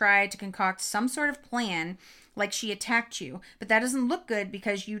have to try to concoct some sort of plan like she attacked you. But that doesn't look good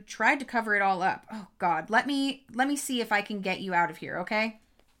because you tried to cover it all up. Oh God, let me see if I can get you out of here, okay?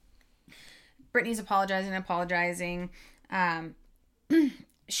 Brittany's apologizing.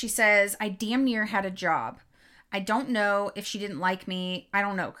 She says, I damn near had a job. I don't know if she didn't like me. I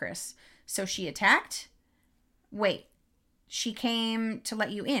don't know, Chris. So she attacked? Wait. She came to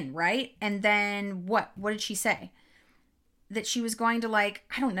let you in, right? And then what? What did she say? That she was going to, like,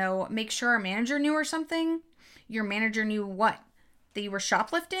 I don't know, make sure our manager knew or something? Your manager knew what? That you were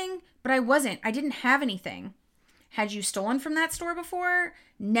shoplifting? But I wasn't. I didn't have anything. Had you stolen from that store before?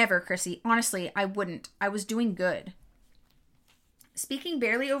 Never, Chrissy. Honestly, I wouldn't. I was doing good. Speaking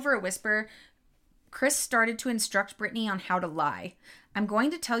barely over a whisper, Chris started to instruct Brittany on how to lie. I'm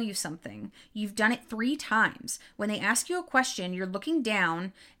going to tell you something. You've done it 3 times. When they ask you a question, you're looking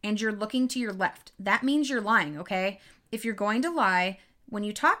down and you're looking to your left. That means you're lying, okay? If you're going to lie, when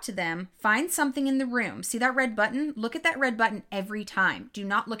you talk to them, find something in the room. See that red button? Look at that red button every time. Do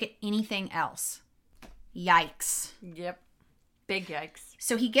not look at anything else. Yikes. Yep. Big yikes.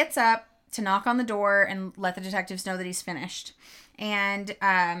 So he gets up to knock on the door and let the detectives know that he's finished. And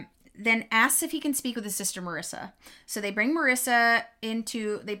then asks if he can speak with his sister Marissa. So they bring him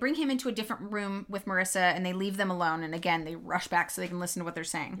into a different room with Marissa, and they leave them alone. And again, they rush back so they can listen to what they're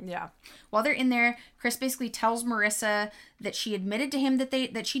saying. Yeah. While they're in there, Chris basically tells Marissa that she admitted to him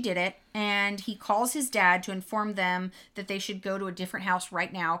that she did it, and he calls his dad to inform them that they should go to a different house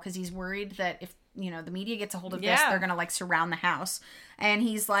right now because he's worried that if the media gets a hold of this, they're gonna like surround the house. And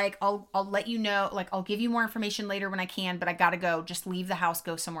he's like, I'll let you know, like I'll give you more information later when I can, but I gotta go. Just leave the house,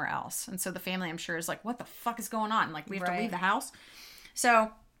 go somewhere else. And so the family, I'm sure, is like, what the fuck is going on? Like, we have to leave the house.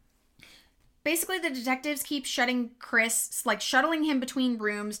 So basically the detectives keep shuttling him between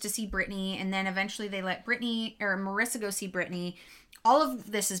rooms to see Brittany, and then eventually they let Marissa go see Brittany. All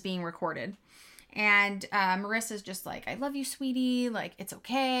of this is being recorded. And Marissa's just like, I love you, sweetie. Like, it's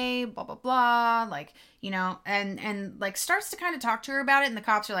okay, blah, blah, blah. Like, and like starts to kind of talk to her about it. And the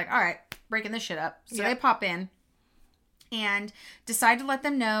cops are like, all right, breaking this shit up. So they pop in and decide to let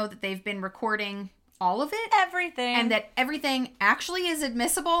them know that they've been recording all of it. Everything. And that everything actually is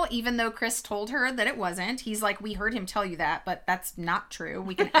admissible, even though Chris told her that it wasn't. He's like, we heard him tell you that, but that's not true.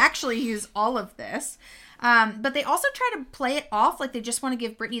 We can actually use all of this. But they also try to play it off like they just want to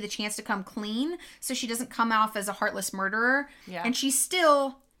give Brittany the chance to come clean so she doesn't come off as a heartless murderer. Yeah. And she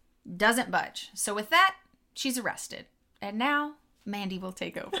still doesn't budge. So with that, she's arrested. And now Mandy will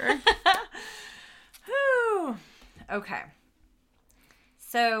take over. Whew. Okay.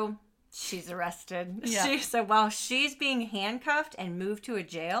 So she's arrested. Yeah. So while she's being handcuffed and moved to a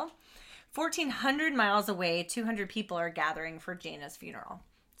jail, 1,400 miles away, 200 people are gathering for Jana's funeral.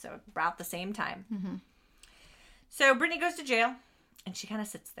 So about the same time. Mm-hmm. So Brittany goes to jail, and she kind of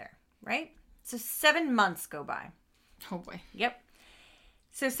sits there, right? So 7 months go by. Oh, boy. Yep.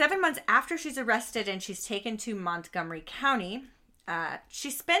 So 7 months after she's arrested and she's taken to Montgomery County,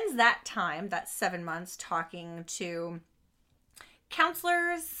 she spends that 7 months, talking to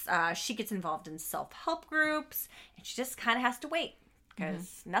counselors. She gets involved in self-help groups, and she just kind of has to wait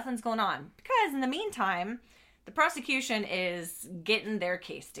because nothing's going on. Because in the meantime, the prosecution is getting their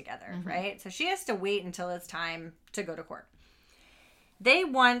case together, right? So she has to wait until it's time to go to court. They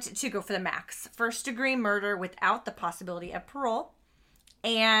want to go for the max. First-degree murder without the possibility of parole.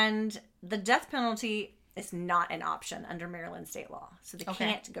 And the death penalty is not an option under Maryland state law. So they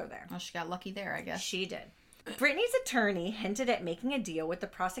can't go there. Well, she got lucky there, I guess. She did. Brittany's attorney hinted at making a deal with the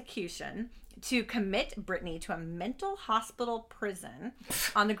prosecution to commit Brittany to a mental hospital prison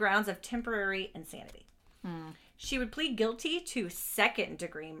on the grounds of temporary insanity. She would plead guilty to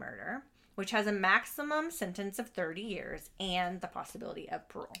second-degree murder, which has a maximum sentence of 30 years and the possibility of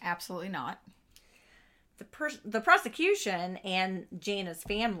parole. Absolutely not. The prosecution and Jana's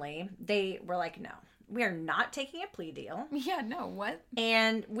family, they were like, no, we are not taking a plea deal. Yeah, no, what?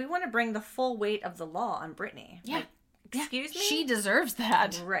 And we want to bring the full weight of the law on Brittany. Yeah. Like, excuse me? She deserves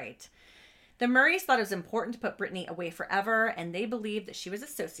that. Right. The Murrays thought it was important to put Brittany away forever, and they believed that she was a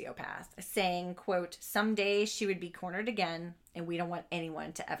sociopath, saying, quote, someday she would be cornered again, and we don't want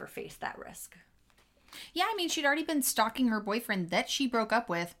anyone to ever face that risk. Yeah, I mean, she'd already been stalking her boyfriend that she broke up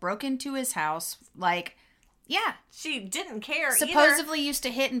with, broke into his house, like, yeah. She didn't care Supposedly used to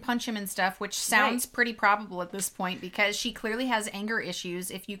hit and punch him and stuff, which sounds pretty probable at this point because she clearly has anger issues.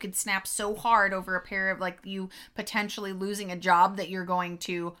 If you could snap so hard over a pair of, like, you potentially losing a job that you're going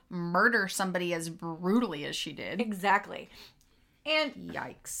to murder somebody as brutally as she did. Exactly. And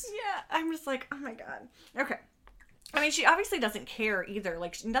yikes. Yeah, I'm just like, oh my God. Okay. I mean, she obviously doesn't care either.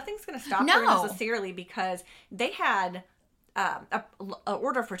 Like, nothing's going to stop her necessarily because they had a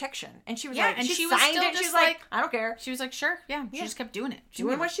order of protection, and she was like, and she was signed still it. She's like, I don't care. She was like, sure, yeah. She just kept doing it,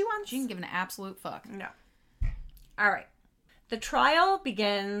 doing what she wants. She didn't give an absolute fuck. No. All right. The trial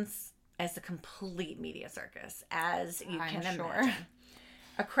begins as a complete media circus, as you can imagine.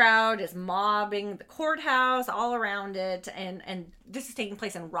 A crowd is mobbing the courthouse all around it, and this is taking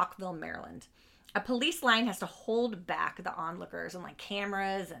place in Rockville, Maryland. A police line has to hold back the onlookers and, like,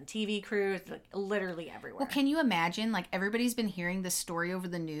 cameras and TV crews, like, literally everywhere. Well, can you imagine? Like, everybody's been hearing this story over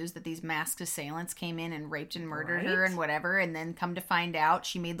the news that these masked assailants came in and raped and murdered her and whatever, and then come to find out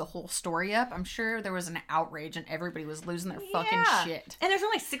she made the whole story up. I'm sure there was an outrage and everybody was losing their fucking shit. And there's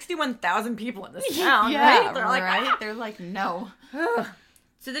only 61,000 people in this town, right? They're like, right? They're like, no.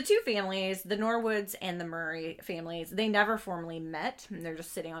 So the two families, the Norwoods and the Murray families, they never formally met. They're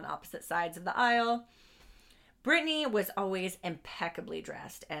just sitting on opposite sides of the aisle. Brittany was always impeccably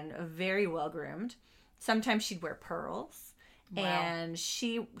dressed and very well groomed. Sometimes she'd wear pearls. Wow. And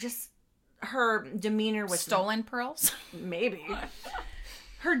her demeanor was... Stolen pearls? Maybe.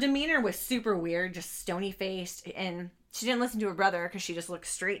 Her demeanor was super weird, just stony-faced. And she didn't listen to her brother because she just looked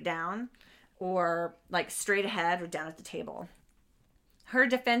straight down or, like, straight ahead or down at the table. Her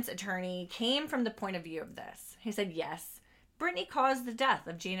defense attorney came from the point of view of this. He said, yes, Brittany caused the death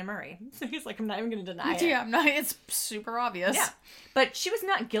of Jayna Murray. So he's like, I'm not even going to deny it. Yeah, I'm not. It's super obvious. Yeah. But she was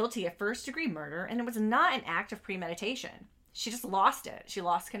not guilty of first-degree murder, and it was not an act of premeditation. She just lost it. She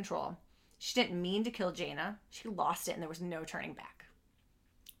lost control. She didn't mean to kill Jayna. She lost it, and there was no turning back.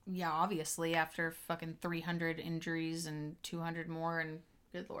 Yeah, obviously, after fucking 300 injuries and 200 more, and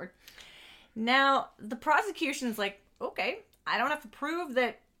good lord. Now, the prosecution's like, okay, I don't have to prove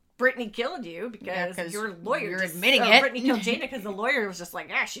that Brittany killed you because your lawyer you're admitting it. Brittany killed Jayna because the lawyer was just like,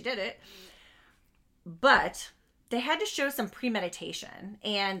 yeah, she did it. But they had to show some premeditation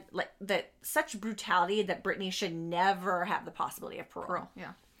and like that such brutality that Brittany should never have the possibility of parole.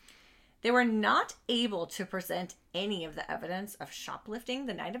 Yeah. They were not able to present any of the evidence of shoplifting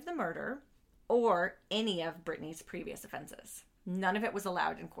the night of the murder or any of Brittany's previous offenses. None of it was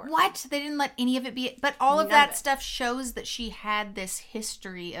allowed in court. What? They didn't let any of it be... But all of None that of it. stuff shows that she had this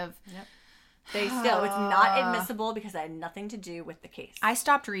history of... Yep. They still, it's not admissible because it had nothing to do with the case. I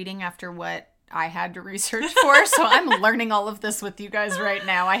stopped reading after what I had to research for, so I'm learning all of this with you guys right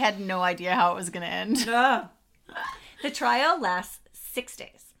now. I had no idea how it was going to end. The trial lasts 6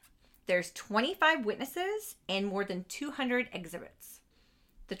 days. There's 25 witnesses and more than 200 exhibits.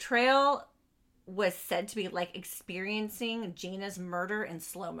 The trial was said to be like experiencing Jayna's murder in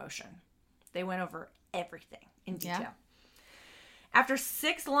slow motion. They went over everything in detail. Yeah. After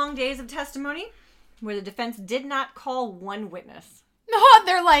 6 long days of testimony, where the defense did not call one witness. No,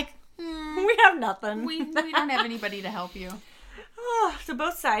 they're like, We have nothing. we don't have anybody to help you. So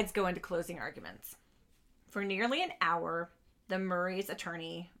both sides go into closing arguments. For nearly an hour, the Murray's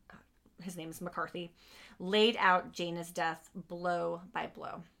attorney, his name is McCarthy, laid out Jayna's death blow by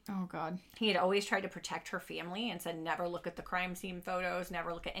blow. Oh, God. He had always tried to protect her family and said, never look at the crime scene photos,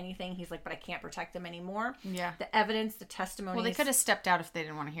 never look at anything. He's like, but I can't protect them anymore. Yeah. The evidence, the testimonies. Well, they could have stepped out if they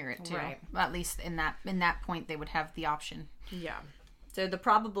didn't want to hear it, too. Right. At least in that point, they would have the option. Yeah. So the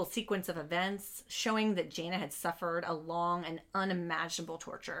probable sequence of events showing that Jayna had suffered a long and unimaginable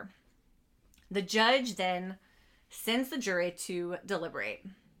torture. The judge then sends the jury to deliberate.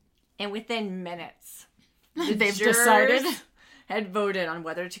 And within minutes, They've jurors decided. had voted on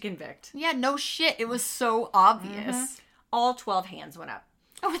whether to convict. Yeah, no shit. It was so obvious. All 12 hands went up.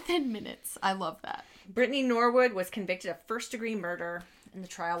 Oh, within minutes. I love that. Brittany Norwood was convicted of first-degree murder, and the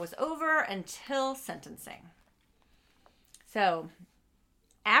trial was over until sentencing. So,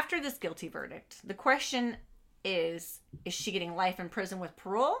 after this guilty verdict, the question is she getting life in prison with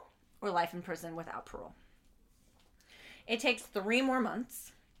parole or life in prison without parole? It takes 3 more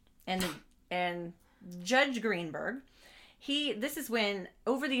months, and Judge Greenberg, this is when,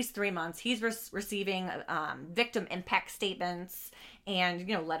 over these 3 months, he's receiving victim impact statements and,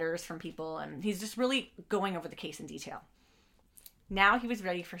 letters from people, and he's just really going over the case in detail. Now he was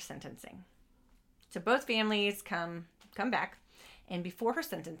ready for sentencing. So both families come back, and before her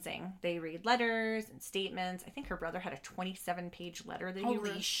sentencing, they read letters and statements. I think her brother had a 27-page letter that he wrote.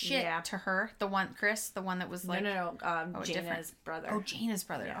 Holy shit. Yeah. To her? The one, Chris? The one that was like... No. Jayna's different. brother. Oh, Jayna's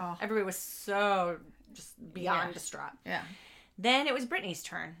brother. Yeah. Oh. Everybody was so just beyond distraught. Yeah. Then it was Brittany's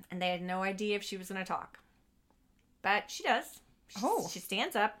turn, and they had no idea if she was going to talk. But she does. She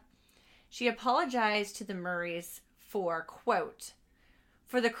stands up. She apologized to the Murrays for, quote,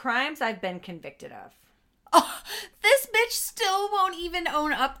 for the crimes I've been convicted of. Oh, this bitch still won't even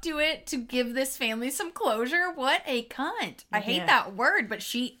own up to it to give this family some closure. What a cunt. I hate that word, but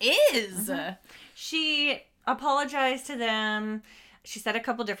she is. Mm-hmm. She apologized to them. She said a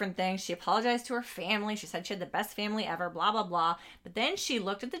couple different things. She apologized to her family. She said she had the best family ever, blah, blah, blah. But then she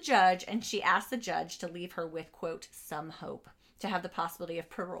looked at the judge and she asked the judge to leave her with, quote, some hope to have the possibility of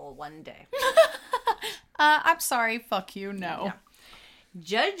parole one day. I'm sorry. Fuck you. No. Yeah.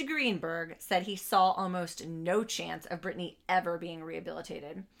 Judge Greenberg said he saw almost no chance of Brittany ever being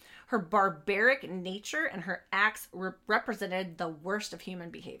rehabilitated. Her barbaric nature and her acts represented the worst of human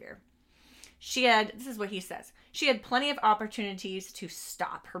behavior. This is what he says, she had plenty of opportunities to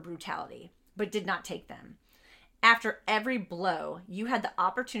stop her brutality, but did not take them. After every blow, you had the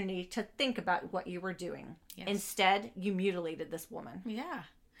opportunity to think about what you were doing. Yes. Instead, you mutilated this woman. Yeah.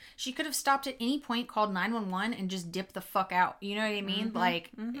 She could have stopped at any point, called 911, and just dipped the fuck out. You know what I mean?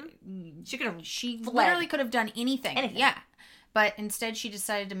 Mm-hmm. She literally could have done anything. Yeah. But instead, she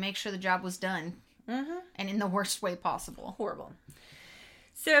decided to make sure the job was done. Mm-hmm. And in the worst way possible. Horrible.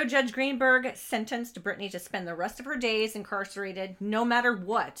 So Judge Greenberg sentenced Brittany to spend the rest of her days incarcerated, no matter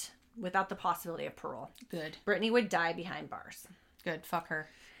what, without the possibility of parole. Good. Brittany would die behind bars. Good. Fuck her.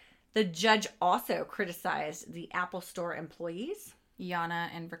 The judge also criticized the Apple Store employees. Yana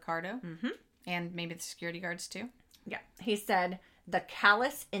and Ricardo. Mm-hmm. And maybe the security guards, too. Yeah. He said, the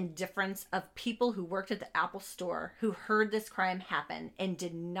callous indifference of people who worked at the Apple store who heard this crime happen and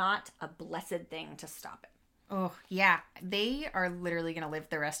did not a blessed thing to stop it. Oh, yeah. They are literally going to live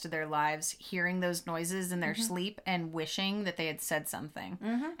the rest of their lives hearing those noises in their sleep and wishing that they had said something.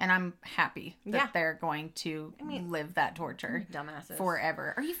 And I'm happy that they're going to live that torture Dumbasses.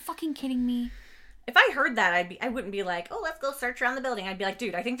 forever. Are you fucking kidding me? If I heard that, I wouldn't be like, oh, let's go search around the building. I'd be like,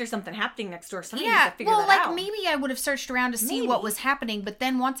 dude, I think there's something happening next door. Somebody needs to figure that out. Maybe I would have searched around to see what was happening, but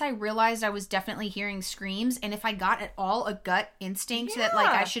then once I realized I was definitely hearing screams, and if I got at all a gut instinct that, like,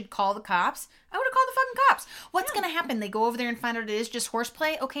 I should call the cops, I would have called the fucking cops. What's gonna happen? They go over there and find out it is just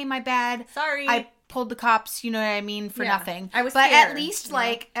horseplay? Okay, my bad. Sorry. I pulled the cops, you know what I mean, for nothing. I was But scared, at least,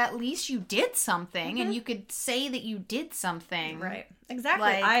 at least you did something, and you could say that you did something. Right.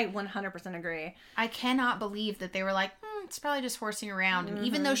 Exactly. Like, I 100% agree. I cannot believe that they were like, it's probably just horsing around. And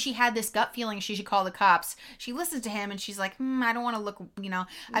even though she had this gut feeling she should call the cops, she listens to him and she's like, I don't want to look,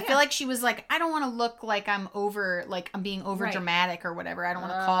 I feel like she was like, I don't want to look like I'm being over dramatic or whatever. I don't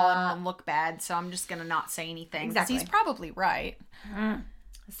want to call, I don't want to look bad. So I'm just going to not say anything. Exactly. He's probably right.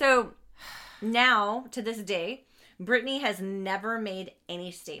 So now, to this day, Brittany has never made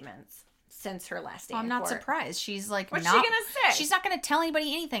any statements since her last day in I'm not court. surprised. She's like, What's she gonna say? She's not going to tell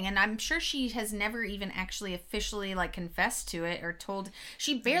anybody anything. And I'm sure she has never even actually officially like confessed to it or told.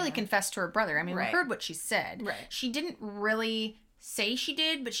 She barely confessed to her brother. I mean, we heard what she said. Right. She didn't really say she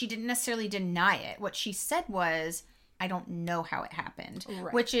did, but she didn't necessarily deny it. What she said was, I don't know how it happened,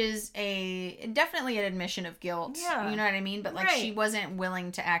 which is definitely an admission of guilt. Yeah. You know what I mean? But like, she wasn't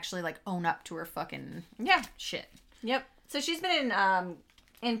willing to actually like own up to her fucking shit. Yep. So she's been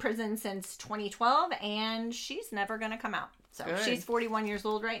in prison since 2012, and she's never going to come out. So she's 41 years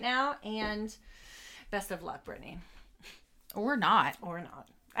old right now, and best of luck, Brittany. Or not. Or not.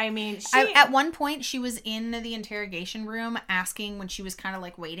 I mean, at one point, she was in the interrogation room asking, when she was kind of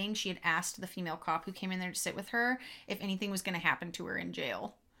like waiting, she had asked the female cop who came in there to sit with her if anything was going to happen to her in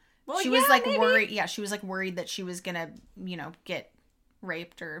jail. Well, she was like worried. Yeah, she was like worried that she was going to, get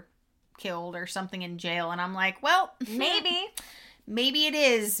raped or killed or something in jail. And I'm like, well, maybe. Maybe it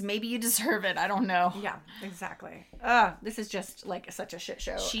is. Maybe you deserve it. I don't know. Yeah, exactly. This is just like such a shit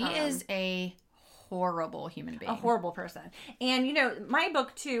show. She is a horrible human being. A horrible person. And, my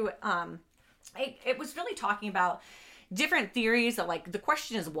book, too, it was really talking about different theories of, like, the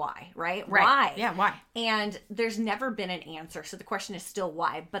question is why, right? Why? Yeah, why? And there's never been an answer. So the question is still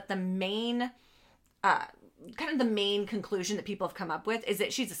why. But the main... kind of the main conclusion that people have come up with is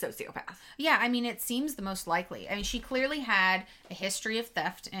that she's a sociopath. Yeah, I mean, it seems the most likely. I mean, she clearly had a history of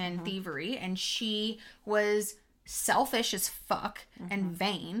theft and thievery, and she was selfish as fuck and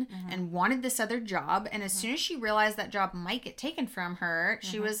vain and wanted this other job. And as soon as she realized that job might get taken from her,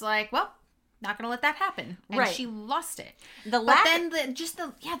 she was like, well, not gonna let that happen. And she lost it. The lack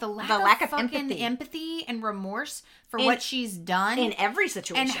of fucking empathy and remorse for what she's done in every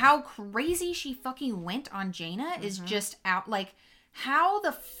situation, and how crazy she fucking went on Jaina is just out. Like, how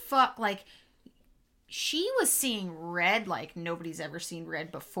the fuck, like, she was seeing red like nobody's ever seen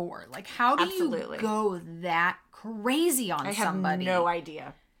red before. Like, how do you go that crazy on somebody? I have no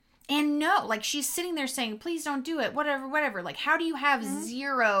idea. And no, like, she's sitting there saying, please don't do it, whatever. Like, how do you have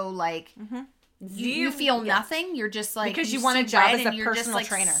zero, like, you feel nothing? You're just like, because you want a job as a you're personal just,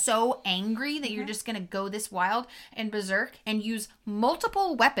 trainer. So angry that you're just going to go this wild and berserk and use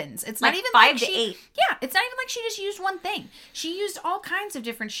multiple weapons. It's not even 5 to 8. Yeah, it's not even like she just used one thing. She used all kinds of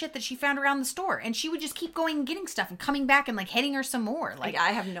different shit that she found around the store. And she would just keep going and getting stuff and coming back and, like, hitting her some more. Like, I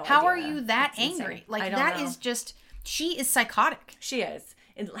have no idea. How are you that That's angry? insane. Like, that is just, she is psychotic. She is.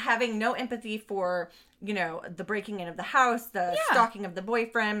 And having no empathy for, the breaking in of the house, the stalking of the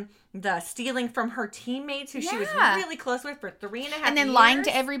boyfriend, the stealing from her teammates who she was really close with for 3.5 years. And then lying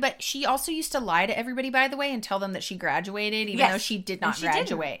to everybody. She also used to lie to everybody, by the way, and tell them that she graduated, even though she did not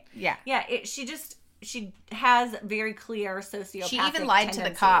graduate. Yeah. Yeah, she has very clear sociopathic She even lied to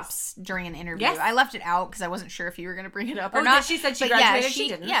the cops during an interview. Yes. I left it out because I wasn't sure if you were going to bring it up or not. She said she graduated. She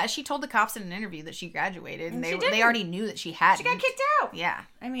didn't. Yeah, she told the cops in an interview that she graduated, and they already knew that she hadn't. She got kicked out. Yeah.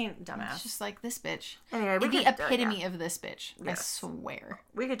 I mean, dumbass. It's just like, this bitch. Anyway, the epitome of this bitch. Yes. I swear.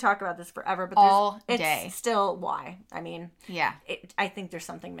 We could talk about this forever, but all day. It's still why. I mean, yeah. I think there's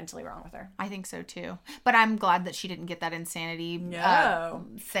something mentally wrong with her. I think so too. But I'm glad that she didn't get that insanity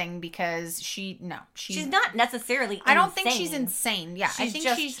thing, because she's not necessarily insane. I don't think she's insane. Yeah, I think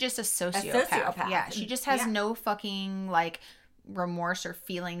she's just a sociopath. Yeah, she just has no fucking, like, remorse or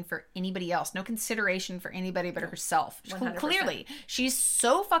feeling for anybody else. No consideration for anybody but herself. 100%. Clearly, she's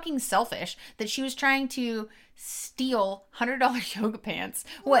so fucking selfish that she was trying to steal $100 yoga pants.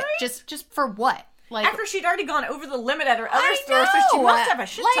 What? Just for what? Like, after she'd already gone over the limit at her other I store, so she know. must have a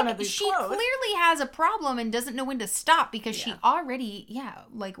shit ton Like, of these she clothes. clearly has a problem and doesn't know when to stop because she Yeah. already,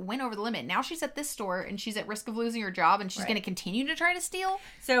 like went over the limit. Now she's at this store and she's at risk of losing her job and she's Right. going to continue to try to steal.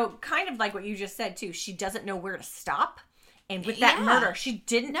 So kind of like what you just said too. She doesn't know where to stop, and with that Yeah. murder, she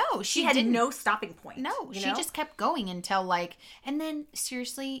didn't. No, she she had didn't. no stopping point. No, you she know? just kept going until like, and then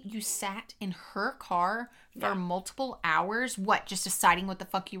seriously, you sat in her car for multiple hours. What? Just deciding what the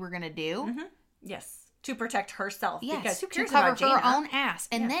fuck you were going to do? yes, to protect herself. Yes, because who to cares cover about her Jaina? own ass.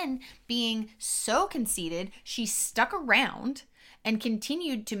 And then being so conceited, she stuck around and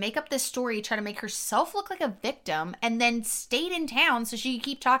continued to make up this story, try to make herself look like a victim, and then stayed in town so she could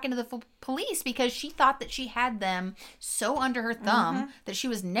keep talking to the police because she thought that she had them so under her thumb that she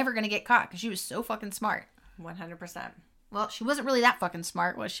was never going to get caught because she was so fucking smart. 100%. Well, she wasn't really that fucking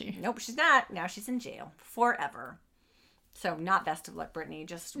smart, was she? Nope, she's not. Now she's in jail forever. So not best of luck, Brittany.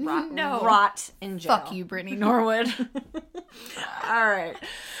 Just rot in jail. Fuck you, Brittany Norwood. All right,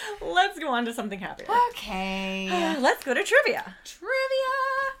 let's go on to something happier. Okay. Let's go to trivia.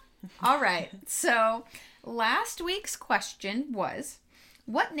 Trivia. All right. So last week's question was,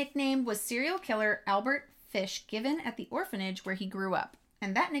 what nickname was serial killer Albert Fish given at the orphanage where he grew up?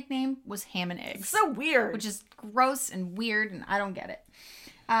 And that nickname was Ham and Eggs. So weird. Which is gross and weird, and I don't get it.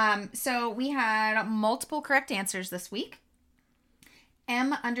 So we had multiple correct answers this week.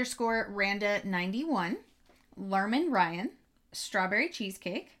 M_Randa91, Lerman Ryan, Strawberry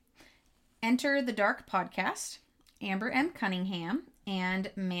Cheesecake, Enter the Dark Podcast, Amber M. Cunningham,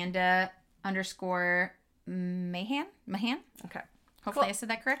 and Manda _Mahan. Okay. Hopefully Cool. I said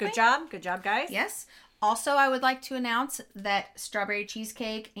that correctly. Good job. Good job, guys. Yes. Also, I would like to announce that Strawberry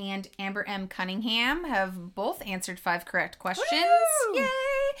Cheesecake and Amber M. Cunningham have both answered 5 correct questions. Woo! Yay!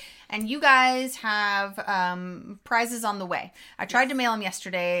 And you guys have prizes on the way. I tried to mail them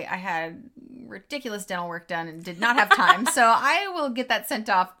yesterday. I had ridiculous dental work done and did not have time. So I will get that sent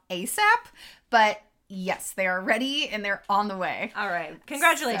off ASAP. But yes, they are ready and they're on the way. All right.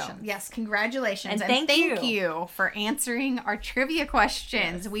 Congratulations. So, yes, congratulations. And thank you for answering our trivia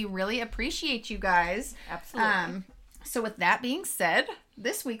questions. We really appreciate you guys. Absolutely. So with that being said,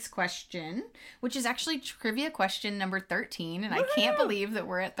 this week's question, which is actually trivia question number 13, and I can't believe that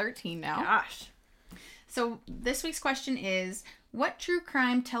we're at 13 now. Gosh. So this week's question is, what true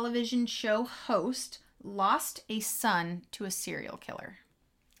crime television show host lost a son to a serial killer?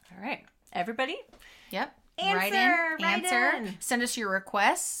 All right. Everybody? Write Answer. in. Send us your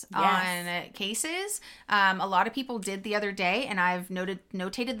requests on cases. A lot of people did the other day, and I've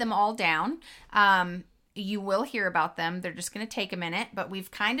notated them all down. You will hear about them. They're just going to take a minute, but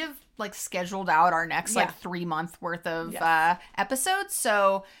we've kind of like scheduled out our next 3 month worth of episodes.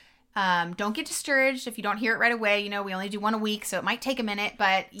 So don't get discouraged if you don't hear it right away. You know, we only do one a week, so it might take a minute,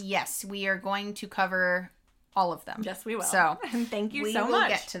 but yes, we are going to cover all of them. Yes, we will. So thank you we so will much.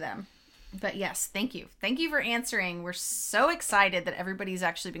 get to them. But yes, thank you. Thank you for answering. We're so excited that everybody's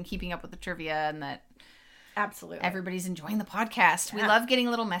actually been keeping up with the trivia and that Absolutely. everybody's enjoying the podcast. We Yeah. love getting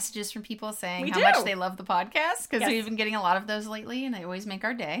little messages from people saying We how do. much they love the podcast because Yes. we've been getting a lot of those lately and they always make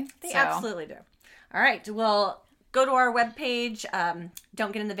our day. They So, absolutely do. All right. Well, go to our webpage,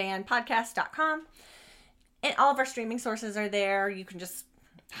 don'tgetinthevanpodcast.com. And all of our streaming sources are there. You can just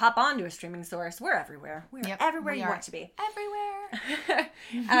hop onto a streaming source. We're everywhere. We're everywhere you want to be. Everywhere.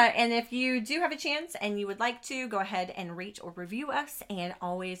 And if you do have a chance and you would like to, go ahead and rate or review us and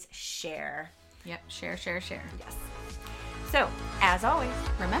always share. Yep. Share. Yes. So, as always,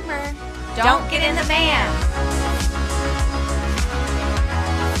 Remember, don't get in the van.